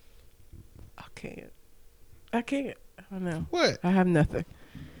 I can't. I don't know. What? I have nothing.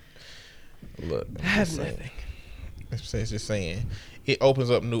 Look, I have nothing. It's just saying it opens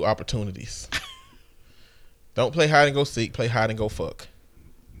up new opportunities. Don't play hide and go seek, play hide and go fuck.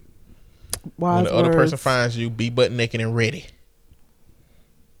 Wise When the other person words. finds you, be butt naked and ready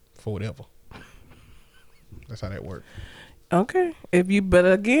for whatever. That's how that works. Okay.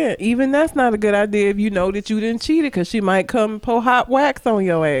 But again, even that's not a good idea if you know that you didn't cheat it, because she might come pour hot wax on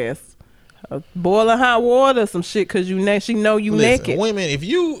your ass. Boiling hot water, some shit, because she know you Listen, naked. women, if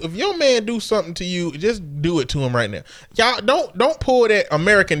your man do something to you, just do it to him right now. Y'all don't pull that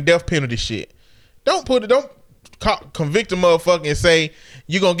American death penalty shit. Don't convict a motherfucker and say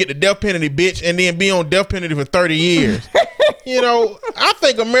you gonna get the death penalty, bitch, and then be on death penalty for 30 years. You know, I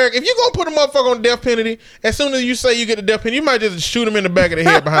think America, if you gonna put a motherfucker on death penalty, as soon as you say you get the death penalty, you might just shoot him in the back of the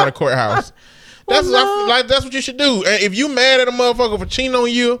head behind the courthouse. That's that's what you should do. And if you mad at a motherfucker for cheating on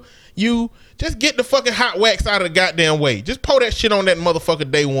you just get the fucking hot wax out of the goddamn way. Just pour that shit on that motherfucker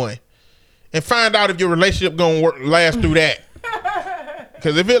day one, and find out if your relationship gonna last through that.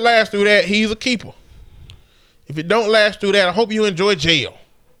 Because if it lasts through that, he's a keeper. If it don't last through that, I hope you enjoy jail,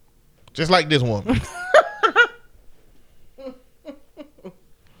 just like this woman.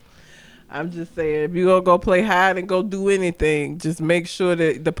 I'm just saying, if you gonna go play hide and go do anything, just make sure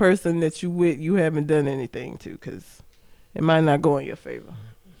that the person that you with, you haven't done anything to, because it might not go in your favor.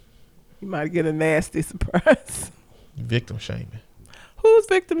 You might get a nasty surprise. Victim shaming. Who's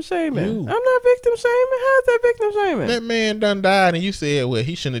victim shaming? You. I'm not victim shaming. How's that victim shaming? That man done died, and you said, well,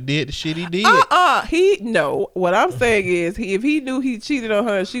 he shouldn't have did the shit he did. What I'm saying is, if he knew he cheated on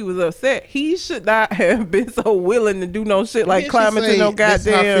her and she was upset, he should not have been so willing to do no shit like Didn't she climbing to say, no "This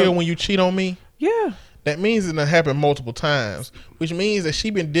is how I feel goddamn. when you cheat on me"? Yeah. That means it done happened multiple times, which means that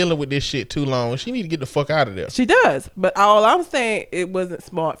she been dealing with this shit too long. She need to get the fuck out of there. She does. But all I'm saying, it wasn't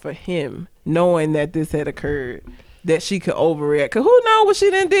smart for him, knowing that this had occurred, that she could overreact. Because who knows what she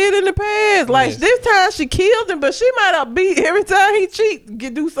done did in the past. Like, Yes. this time she killed him, but she might have beat every time he cheat,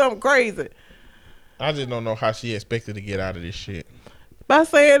 do something crazy. I just don't know how she expected to get out of this shit. By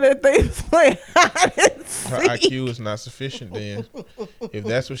saying that they was playing hide and Her seek. IQ is not sufficient then. If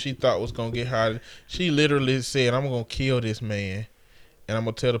that's what she thought was going to get her out of, she literally said, I'm going to kill this man, and I'm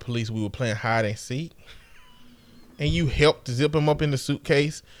going to tell the police we were playing hide and seek. And you helped zip him up in the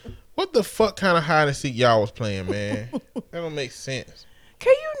suitcase. What the fuck kind of hide and seek y'all was playing, man? That don't make sense.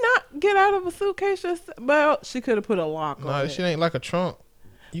 Can you not get out of a suitcase? Well, she could have put a lock Nah, on this it. shit ain't like a trunk.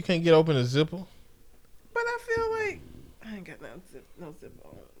 You can't get open a zipper. But I feel like I ain't got no zip. no zip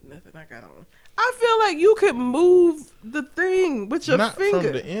on nothing I got on. I feel like you could move the thing with your Not finger.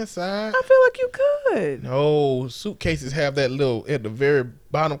 from the inside. I feel like you could. No, suitcases have that little at the very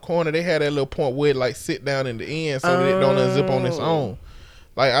bottom corner. They have that little point where it like sit down in the end so that it don't unzip on its own.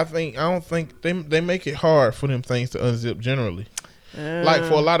 Like I don't think they make it hard for them things to unzip generally. Like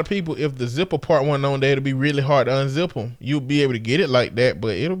for a lot of people, if the zipper part wasn't on there, it'd be really hard to unzip them. You'll be able to get it like that,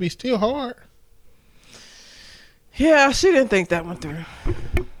 but it'll be still hard. Yeah, she didn't think that one through.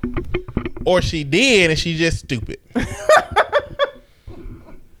 Or she did, and she's just stupid.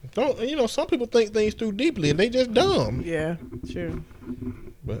 Some people think things through deeply, and they just dumb. Yeah, true.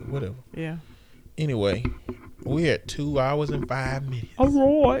 But whatever. Yeah. Anyway, we're at 2 hours and 5 minutes.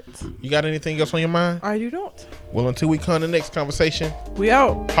 All right. You got anything else on your mind? I do not. Well, until we come to the next conversation, We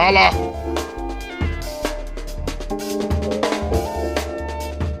out. holla.